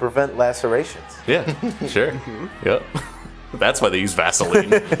 That's to prevent lacerations. Yeah, sure. Yep. That's why they use Vaseline.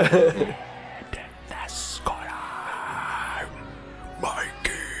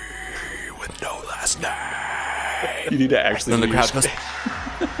 Mikey with no last name. You need to actually. Then the use- crowd goes,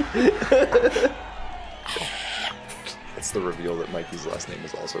 It's the reveal that Mikey's last name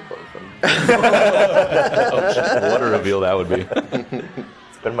is also Bofin. what a reveal that would be.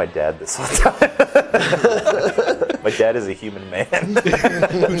 It's been my dad this whole time. My dad is a human man.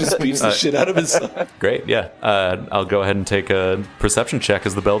 Who just beats the shit out of his son. Great, yeah. I'll go ahead and take a perception check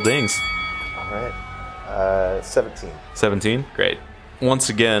as the bell dings. All right. 17. 17? Great. Once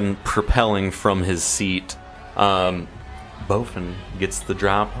again, propelling from his seat, Bofin gets the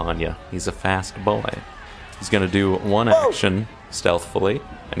drop on you. He's a fast boy. He's going to do one action stealthily,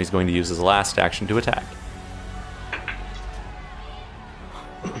 and he's going to use his last action to attack.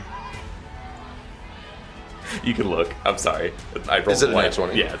 You can look. I'm sorry. I rolled Is it the a white. nat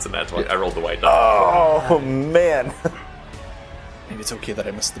 20? Yeah, it's a nat 20. I rolled the white die. Oh, man. Maybe it's okay that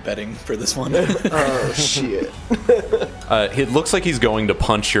I missed the betting for this one. Oh, shit. It looks like he's going to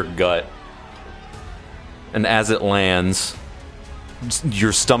punch your gut. And as it lands,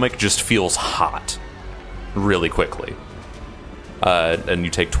 your stomach just feels hot really quickly. And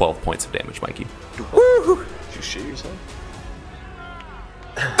you take 12 points of damage, Mikey. Woo! Did you shit yourself?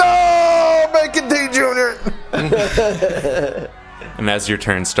 Oh, Bacon D Jr. And as your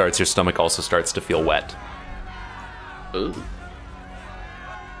turn starts, your stomach also starts to feel wet. Ooh.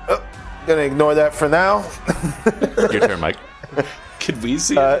 Gonna ignore that for now. Your turn, Mike. Could we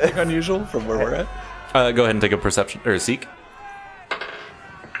see anything unusual from where we're at? Go ahead and take a perception or a seek.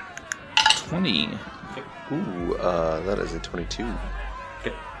 20. Ooh, that is a 22.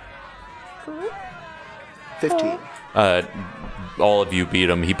 15. All of you beat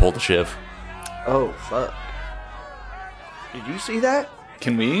him. He pulled a shiv. Oh, fuck. Did you see that?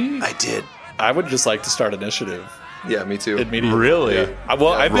 Can we? I did. I would just like to start initiative Yeah, me too. immediately. Really? Yeah. I've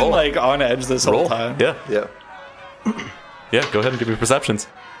been roll. like on edge this whole time. Yeah. Yeah. Yeah, go ahead and give me perceptions.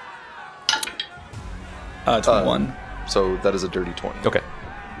 21. So that is a dirty 20. Okay.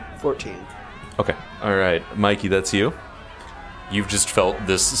 14. Okay. All right. Mikey, that's you. You've just felt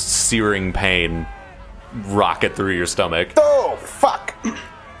this searing pain rocket through your stomach. Oh, fuck.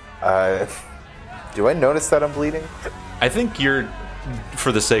 Do I notice that I'm bleeding? I think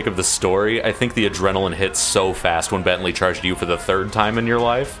for the sake of the story, I think the adrenaline hit so fast when Bentley charged you for the third time in your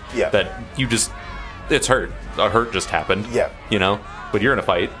life that you just, it's hurt. A hurt just happened. Yeah. You know? But you're in a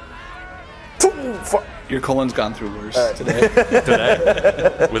fight Fuck. Your colon's gone through worse today.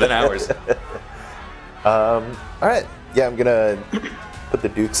 today, within hours. All right. Yeah, I'm gonna put the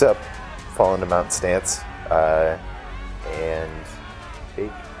dukes up, fall into mountain stance, and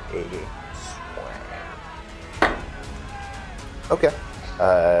take a swing. Okay.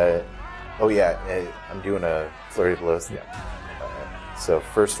 Oh yeah, I'm doing a flurry of blows. Yeah. So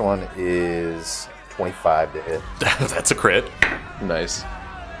first one is 25 to hit. That's a crit. Nice.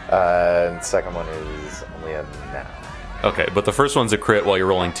 And second one is only a now. Okay, but the first one's a crit while you're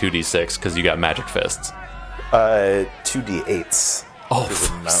rolling 2d6 because you got magic fists. 2d8s. Oh, Because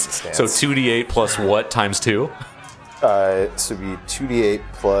of mountain stance. so 2d8 plus what times 2? So it'd be 2d8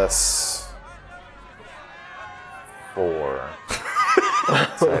 plus 4.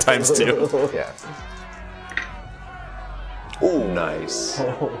 Times 2. Yeah. Ooh, nice.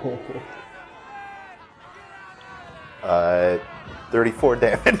 34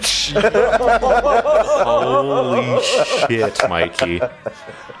 damage. Holy shit, Mikey.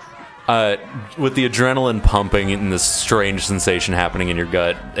 With the adrenaline pumping and this strange sensation happening in your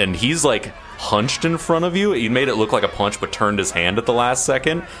gut, and he's like hunched in front of you. He made it look like a punch, but turned his hand at the last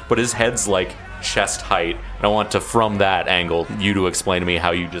second. But his head's like chest height. And I want to, from that angle, you to explain to me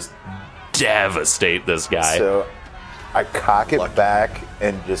how you just devastate this guy. So I cock it back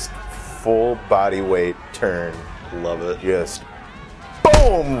and just full body weight turn. Love it. Just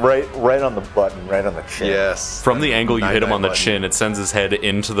boom! Right on the button, right on the chin. Yes. From the angle you hit him on the button. chin, it sends his head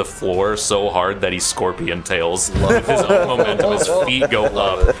into the floor so hard that he scorpion tails. With his own momentum, his feet go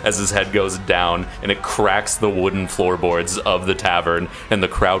up as his head goes down, and it cracks the wooden floorboards of the tavern, and the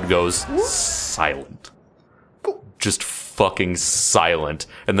crowd goes silent. Just fucking silent.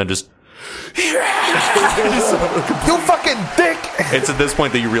 And then just... You fucking dick! It's at this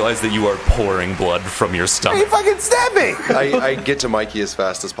point that you realize that you are pouring blood from your You stomach. fucking stabbed me! I get to Mikey as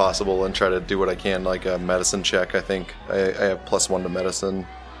fast as possible and try to do what I can, like a medicine check, I think. I have +1 to medicine.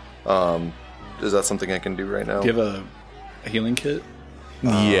 Is that something I can do right now? Do you have a healing kit?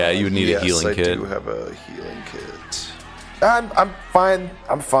 Yeah, you would need a healing Yes, kit. I do have a healing kit. I'm fine.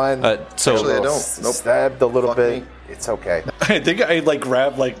 I'm fine. So Actually, I A little don't. Nope. Stabbed a little Fuck bit. me. It's okay. I think I like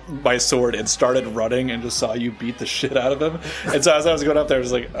grabbed like my sword and started running and just saw you beat the shit out of him. And so as I was going up there, I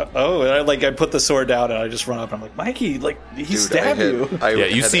was like, oh, and I put the sword down and I just run up and I'm like, Mikey, like he Dude, stabbed you. yeah,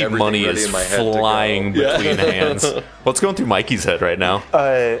 you see money is flying between hands. What's going through Mikey's head right now?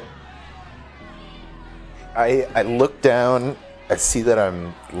 I look down. I see that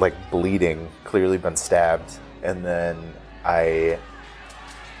I'm like bleeding, clearly been stabbed, and then I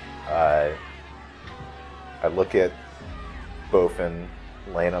look at Bofin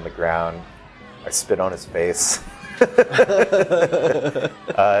laying on the ground. I spit on his face.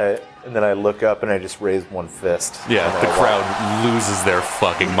 And then I look up and I just raise one fist. Yeah, And the I crowd loses their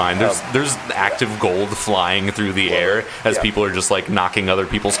fucking mind. There's active gold flying through the air as people are just like knocking other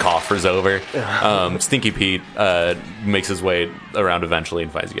people's coffers over. Stinky Pete makes his way around eventually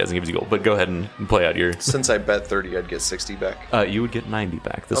and finds you guys and gives you gold. But go ahead and play out your. Since I bet 30, I'd get 60 back. You would get 90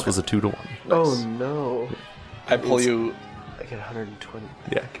 back. This was a 2-1. Oh no. I pull you. I get 120.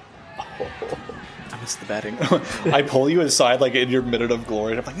 Yeah. I missed the batting. I pull you aside like in your minute of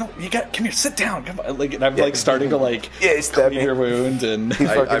glory. And I'm like, no, come here, sit down. Come on. Like, and I'm like starting to like stabbed clean your wound and. He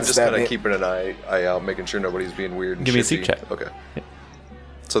fucking I'm just stabbed kind me. of keeping an eye out, making sure nobody's being weird. And Give me a shitty. seek check. Okay.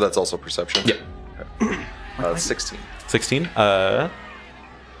 So that's also perception? Yep. 16. 16. Not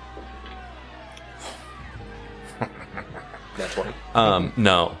 20.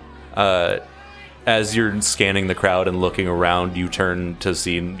 No. As you're scanning the crowd and looking around, you turn to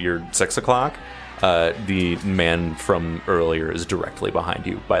see your 6 o'clock. The man from earlier is directly behind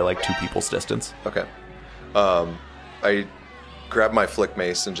you by like 2 people's distance. Okay. I grab my flick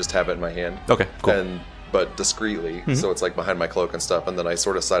mace and just have it in my hand. Okay, cool. But discreetly, so it's like behind my cloak and stuff. And then I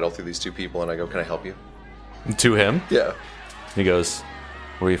sort of sidle through these 2 people and I go, "Can I help you?" To him, Yeah. he goes,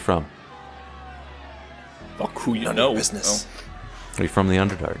 "Where are you from? Fuck who you None of know. your business. Are you from the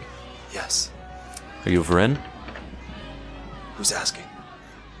Underdark? Yes. Are you Vren? Who's asking?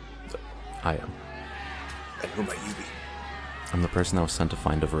 I am. And who might you be? I'm the person that was sent to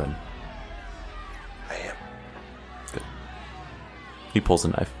find a Vren." I am. Good. He pulls a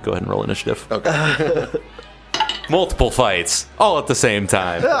knife. Go ahead and roll initiative. Okay. Multiple fights, all at the same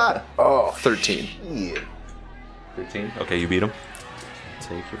time. 13. Yeah. 13. Okay, you beat him.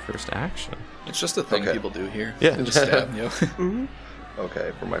 Take your first action. It's just a thing Okay. people do here. Yeah. They just stab you.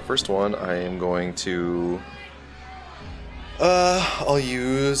 Okay, for my first one, I am going to. I'll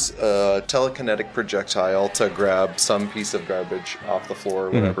use a telekinetic projectile to grab some piece of garbage off the floor or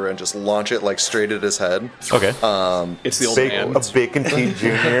whatever and just launch it like straight at his head. Okay. It's the old man. A Bacon Tea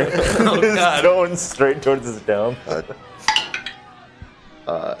Jr. God. going straight towards his dome.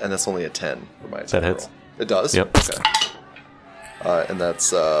 And that's only a 10 for my attack hits. roll. It does? Yep. Okay. And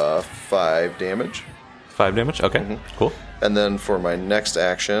that's 5 damage. 5 damage? Okay, cool. And then for my next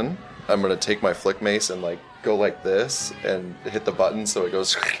action, I'm going to take my flick mace and like go like this and hit the button so it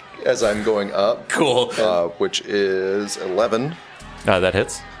goes as I'm going up. Cool. Which is 11. That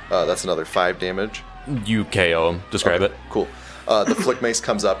hits. That's another 5 damage. You KO him. Describe it. Cool. The flick mace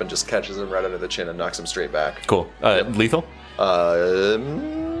comes up and just catches him right under the chin and knocks him straight back. Cool. Lethal?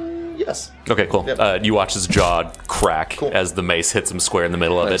 Yes. Okay, cool. Yep. You watch his jaw crack Cool. as the mace hits him square in the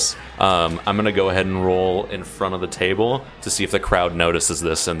middle of Nice. it. I'm going to go ahead and roll in front of the table to see if the crowd notices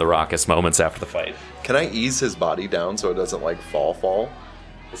this in the raucous moments after the fight. Can I ease his body down so it doesn't like fall?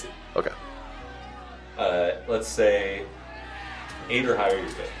 Okay. Let's say 8 or higher, you're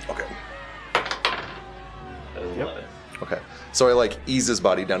good. Okay. That is 11. Okay. So I like ease his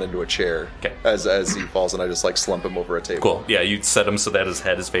body down into a chair 'Kay. as he falls, and I just like slump him over a table. Cool. Yeah, you set him so that his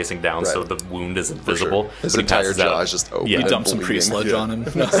head is facing down, so Right. the wound isn't For sure. visible. His When he entire passes jaw out- is just open. Yeah. You and dump some bleeding. pre-sludge Yeah. on him.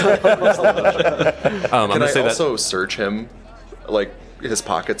 I'm Can going I to say also that. search him, like his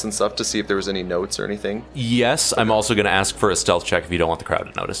pockets and stuff, to see if there was any notes or anything? Yes, I'm also going to ask for a stealth check if you don't want the crowd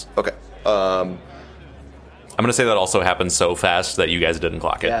to notice. Okay. I'm going to say that also happened so fast that you guys didn't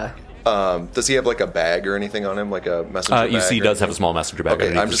clock it. Yeah. Does he have like a bag or anything on him, like a messenger bag? You see, he or does have a anything? small messenger bag Okay,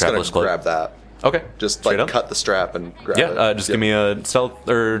 underneath I'm the just gonna strapless cloak. grab that. Okay, Just straight like up. cut the strap and grab it. Yeah, just give me a stealth,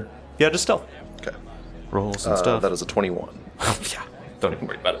 or just stealth. Okay. Roll some stuff. That is a 21. Yeah, don't even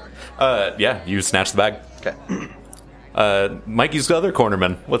worry about it. Yeah, you snatch the bag. Okay. Mikey's the other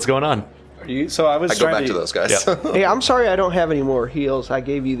cornerman. What's going on? So I was I go trying back to those guys. Yeah. Hey, I'm sorry I don't have any more heals. I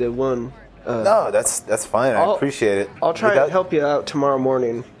gave you the one. No, that's fine. I I'll- appreciate it. I'll try Without- and help you out tomorrow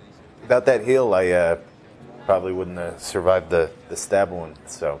morning. Without that heal, I probably wouldn't have survived the stab wound.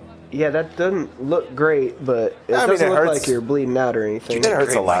 So Yeah, that doesn't look great, but it I mean, doesn't it look hurts. like you're bleeding out or anything. it hurts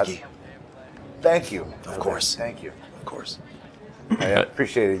Great, a lot. Mikey. Thank you. Of course. Thank you. Of course. I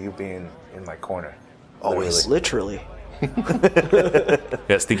appreciated you being in my corner. Always. Literally.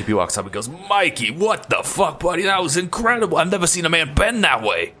 Yeah, Stinky P walks up and goes, "Mikey, what the fuck, buddy? That was incredible. I've never seen a man bend that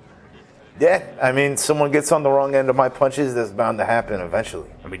way." Yeah, I mean, someone gets on the wrong end of my punches. That's bound to happen eventually.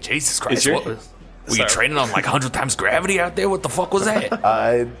 I mean, Jesus Christ, Is your- what, were you training on like 100 times gravity out there? What the fuck was that?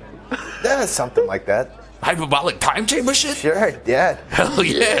 Yeah, something like that. Hyperbolic time chamber shit? Sure, yeah. Hell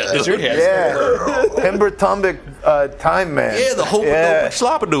yeah. Is your hand? Yeah. Himbertombic time man. Yeah, the whole Yeah.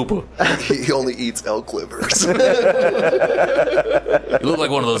 sloppadooper. He only eats elk livers. You look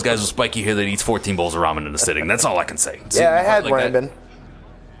like one of those guys with spiky hair that eats 14 bowls of ramen in a sitting. That's all I can say. See, Yeah, I had like that. Brandon.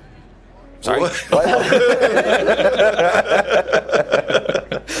 Sorry.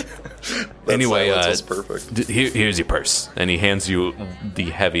 Anyway, Silence was perfect. here's your purse. And he hands you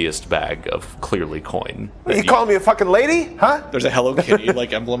the heaviest bag of clearly coin. that You calling me a fucking lady? Huh? There's a Hello Kitty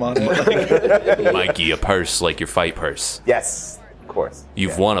like emblem on it. Like, Mikey, a purse like your fight purse. Yes, of course.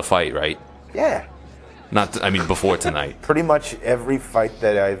 You've won a fight, right? Yeah. Not, I mean, before tonight. Pretty much every fight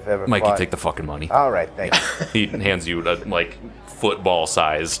that I've ever Mikey, fought. take the fucking money. All right, thank you. He hands you a, like,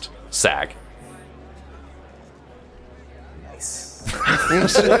 football-sized sack. Nice.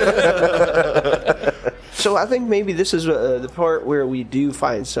 So I think maybe this is the part where we do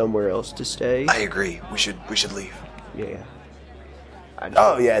find somewhere else to stay. I agree. We should leave. Yeah.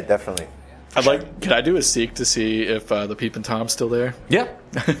 Oh yeah, definitely. I'd like. Can I do a seek to see if the Peep and Tom's still there? Yeah.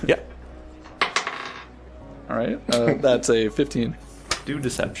 Yeah. All right. That's a 15. Do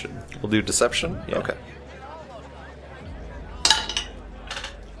deception. We'll do deception. Deception? Yeah. Okay.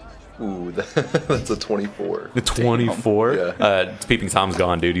 Ooh, that's a 24. The 24? Yeah. Peeping Tom's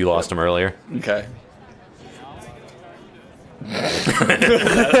gone, dude. You lost him earlier. Okay.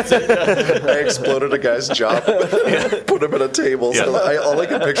 I exploded a guy's jaw, put him at a table. So all I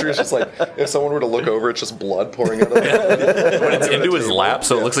can picture is just like if someone were to look over, it's just blood pouring out of him. But it's into his lap,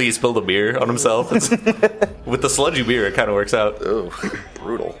 so it looks like he spilled a beer on himself. With the sludgy beer, it kind of works out. Oh,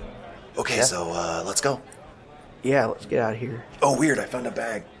 brutal. Okay, so let's go. Yeah, let's get out of here. Oh, weird! I found a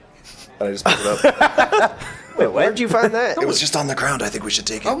bag. And I just picked it up. Wait, where'd you find that? It was just on the ground. I think we should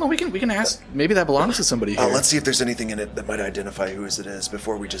take it. Oh no, we can ask. Maybe that belongs to somebody here. Let's see if there's anything in it that might identify whose it is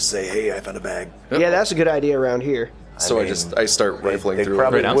before we just say, "Hey, I found a bag." Yeah, that's a good idea around here. So mean, I start rifling they through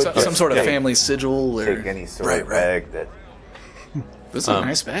probably it. Right now. would some just sort of take- family sigil or Take any sort Right, of right. bag that. this is a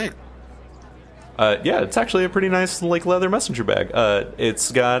nice bag. Yeah, it's actually a pretty nice like leather messenger bag.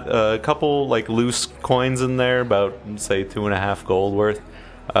 It's got a couple like loose coins in there, about say 2.5 gold worth.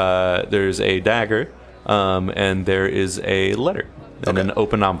 There's a dagger, and there is a letter and Okay. an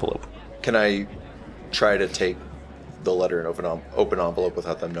open envelope. Can I try to take the letter and open envelope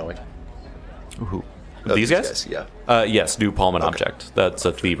without them knowing? Ooh. Oh, These guys? Yeah. Yes, do palm an Okay. object. That's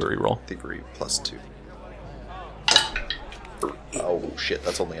a thievery roll. Thievery +2. Oh shit,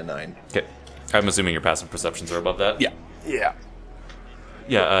 that's only a 9. Okay. I'm assuming your passive perceptions are above that. Yeah. Yeah.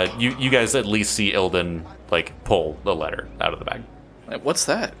 Yeah. You guys at least see Ilden like pull the letter out of the bag. What's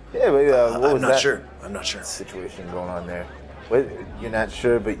that? Yeah, but what was I'm not that sure. I'm not sure. situation going on there? What, you're not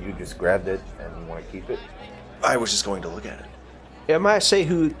sure, but you just grabbed it and you want to keep it? I was just going to look at it. It might say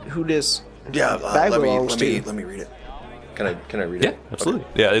who this Yeah, bag let belongs me to. read it. Can I read Yeah, it? absolutely.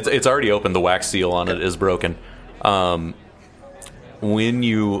 Yeah, it's already open. The wax seal on it is broken. When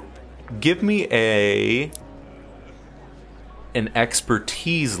you give me an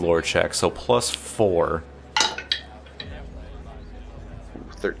expertise lore check, so +4.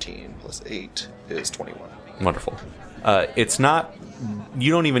 13 + 8 is 21. Wonderful. It's not.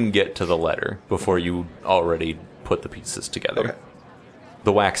 You don't even get to the letter before you already put the pieces together. Okay.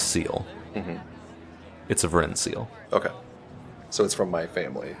 The wax seal. It's a Vryn seal. Okay. So it's from my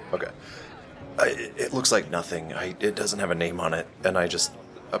family. Okay. It looks like nothing. It doesn't have a name on it, and I just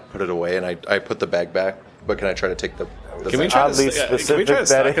put it away, and I put the bag back. But can I try to take the Can we bag? try Oddly to can we specific try to that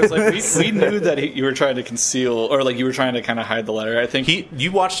stop? 'Cause, like, is. we knew that you were trying to conceal, or like you were trying to kind of hide the letter. I think.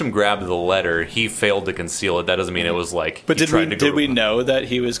 You watched him grab the letter. He failed to conceal it. That doesn't mean it was like. but he did we tried to go did we to- know that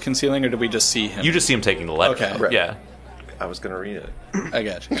he was concealing, or did we just see him? You just see him taking the letter. Okay. out. Right. Yeah. I was gonna read it. I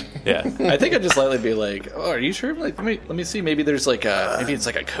got you. Yeah. I think I'd just lightly be like, "Oh, are you sure? Like, let me see. Maybe there's like maybe it's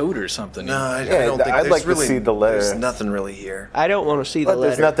like a code or something." No, I Yeah, don't think I'd there's like to really, see the letter. There's nothing really here. I don't want to see the But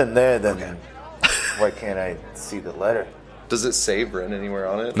there's letter. nothing there, then why can't I see the letter? Does it say Vryn anywhere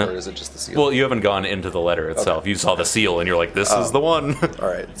on it, No. or is it just the seal? Well, you haven't gone into the letter itself. You saw the seal, and you're like, "This is the one." All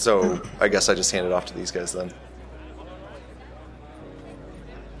right. So I guess I just hand it off to these guys then.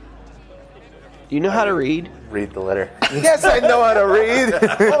 Do you know how to read? Read the letter. Yes, I know how to read.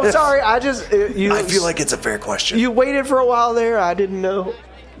 Oh, sorry. I just you. I feel like it's a fair question. you waited for a while there. I didn't know.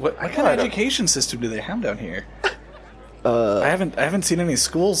 What kind of education system do they have down here? I haven't seen any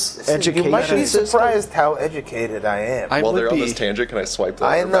schools. You might be Education system? surprised how educated I am. I While would they're on be. this tangent, can I swipe that?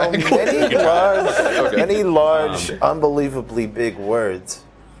 I know back? many large, unbelievably big words.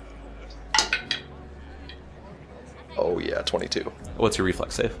 Oh yeah, 22. What's your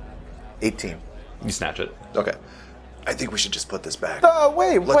reflex save? 18. You snatch it. Okay. I think we should just put this back.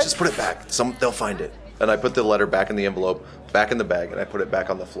 Wait, Let's what? just put it back. They'll find it. And I put the letter back in the envelope, back in the bag, and I put it back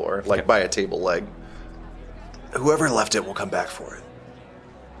on the floor, like by a table leg. Whoever left it will come back for it.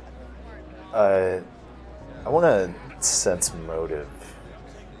 I want to sense motive.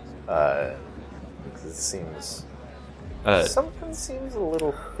 Because it seems... something seems a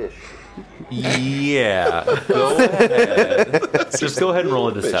little fishy. Yeah. Go ahead. Just go ahead and roll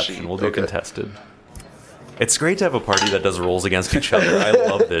a deception. Fishy. We'll do Okay. contested. It's great to have a party that does rolls against each other. I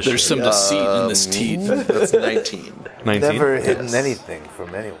love this. There's shit. some deceit in this teeth. That's 19. 19? Never hidden anything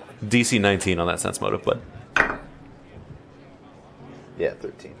from anyone. DC 19 on that sense motive, but Yeah,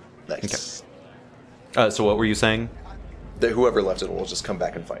 13. Nice. so what were you saying? That whoever left it will just come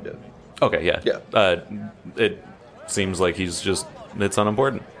back and find it. Okay, yeah. Yeah. It seems like it's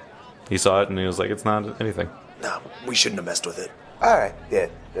unimportant. He saw it and he was like, it's not anything. No, we shouldn't have messed with it. All right, yeah.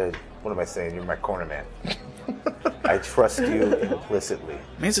 What am I saying? You're my corner man. I trust you implicitly.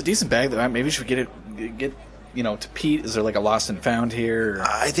 I mean, it's a decent bag. Though. Maybe we should get to Pete. Is there like a lost and found here? Or...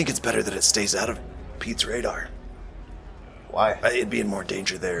 I think it's better that it stays out of Pete's radar. Why? It'd be in more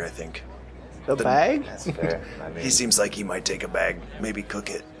danger there, I think. The bag? That's fair. I mean, He seems like he might take a bag, maybe cook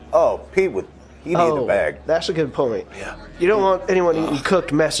it. oh, Pete would He'd eat a bag. That's a good point. Yeah. You don't want anyone eating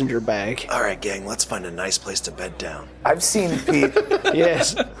cooked messenger bag. All right, gang, let's find a nice place to bed down. I've seen Pete.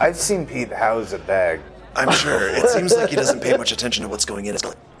 Yes. I've seen Pete house a bag, I'm sure. It seems like he doesn't pay much attention to what's going in his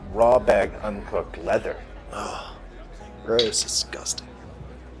belly. raw bag, uncooked leather. Gross. Disgusting.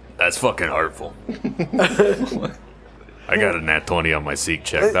 That's fucking hurtful. I got a nat 20 on my Seek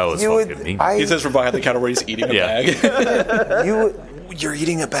check. That was fucking mean. He says from behind the counter where he's eating a bag. You're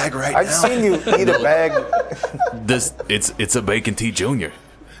eating a bag right I've now? seen you eat a bag. It's a Bacon Tea Junior.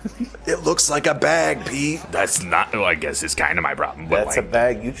 It looks like a bag, Pete. That's not. Well, I guess it's kind of my problem. But That's a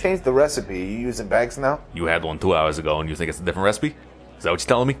bag. You changed the recipe. You using bags now? you had one 2 hours ago, and you think it's a different recipe? Is that what you're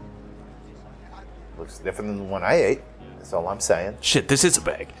telling me? Looks different than the one I ate. That's all I'm saying. Shit, this is a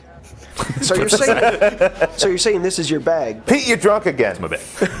bag. So you're saying this is your bag? Pete, you're drunk again. My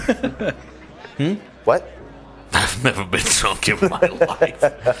bag. What? I've never been drunk in my life.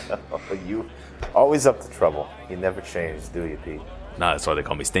 You always up to trouble. You never change, do you, Pete? Nah, that's why they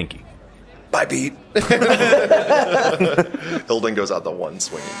call me Stinky. Bye, Pete. Hilden goes out the one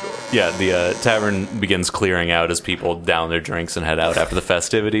swinging door. Yeah, the tavern begins clearing out as people down their drinks and head out after the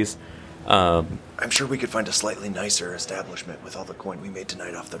festivities. I'm sure we could find a slightly nicer establishment with all the coin we made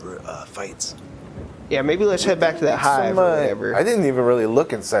tonight off the fights. Yeah, maybe let's head back to that hive or whatever. I didn't even really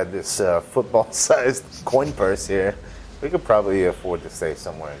look inside this football-sized coin purse here. We could probably afford to stay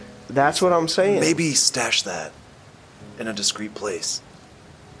somewhere. That's what I'm saying. Maybe stash that in a discreet place.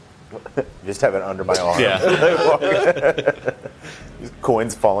 Just have it under my arm. Yeah.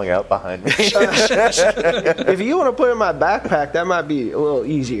 Coins falling out behind me. If you want to put it in my backpack, that might be a little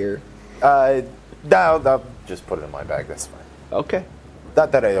easier. No, I'll just put it in my bag. That's fine. Okay.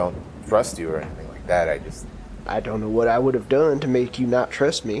 Not that I don't trust you or anything like that. I don't know what I would have done to make you not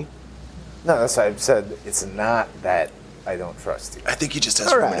trust me. No, that's why I've said it's not that I don't trust you. I think he just has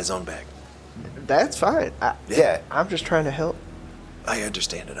All room right. in his own bag. That's fine. Yeah. I'm just trying to help. I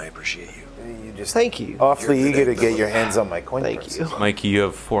understand and I appreciate you. You just Thank you. awfully You're eager to good. get your hands on my coin Thank purse. you. Mikey, you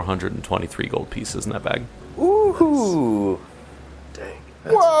have 423 gold pieces in that bag. Ooh. Dang.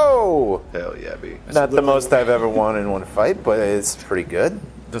 Whoa! Hell yeah, B. Not the most I've ever won in one fight, but it's pretty good.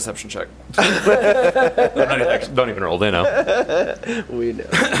 Deception check. Don't even roll, they know. We know.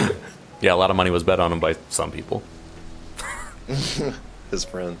 Yeah, a lot of money was bet on him by some people. His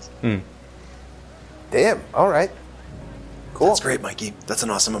friends. Damn. All right. Cool. That's great, Mikey. That's an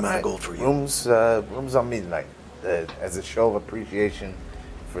awesome amount of gold for you. Rooms on me tonight, as a show of appreciation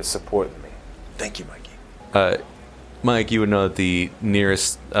for supporting me. Thank you, Mikey. Mike, you would know that the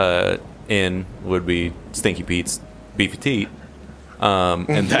nearest inn would be Stinky Pete's Beefy Teat. And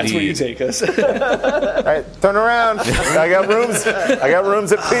That's where you take us. All right, turn around. I got rooms. I got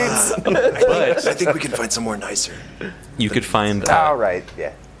rooms at Pete's. I think we can find somewhere nicer. You could find All right.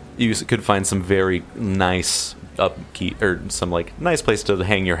 Yeah. you could find some very nice upkeep or some like nice place to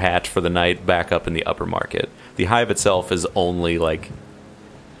hang your hat for the night back up in the upper market. The hive itself is only like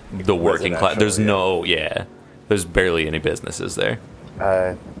the working class. There's there's barely any businesses there.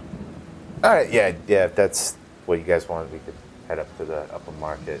 All right. Yeah. If that's what you guys want, we could head up to the upper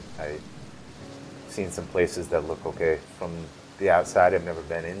market. I've seen some places that look okay from the outside. I've never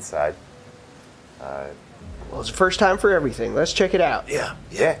been inside. Well, it's the first time for everything. Let's check it out. Yeah.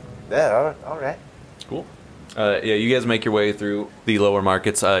 Yeah. All right. Cool. You guys make your way through the lower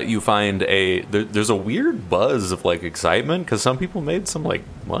markets. You find there's a weird buzz of like excitement because some people made some like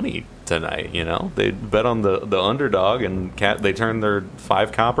money tonight. You know, they bet on the underdog and they turned their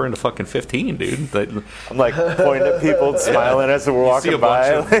 5 copper into fucking 15, dude. I'm like pointing at people, smiling as we're walking a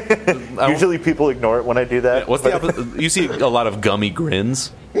by. bunch Usually people ignore it when I do that. What's the opposite? You see a lot of gummy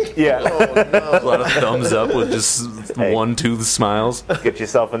grins, Yeah. a lot of thumbs up with just Hey. one tooth smiles. Get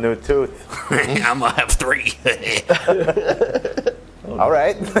yourself a new tooth. I'm gonna have 3. All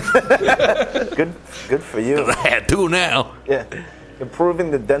right. Good for you. I had 2 now. Yeah. Improving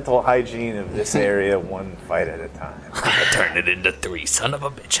the dental hygiene of this area one fight at a time. Turn it into 3, son of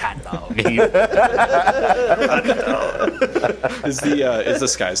a bitch, hot dog. Is the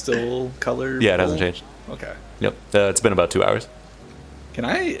sky still color? Yeah, it hasn't changed. Okay. Yep, it's been about 2 hours. Can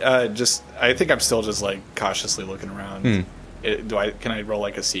I I think I'm still just like cautiously looking around. Can I roll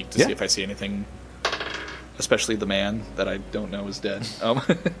like a seek to Yeah. see if I see anything, especially the man that I don't know is dead?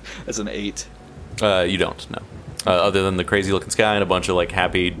 As an 8. You don't, no. Other than the crazy looking sky and a bunch of like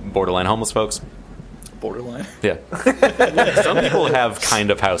happy borderline homeless folks. Borderline. Yeah. Some people have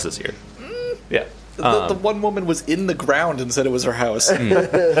kind of houses here. Yeah. The one woman was in the ground and said it was her house.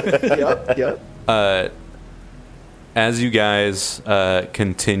 Yep. As you guys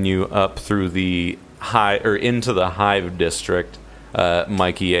continue up through the into the hive district,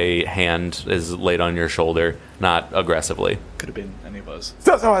 Mikey, a hand is laid on your shoulder, not aggressively. Could have been any of us.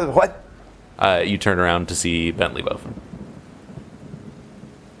 What? You turn around to see Bentley Buffin.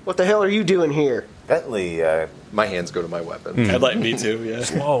 What the hell are you doing here? Bentley, My hands go to my weapon. I'd like me too, yeah.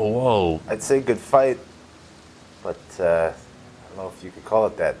 Whoa. I'd say good fight, but I don't know if you could call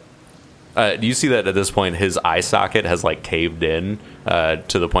it that. You see that at this point his eye socket has like caved in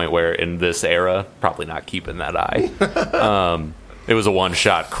to the point where in this era, probably not keeping that eye. It was a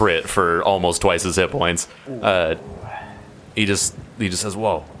one-shot crit for almost twice his hit points. He just says,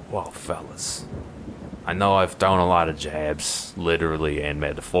 whoa, fellas. I know I've thrown a lot of jabs, literally and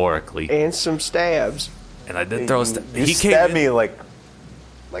metaphorically. And some stabs. And I did throw... You stabbed me like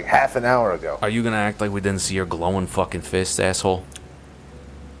half an hour ago. Are you going to act like we didn't see your glowing fucking fist, asshole?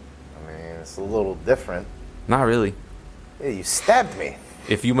 I mean, it's a little different. Not really. Yeah, you stabbed me.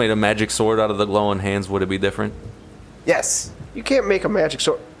 If you made a magic sword out of the glowing hands, would it be different? Yes. You can't make a magic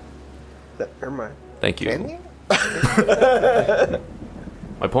sword. Never mind. Thank you. Can you?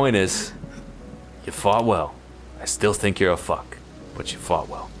 My point is, you fought well. I still think you're a fuck, but you fought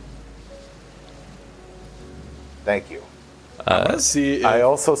well. Thank you. Let's see if, I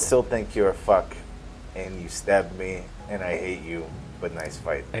also still think you're a fuck, and you stabbed me, and I hate you, but nice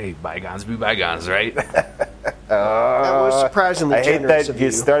fight. Hey, bygones be bygones, right? That was surprisingly I hate generous that of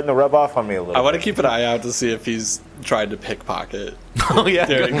you're you. starting to rub off on me a little I want to bit. keep an eye out to see if he's tried to pickpocket Oh, yeah.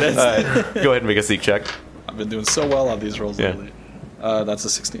 during this. Go ahead and make a seek check. I've been doing so well on these rolls Yeah. lately. That's a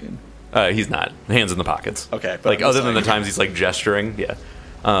 16. He's not. Hands in the pockets. Okay, but Like, I'm just other than the like- times he's, like, gesturing, yeah.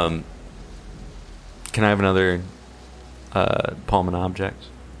 Can I have another palm object?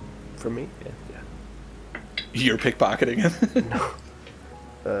 For me? You're pickpocketing him?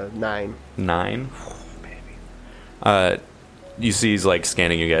 9. 9? Oh, baby. You see he's, like,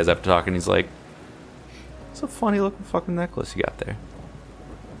 scanning you guys after talking. He's like, it's a funny-looking fucking necklace you got there.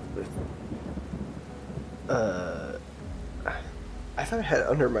 I thought I had it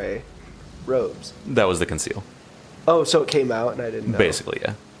under my robes. That was the conceal. Oh, so it came out and I didn't know. Basically,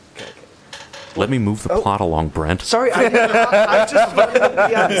 yeah. Okay. Let me move the plot along, Brent. Sorry, I just wanted to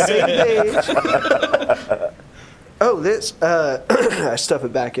be on the same page. Oh, this. I stuff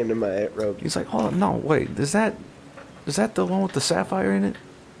it back into my robe. He's like, hold on, no, wait, is that the one with the sapphire in it?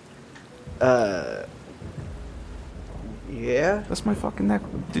 Yeah. That's my fucking neck.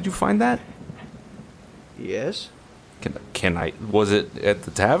 Did you find that? Yes. Can I? Was it at the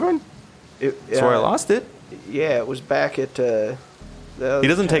tavern? That's where I lost it. Yeah, it was back at. The He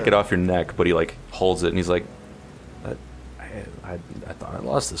doesn't take it town. off your neck, but he like holds it and he's like, I thought I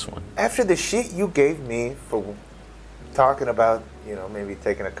lost this one. After the shit you gave me for talking about, maybe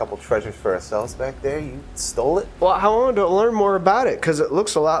taking a couple treasures for ourselves back there, you stole it? Well, I wanted to learn more about it because it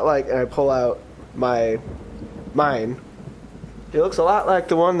looks a lot like. And I pull out mine. It looks a lot like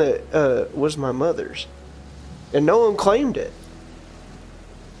the one that was my mother's, and no one claimed it.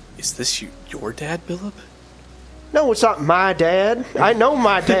 Is this your dad, Billip? No, it's not my dad. I know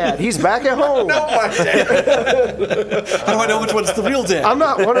my dad. He's back at home. How do I know which one's the real dad? I'm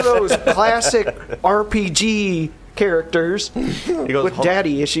not one of those classic RPG characters He goes, with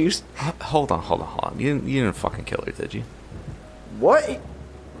daddy issues. Hold on. You didn't fucking kill her, did you? What?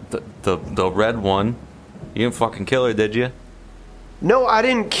 The red one. You didn't fucking kill her, did you? No, I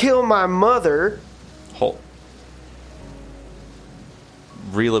didn't kill my mother.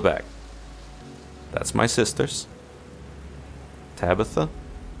 Reel it back. That's my sister's. Tabitha.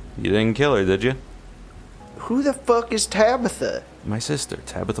 You didn't kill her, did you? Who the fuck is Tabitha? My sister,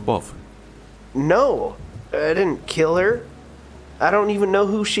 Tabitha Buffin. No, I didn't kill her. I don't even know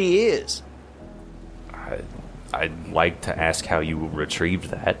who she is. I'd like to ask how you retrieved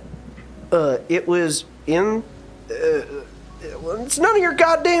that. It was in. Well, it's none of your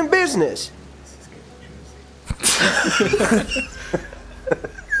goddamn business.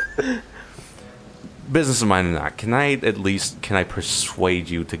 Business of mine or not, can I persuade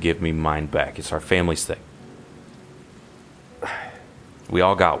you to give me mine back? It's our family's thing. We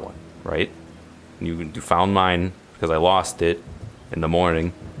all got one, right? You found mine because I lost it in the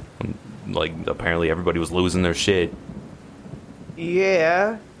morning. Like, apparently everybody was losing their shit.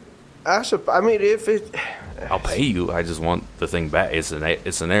 Yeah, I mean, if it. I'll pay you. I just want the thing back. It's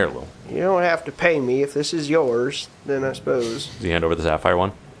an heirloom. You don't have to pay me if this is yours. Then I suppose. Does he hand over the sapphire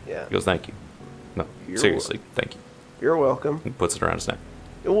one? Yeah. He goes, thank you. No, You're seriously, thank you. You're welcome. He puts it around his neck.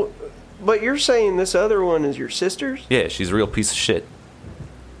 But you're saying this other one is your sister's? Yeah, she's a real piece of shit.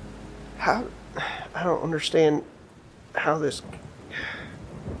 How? I don't understand how this.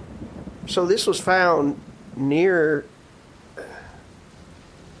 So this was found near.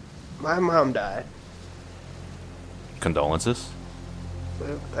 My mom died. Condolences.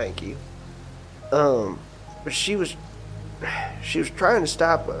 Well, thank you. But she was trying to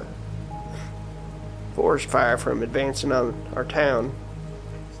stop a forest fire from advancing on our town.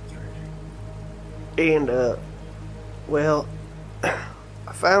 And, well,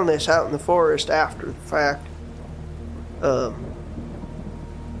 I found this out in the forest after the fact.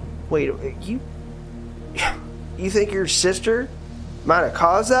 Wait, you think your sister might have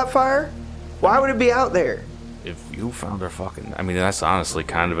caused that fire? Why would it be out there? If you found her fucking... I mean, that's honestly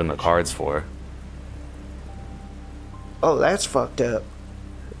kind of in the cards for her. Oh, that's fucked up.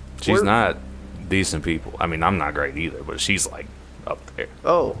 She's not decent people. I mean, I'm not great either, but she's, like, up there.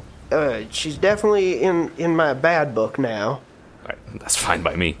 Oh, she's definitely in my bad book now. Right, that's fine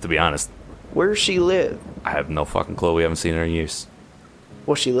by me, to be honest. Where's she live? I have no fucking clue. We haven't seen her in years.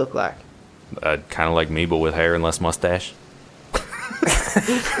 What's she look like? Kind of like me, but with hair and less mustache.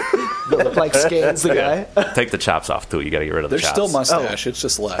 Don't look like Scans the guy. Take the chops off, too. You gotta get rid of the There's chops. still mustache. It's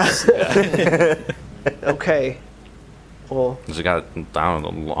just less. Okay. Well, She got, I don't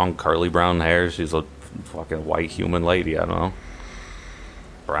know, long curly brown hair. She's a fucking white human lady. I don't know.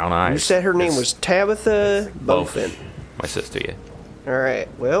 Brown eyes. you said her name was Tabitha Both. Bofin. My sister, yeah. Alright,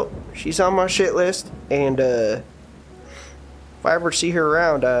 well, she's on my shit list, and, if I ever see her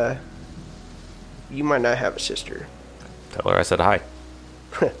around, you might not have a sister. Tell her I said hi.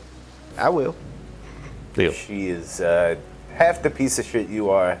 I will. Deal. She is half the piece of shit you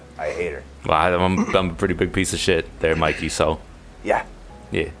are. I hate her. Well, I'm a pretty big piece of shit there, Mikey, so, Yeah.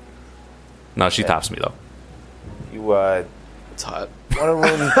 yeah. No, she tops me, though. You, It's hot. one of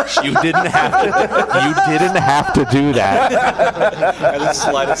them. You didn't have to do that. I just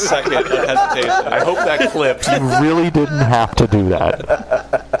slide a second of hesitation. I hope that clipped. You really didn't have to do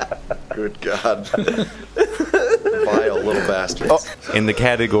that. Good God. Vile little bastards. In the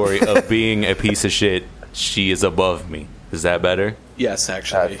category of being a piece of shit, she is above me. Is that better? Yes, I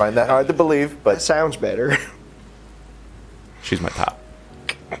actually. find that hard to believe, That but sounds better. She's my top.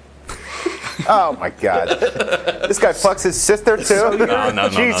 oh my god, this guy fucks his sister too. No.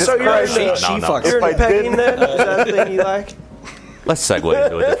 Jesus So you're Christ! in the- She fucks. You're If I into pegging didn't- then? Is that a thing you like? Let's segue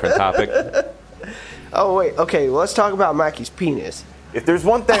into a different topic. Oh, wait, okay, well, let's talk about Mikey's penis. If there's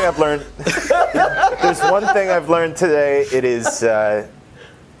one thing I've learned, today, it is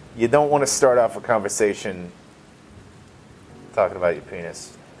you don't want to start off a conversation talking about your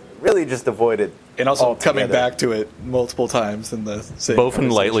penis. Really, just avoid it. And also altogether. coming back to it multiple times in the same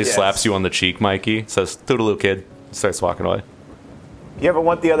Bofin lightly Yes. slaps you on the cheek, Mikey. Says, "Toodaloo, kid." Starts walking away. You ever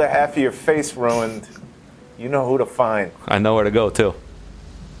want the other half of your face ruined? You know who to find. I know where to go too.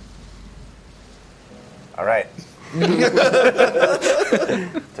 All right. Took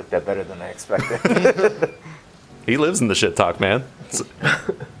that better than I expected. He lives in the shit talk, man. It's-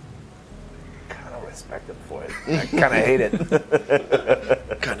 Kind of respect him for it. I kind of hate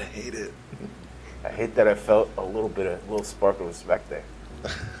it. Kind of hate it. I hate that I felt a little spark of respect there.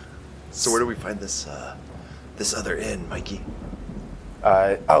 So where do we find this this other inn, Mikey?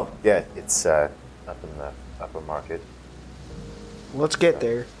 Oh yeah, it's up in the upper market. Let's get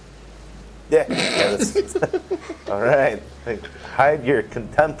there. Yeah. That's, all right. Hey, hide your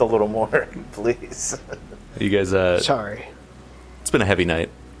contempt a little more, please. You guys, Sorry. it's been a heavy night.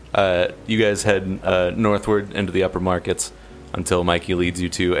 You guys head northward into the upper markets until Mikey leads you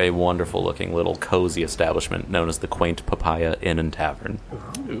to a wonderful-looking little cozy establishment known as the Quaint Papaya Inn and Tavern.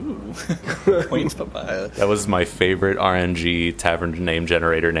 Queen's papaya. That was my favorite RNG tavern name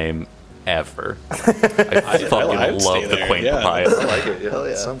generator name ever. I fucking I would stay love the there, Quaint yeah. Papaya. I like it. Yeah,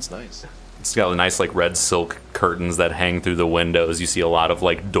 that sounds nice. It's got nice like red silk curtains that hang through the windows. You see a lot of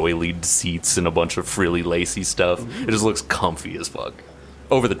like doilied seats and a bunch of frilly lacy stuff. It just looks comfy as fuck.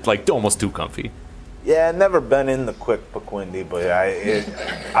 Over the like almost too comfy. Yeah, I've never been in the Quick Paquindi, but I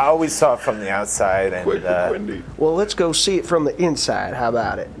always saw it from the outside, and Quick and windy. Well, let's go see it from the inside. How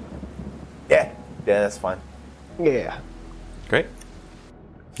about it? yeah, that's fine. Yeah. Great.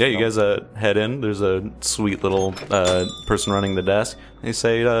 Yeah, you guys head in. There's a sweet little person running the desk. They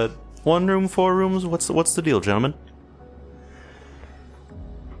say 1 room, 4 rooms. What's the deal, gentlemen?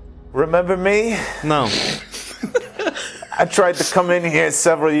 Remember me? No. I tried to come in here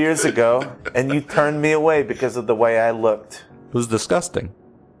several years ago, and you turned me away because of the way I looked. It was disgusting.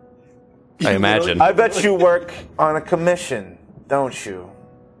 I imagine. I bet you work on a commission, don't you?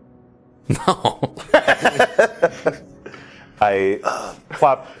 No. I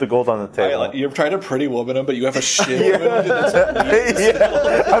plopped the gold on the table. You're trying to pretty woman him, but you have a shit.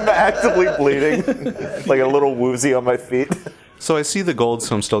 Yeah, I'm actively bleeding, like a little woozy on my feet. So I see the gold,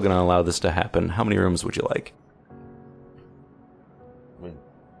 so I'm still going to allow this to happen. How many rooms would you like?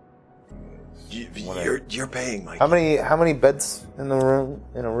 You're paying, Mike. How many beds in the room?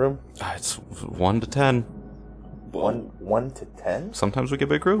 In a room? It's 1 to 10. 1 to 10? Sometimes we get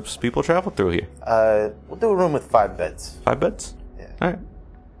big groups. People travel through here. We'll do a room with 5 beds. 5 beds? Yeah. All right.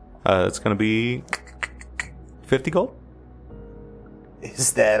 It's going to be 50 gold.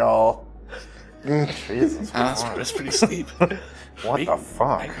 Is that all? Jesus. That's pretty steep. What the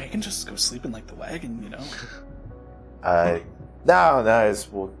fuck? I can just go sleep in like the wagon, you know. No,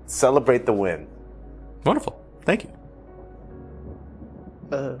 we'll celebrate the win. Wonderful. Thank you.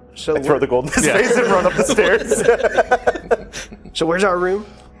 So I throw the gold in his face and run up the stairs. So where's our room?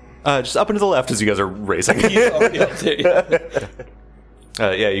 Just up and to the left as you guys are racing. You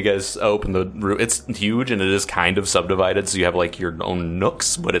guys open the room. It's huge and it is kind of subdivided, so you have like your own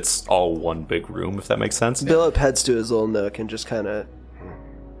nooks, but it's all one big room, if that makes sense. Billup heads to his little nook and just kind of...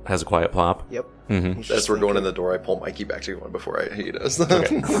 Has a quiet plop. Yep. Mm-hmm. As we're going in the door, I pull Mikey back to one before he does.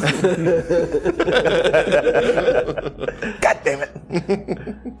 Okay. God damn it.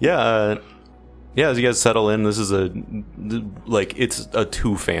 As you guys settle in, this is it's a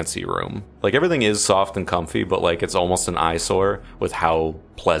too fancy room. Like, everything is soft and comfy, but like it's almost an eyesore with how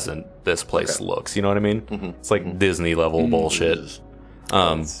pleasant this place looks. You know what I mean? Mm-hmm. It's like Disney level bullshit. It's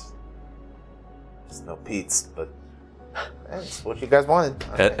no Pete's, but that's what you guys wanted.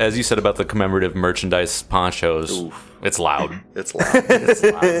 As you said about the commemorative merchandise ponchos, it's loud. It's loud.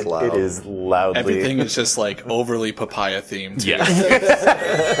 It's loud. It is loudly. Everything is just like overly papaya themed. Yeah.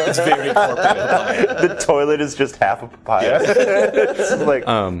 It's very corporate papaya. The toilet is just half a papaya. It's like,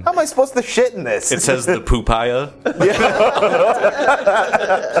 how am I supposed to shit in this? It says the poopaya.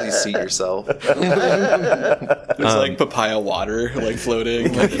 Please seat yourself. There's like papaya water like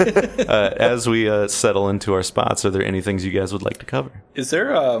floating. As we settle into our spots, are there any things you guys would like to cover? Is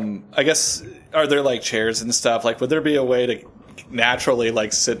there I guess, are there like chairs and stuff? Like, would there be a way to naturally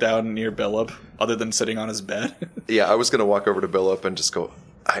like sit down near Billup other than sitting on his bed? Yeah, I was going to walk over to Billup and just go,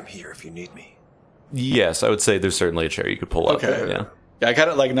 I'm here if you need me. Yes, I would say there's certainly a chair you could pull up. Okay. Yeah. Yeah, I kind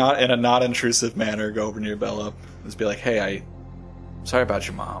of like, not in a not intrusive manner, go over near Billup. Just be like, hey, I'm sorry about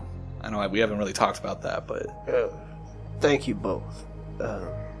your mom. I know we haven't really talked about that, but Thank you both.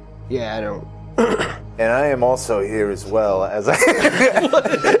 Yeah, I don't... And I am also here as well as I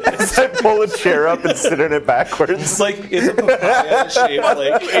pull a chair up and sit in it backwards. it's like, is a papaya shaped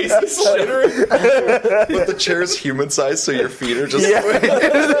like Casey's shitter? But the chair is human sized, so your feet are just...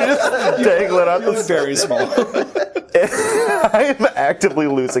 Just dangling out the It's very small. I am actively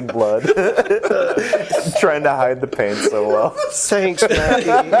losing blood. Trying to hide the pain so well. Thanks,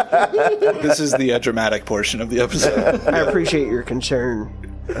 Mackie. This is the dramatic portion of the episode. I appreciate your concern.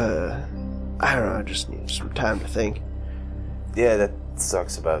 I don't know, I just need some time to think. Yeah, that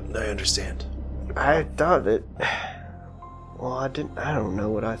sucks about I understand. I thought that... Well, I don't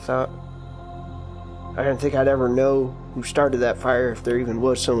know what I thought. I didn't think I'd ever know who started that fire, if there even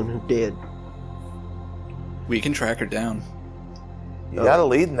was someone who did. We can track her down. You got a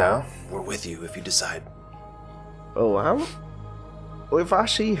lead now. We're with you if you decide. Oh, well, if I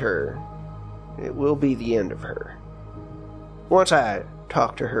see her, it will be the end of her. Once I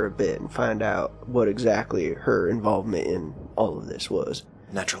talk to her a bit and find out what exactly her involvement in all of this was.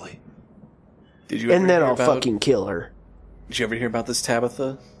 Naturally. Did you? And then I'll about, fucking kill her. Did you ever hear about this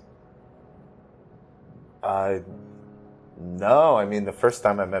Tabitha? No. I mean, the first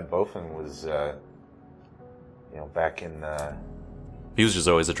time I met Bofin was, back in, He was just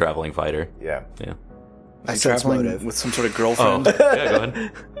always a traveling fighter. yeah. Yeah. I Was he sense traveling motive. with some sort of Oh, girlfriend? yeah, go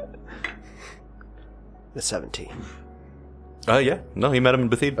ahead. The 17. Yeah. No, he met him in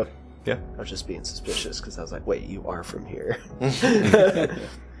Bethesda. Yeah. I was just being suspicious because I was like, wait, you are from here.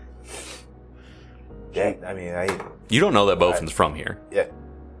 Yeah, I mean, You don't know that Bofin's from here yeah.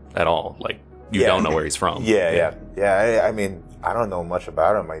 at all. Like, you Yeah. don't know where he's from. Yeah. I mean, I don't know much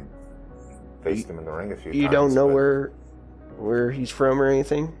about him. I faced him in the ring a few times. You don't know but where he's from or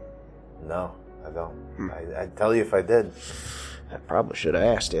anything? No, I don't. I'd tell you if I did. I probably should have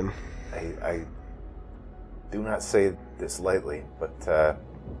asked him. I do not say this lightly, but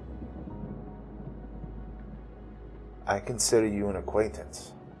I consider you an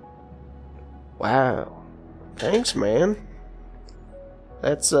acquaintance. Wow. Thanks, man.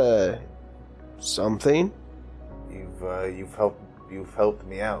 That's, something. You've helped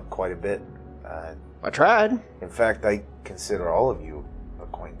me out quite a bit. I tried. In fact, I consider all of you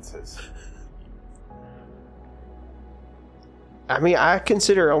acquaintances. I mean, I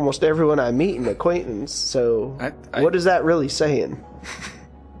consider almost everyone I meet an acquaintance, so what is that really saying?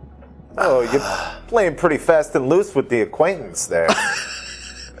 Oh, you're playing pretty fast and loose with the acquaintance there.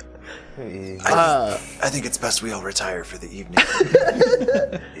 I think it's best we all retire for the evening.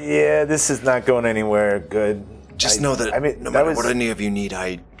 Yeah, this is not going anywhere good. Just know that no matter what any of you need,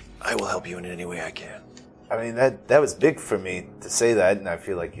 I will help you in any way I can. I mean, that was big for me to say that, and I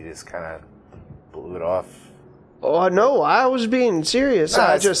feel like you just kind of blew it off. Oh, no, I was being serious. No,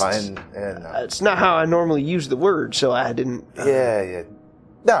 I it's just... fine. Yeah, no. It's not how I normally use the word, so I didn't... Yeah.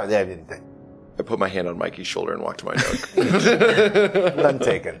 No, I didn't. I put my hand on Mikey's shoulder and walked to my nook. None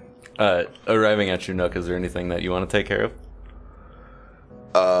taken. Arriving at your nook, is there anything that you want to take care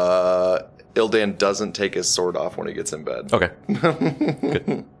of? Ildan doesn't take his sword off when he gets in bed. Okay.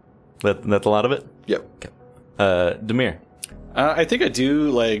 Good. That's a lot of it? Yep. Okay. Demir. I think I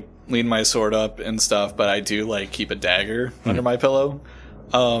do, like, lean my sword up and stuff, but I do, like, keep a dagger under my pillow.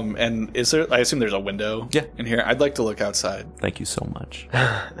 And is there... I assume there's a window in here. I'd like to look outside. Thank you so much.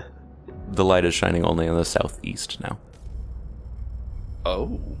 The light is shining only in the southeast now.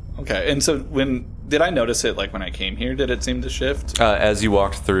 Oh, okay. And so did I notice it, like, when I came here? Did it seem to shift? As you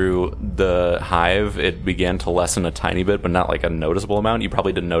walked through the hive, it began to lessen a tiny bit, but not like a noticeable amount. You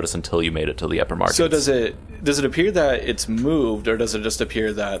probably didn't notice until you made it to the upper market. So does it appear that it's moved, or does it just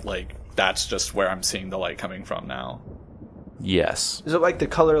appear that, like, that's just where I'm seeing the light coming from now? Yes. Is it like the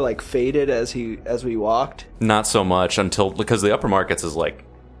color, like, faded as we walked? Not so much because the upper markets is, like,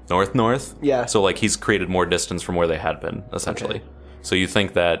 north. Yeah. So, like, he's created more distance from where they had been, essentially. Okay. So you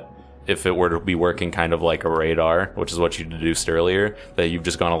think that if it were to be working kind of like a radar, which is what you deduced earlier, that you've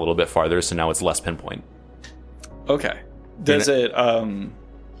just gone a little bit farther, so now it's less pinpoint. Okay. Does it...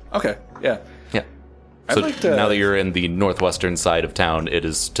 Okay, yeah. Yeah. I'd So like to... now that you're in the northwestern side of town, it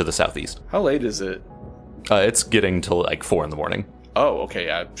is to the southeast. How late is it? It's getting to like 4 a.m. Oh, okay,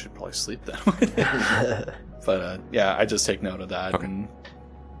 yeah, I should probably sleep then. But, yeah, I just take note of that. Okay. And...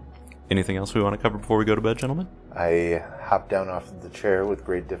 Anything else we want to cover before we go to bed, gentlemen? I hop down off of the chair with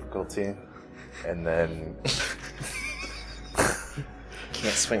great difficulty, and then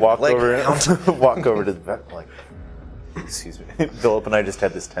Can't swing walk my leg over around. walk over to the bed. Like, excuse me, Philip and I just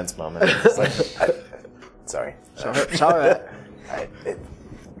had this tense moment. It's like, sorry. It's all right.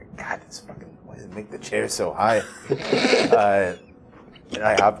 God, this fucking why did it make the chair so high? And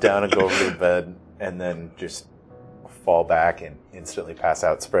I hop down and go over to the bed, and then just fall back and instantly pass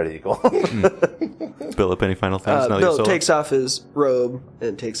out spread eagle. Philip, any final things? Now that you're Bill still takes off his robe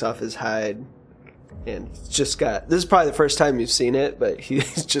and takes off his hide, and he's just got... This is probably the first time you've seen it, but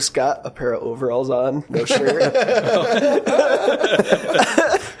he's just got a pair of overalls on, no shirt.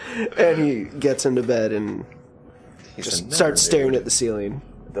 And he gets into bed and just starts staring at the ceiling.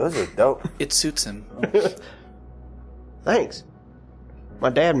 Those are dope. It suits him. Thanks.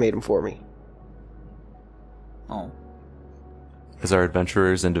 My dad made them for me. Oh. As our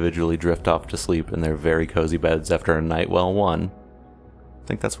adventurers individually drift off to sleep in their very cozy beds after a night well won, I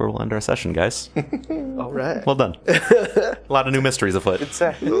think that's where we'll end our session, guys. All right. Well done. A lot of new mysteries afoot. Good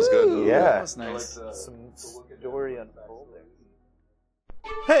set. That was good. Yeah. That was nice. Some story unfolding.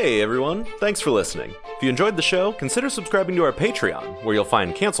 Hey everyone, thanks for listening. If you enjoyed the show, consider subscribing to our Patreon, where you'll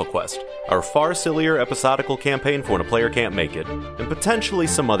find Cancel Quest, our far sillier episodical campaign for when a player can't make it, and potentially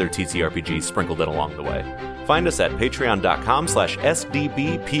some other TTRPGs sprinkled in along the way. Find us at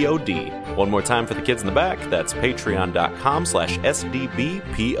patreon.com/SDBPOD. One more time for the kids in the back, that's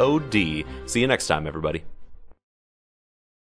patreon.com/SDBPOD. See you next time, everybody.